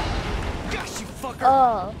 Gosh, you fucker!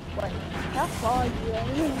 Oh, wait. How far are you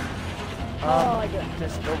aiming?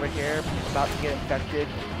 Just over here, about to get infected. I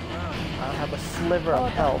have a sliver of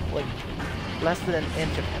health, like less than an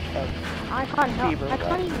inch of I can't help. fever. I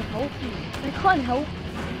can't even help you. I can't help you.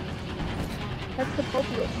 That's the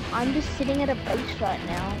problem. I'm just sitting at a base right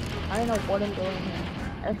now. I don't know what I'm doing here.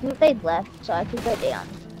 I think they left, so I could go down.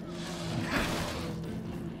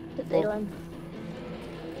 But they don't.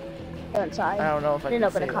 Go inside. I don't know if They're I can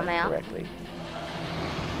not say gonna come that out. correctly.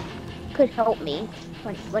 Could help me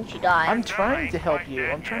once you die. I'm trying to help you.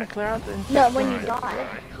 I'm trying to clear out the infection. No, when you die.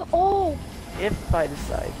 Oh! If I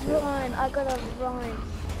decide to. Run! I gotta run.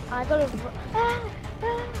 I gotta run.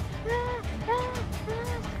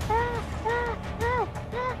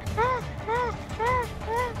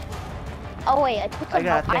 Oh wait, I took some I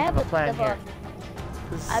gotta help. think of a plan sliver. here.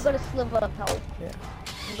 I got a sliver of health. Yeah.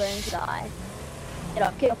 I'm going to die.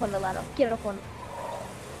 Get up on the ladder. Get up on.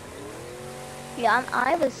 Yeah, I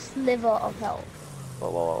have a sliver of health. Whoa,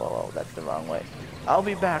 whoa, whoa, whoa, whoa, that's the wrong way. I'll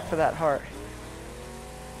be back for that heart.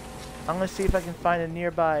 I'm gonna see if I can find a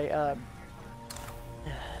nearby,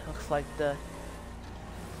 looks like the...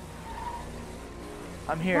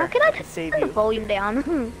 I'm here. How can I can save turn you. the volume down?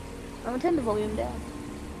 I'm gonna turn the volume down.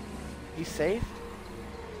 You safe?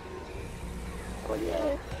 Oh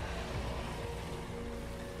yeah.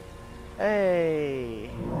 Hey.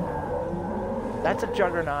 That's a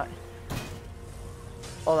juggernaut.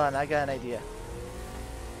 Hold on, I got an idea.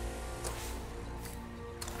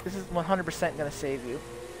 This is 100% gonna save you.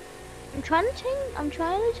 I'm trying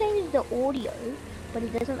to change the audio, but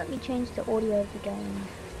it doesn't let me change the audio of the game.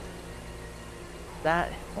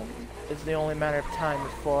 That is the only matter of time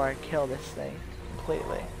before I kill this thing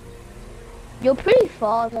completely. You're pretty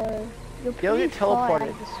far though. You're pretty You'll get far out teleported.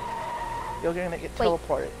 of this. You're gonna get Wait.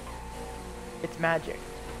 teleported. It's magic.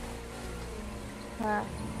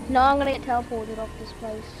 No, I'm gonna get teleported off this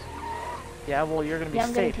place. Yeah, well, you're gonna be Yeah,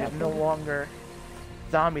 I'm getting safe. There's no teleported. longer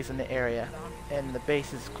zombies in the area, and the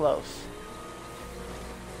base is close.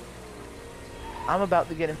 I'm about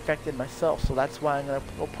to get infected myself, so that's why I'm gonna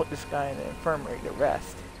go put this guy in the infirmary to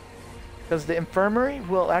rest. Because the infirmary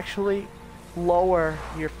will actually lower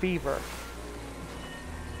your fever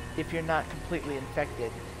if you're not completely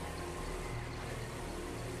infected.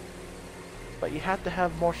 But you have to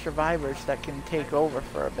have more survivors that can take over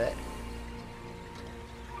for a bit.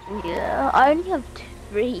 Yeah, I only have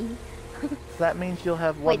 3. So that means you'll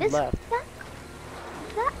have one Wait, left.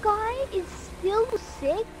 that guy is still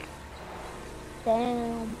sick?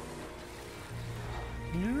 Damn.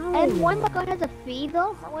 No. And one of my guy has a fever.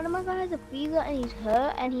 One of my guy has a fever and he's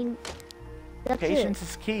hurt and he... That's Patience it.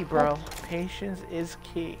 is key, bro. Patience is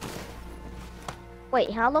key.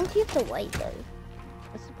 Wait, how long do you have to wait though?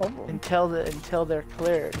 That's the problem. Until they're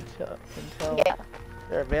cleared, until Yeah.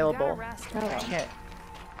 they're available. Oh. I can't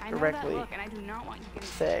I know that directly look, and I do not want you getting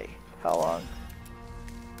say how long.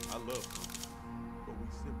 I love you, but we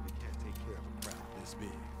simply can't take care of a crowd this big.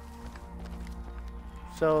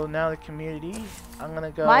 So now the community, I'm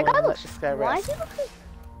gonna go My and guy let looks... this guy Why rest. does he look like...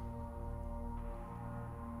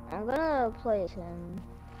 I'm gonna play as him.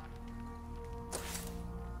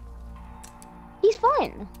 He's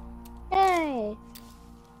fine. Yay.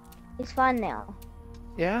 He's fine now.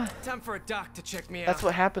 Yeah, Time for a doc to check me out. that's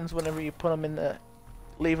what happens whenever you put them in the,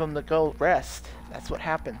 leave them to go rest. That's what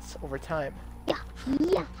happens over time. Yeah.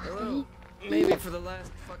 Hello. Maybe for the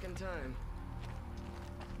last fucking time.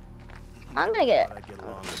 I'm gonna get... I get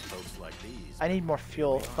along with folks like these. I need more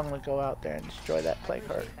fuel if I'm gonna go out there and destroy that plague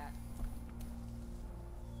heart.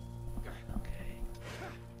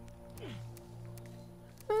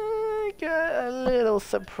 I got a little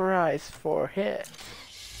surprise for him.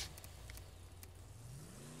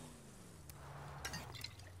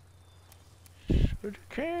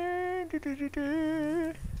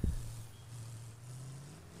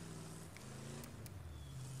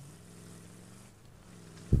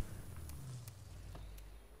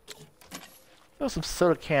 Throw some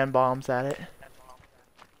soda can bombs at it.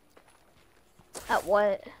 At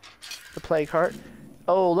what? The plague heart.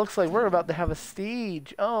 Oh, looks like we're about to have a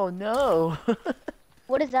siege. Oh no.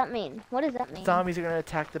 What does that mean? What does that mean? Zombies are gonna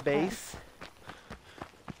attack the base.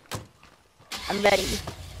 I'm ready.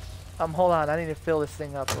 Hold on, I need to fill this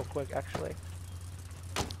thing up real quick, actually.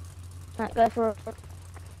 Alright, go for it.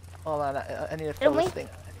 Hold on, I need to fill It'll this thing.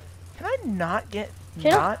 Can I not get,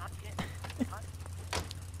 Shut not?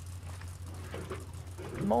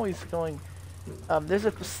 I'm always going There's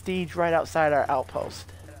a prestige right outside our outpost.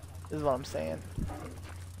 Is what I'm saying.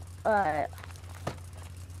 Alright.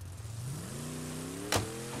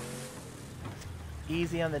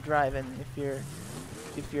 Easy on the driving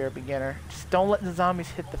if you're a beginner. Just don't let the zombies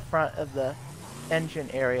hit the front of the engine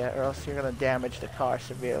area, or else you're gonna damage the car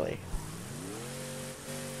severely.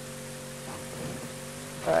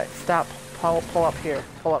 All right, stop. Pull up here.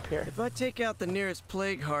 Pull up here. If I take out the nearest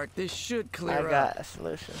plague heart, this should clear up. I got a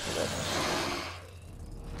solution for this.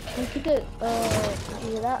 We could do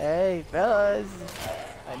that. Hey, fellas.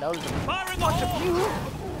 I know there's a bunch of you.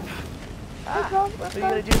 What are you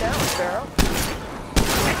gonna do now, Sparrow?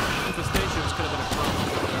 Infestations could have been a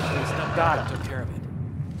problem. We stepped Got back it. and took care of it.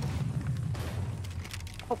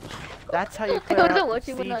 That's how you clear out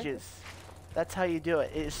sieges. That's how you do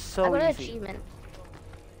it. It is so I got an easy. achievement.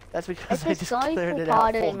 That's because I It's just a sorry cleared for it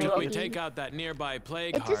out for partying, me. If we Rocky. take out that nearby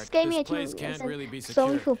plague It heart, just gave me this a place achievement. can't It really be said,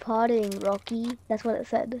 sorry secured. for partying, Rocky. That's what it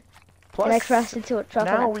said. Plus, and I crashed into a truck.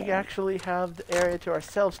 now on we that actually have the area to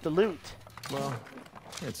ourselves to loot. Well,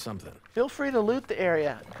 it's something. Feel free to loot the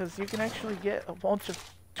area, because you can actually get a bunch of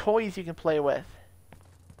toys you can play with.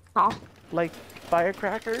 Huh? Like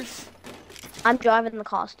firecrackers. I'm driving the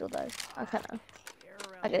car still though. I gotta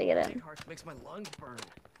get in. Makes my lungs burn.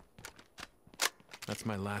 That's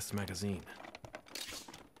my last magazine.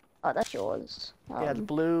 Oh, that's yours. Yeah, the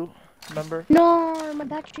blue. Remember? No, my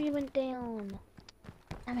battery went down.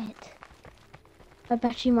 Damn it. My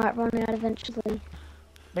battery might run out eventually.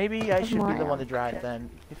 Maybe I should be the one to drive then.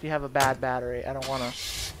 If you have a bad battery, I don't want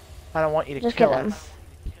you to kill us.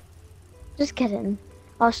 Just get in.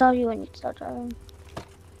 I'll show you when you start driving.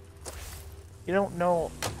 You don't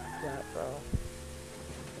know that, bro.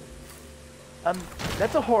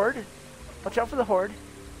 That's a horde. Watch out for the horde.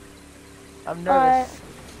 I'm nervous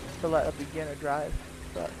to let a beginner drive,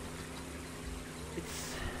 but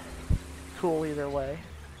it's cool either way.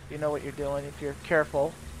 You know what you're doing if you're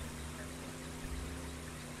careful.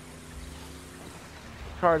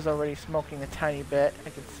 Car's already smoking a tiny bit, I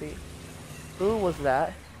can see. Who was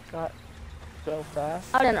that? Got so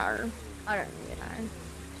fast. I don't know. I don't even know.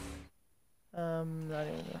 Not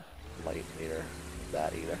even a light meter.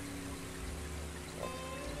 That either. So,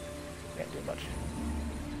 can't do much.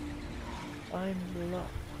 Pine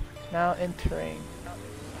Bluff. Now entering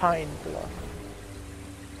Pine Bluff.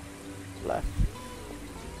 Left.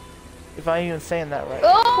 If I'm even saying that right.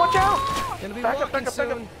 Oh! Watch out! Gonna be Back up, walking back up, back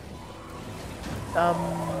up. soon. Be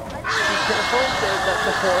careful. That's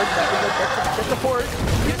a horde. That's a horde.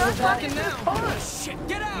 Guess we're walking now. Shit,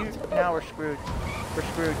 get out! Now we're screwed. We're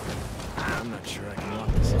screwed. I'm not sure I can lock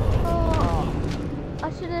this up. Oh, I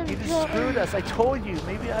should have. You just screwed us. I told you.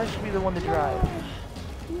 Maybe I should be the one to drive.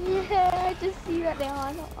 Yeah, I just see that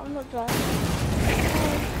now. I'm not driving.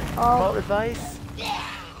 Remote advice?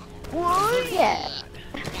 What? Yeah.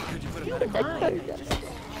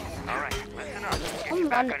 Alright, listen up. I'm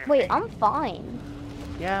running. Wait, I'm fine.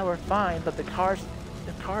 Yeah, we're fine, but the car's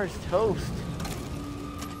toast.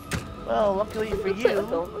 Well, luckily for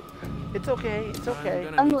you, it's okay. It's okay.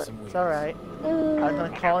 It's alright. I'm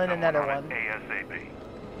gonna call in another one.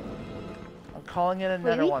 I'm calling in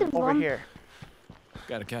another one over here.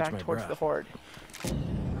 Gotta catch Back my towards breath. the horde.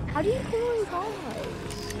 How do you call in cars?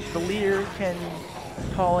 The leader can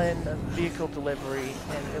call in a vehicle delivery,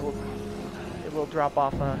 and it will drop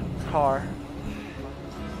off a car.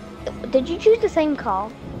 Did you choose the same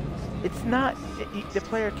car? It's not. The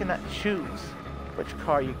player cannot choose which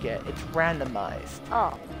car you get. It's randomized.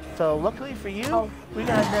 Oh. So luckily for you, we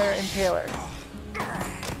got another impaler.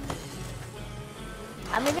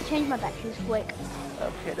 I'm gonna change my batteries quick.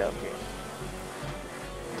 Okay.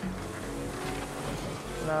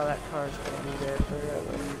 Now that car's gonna be there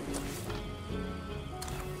forever.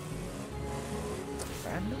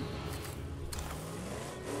 Random?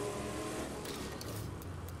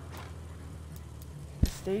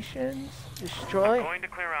 Stations? Destroy? We're going to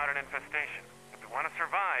clear out an infestation. If we want to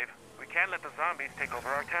survive, we can't let the zombies take over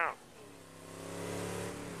our town.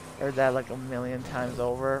 Heard that like a million times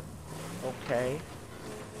over. Okay.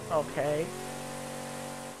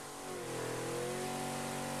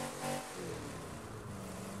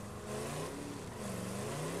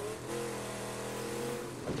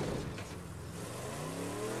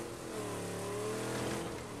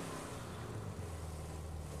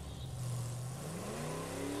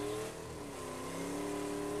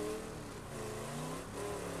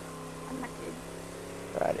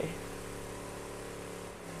 Ready.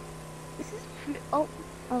 This is. Oh,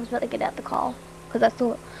 I was about to get out the car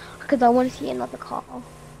because I want to see another car.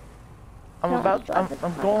 I'm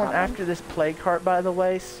going after this plague heart, by the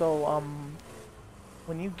way. So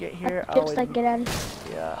when you get here, I Tips would, like get out of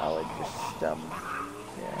yeah, I would just yeah,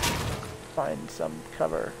 find some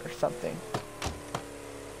cover or something.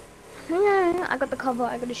 Yeah, I got the cover.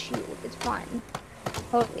 I got a shield. It's fine.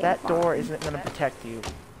 Totally That fine. door isn't gonna protect you,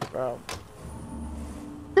 bro.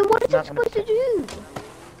 Then what is It's not it gonna supposed to do?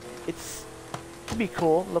 It's to be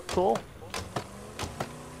cool, look cool.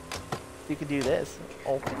 You could do this.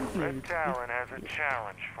 Open. Red Talon has a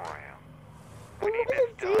challenge for you. Then what does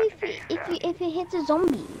it do if it hits a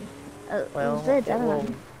zombie? Well, what's it? I it don't will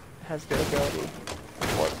know. has the ability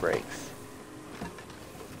before it breaks.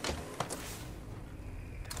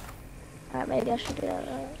 Alright, maybe I should get out of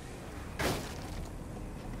that.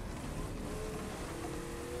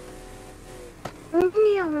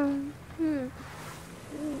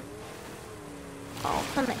 Oh,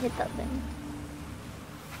 can I hit that thing?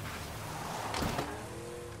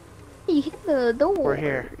 You hit the door. We're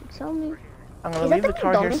here. Tell me. I'm gonna Is that leave the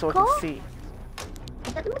car here McDonald's so we car? can see.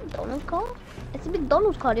 Is that the McDonald's car? It's a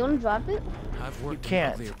McDonald's car. Do you want to drive it? I've You worked in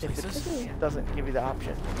can't uglier if places. it doesn't give you the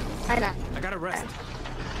option. I know. I gotta rest.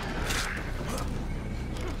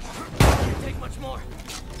 Take much more.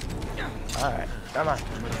 Alright, come on.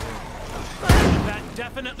 That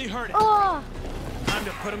definitely hurt it. Oh! Time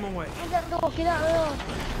to put him away. Get out the door. Get out the door.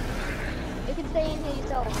 You can stay in here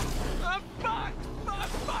yourself. Fuck!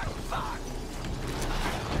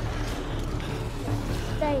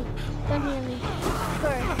 Stay. Don't hear me.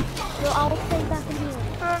 Sorry. No, I'll stay back in here.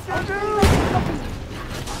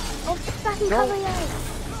 I'll stay back in cover you.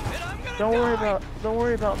 Don't worry about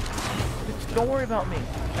me.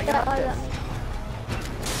 I got this.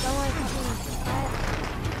 Don't worry about me.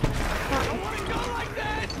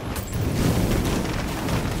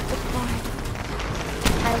 It's fine.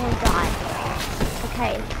 I won't die.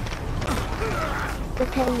 Okay.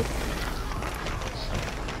 Okay.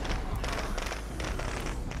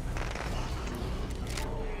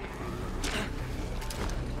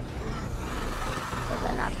 So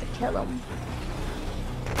then I have to kill him.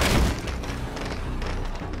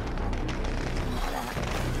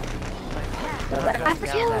 So then I have to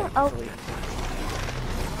kill him. Oh.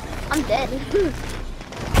 I'm dead.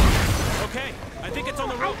 Okay, I think it's on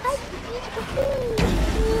the ropes.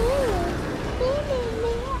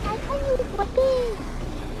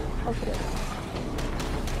 Okay.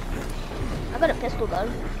 I got a pistol though.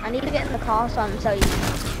 I need to get in the car so I'm safe.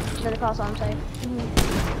 Get in the car so I'm safe.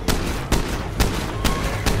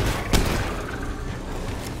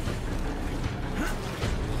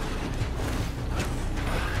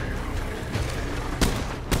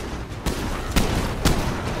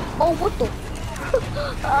 Oh, what the?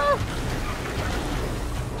 Ah!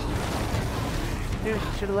 Dude, you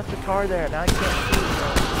should have left the car there. Now I can't see.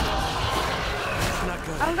 Not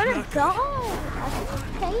good. I'm gonna die. I just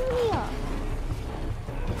came here.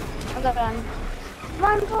 I gotta run.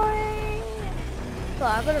 Run for it. So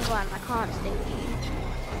I gotta run. I can't stay here.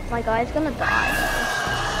 My guy's gonna die.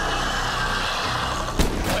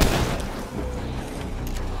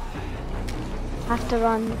 Have to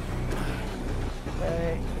run.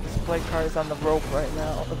 Okay, this play card is on the rope right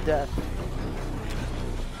now of death.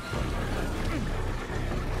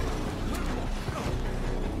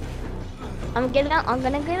 I'm gonna get it on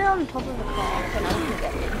top of the car so no one can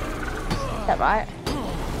get me. Is that right?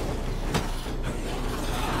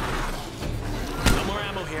 No more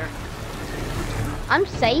ammo here. I'm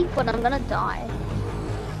safe, but I'm gonna die.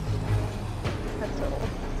 That's all.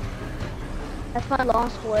 That's my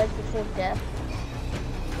last word before death.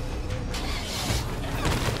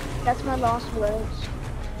 That's my last words.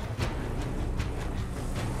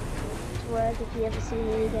 Words if you ever see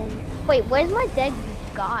me again. Wait, where's my dead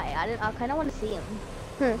guy? I kind of want to see him.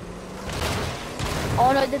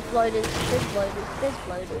 Oh no, there's bloaters. There's bloaters. There's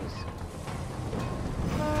bloaters.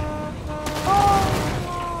 Oh!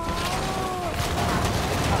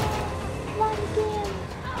 Run again!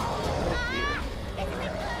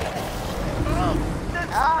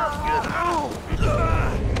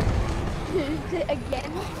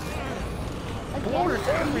 Again? Boards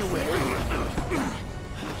everywhere.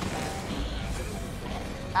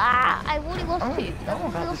 Ah, I've only lost two. I'm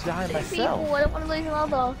about to die myself. People. I don't want to lose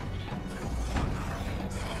another.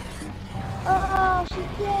 Oh, she's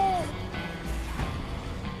dead.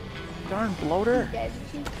 Darn bloater. Dead.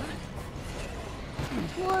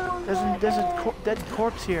 There's a dead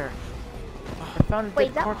corpse here. I found a Wait, dead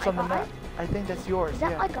is that corpse my on the guy? map. I think that's yours. Is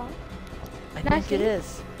that yeah. my gun? I Can I think it see?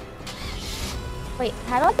 is. Wait,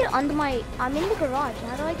 how do I get under my... I'm in the garage.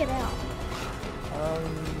 How do I get out?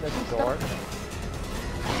 There's a door.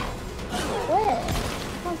 Where? I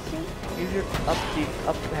can't see. Use your up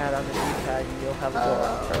pad on the D-pad and you'll have a door.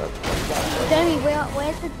 Jeremy,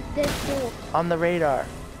 where's the dead door? On the radar.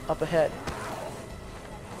 Up ahead.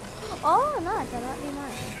 Oh, nice. That might be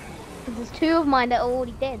mine. 'Cause there's 2 of mine that are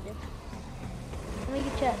already dead. Let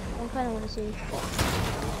me check. I kind of want to see.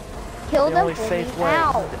 Kill The them only for safe me. way.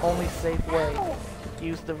 Ow. The only safe way. Ow. To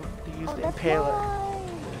use the That's impaler. mine.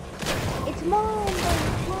 It's mine.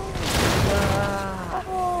 It's mine. Ah.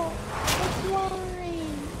 Oh, it's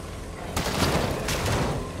mine.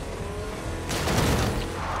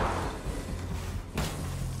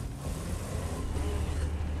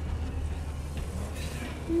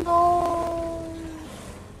 No.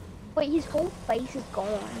 Wait, his whole face is gone.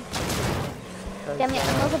 Damn it,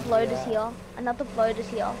 another bloater's here. Another bloater's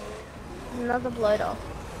here. Another bloater.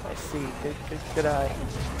 I see. Good eye.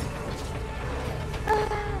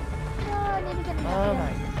 I need to get him out Oh of my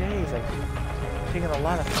here. days, I'm taking a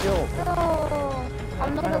lot of fuel. No.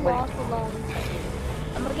 I'm not gonna Find a way. last for long.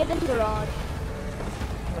 I'm gonna get in the garage.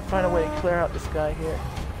 I'm gonna find a way to clear out this guy here.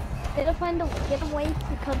 Get a way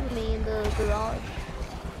to cover me in the garage.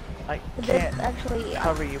 I This can't actually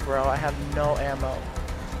cover you, bro. I have no ammo.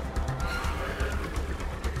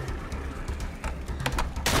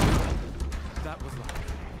 That was lucky.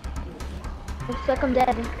 looks like I'm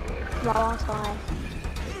dead. My last guy.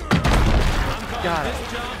 I'm calling Got it.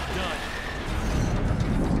 this job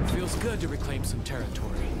done. Feels good to reclaim some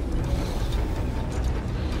territory.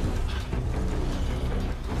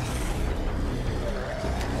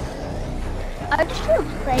 I just should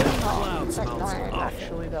have played Cloud at smells night.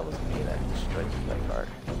 Actually, that was me that destroyed the play card.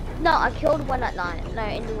 No, I killed one at night. No,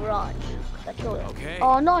 in the garage. I killed it. Okay.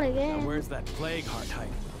 Oh, not Now again. where's that plague heart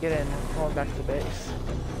hiding? Get in. I'm going back to the base.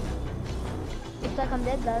 Looks like I'm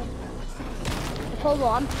dead though. Hold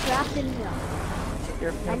on, I'm trapped in here.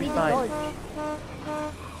 You're I gonna be need to fine. dodge.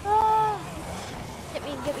 Ah! Get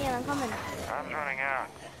me in, I'm coming. Time's running out.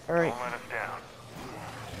 Hurry. Don't let us down.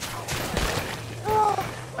 Oh!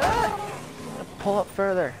 Pull up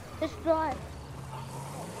further. Just drive.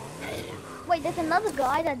 Wait, there's another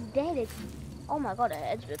guy that's dead. Oh my god, her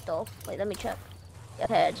head's ripped off. Wait, let me check. Yeah,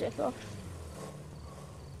 her head's ripped off.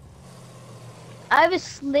 I have a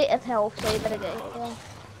slit of health, so you better get here.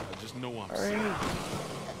 I just know I'm Hurry. We're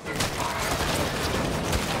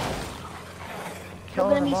Killing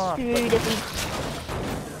gonna them be off. screwed if we...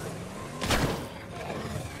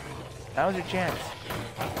 That was your chance.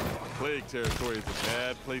 Plague territory is a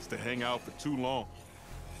bad place to hang out for too long.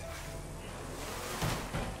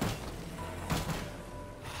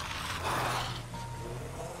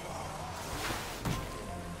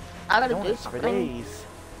 I gotta Doing do this for something. days.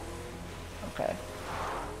 Okay.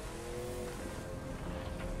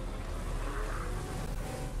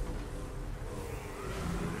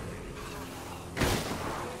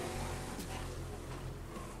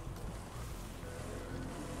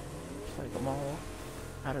 Looks like I'm all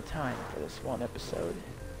out of time for this one episode.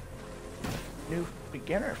 New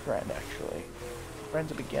beginner friend, actually.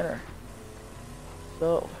 Friend's a beginner.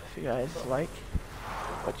 So, if you guys like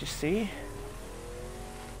what you see,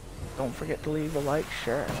 don't forget to leave a like,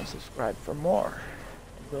 share, and subscribe for more.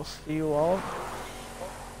 And we'll see you all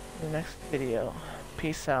in the next video.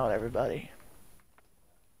 Peace out, everybody.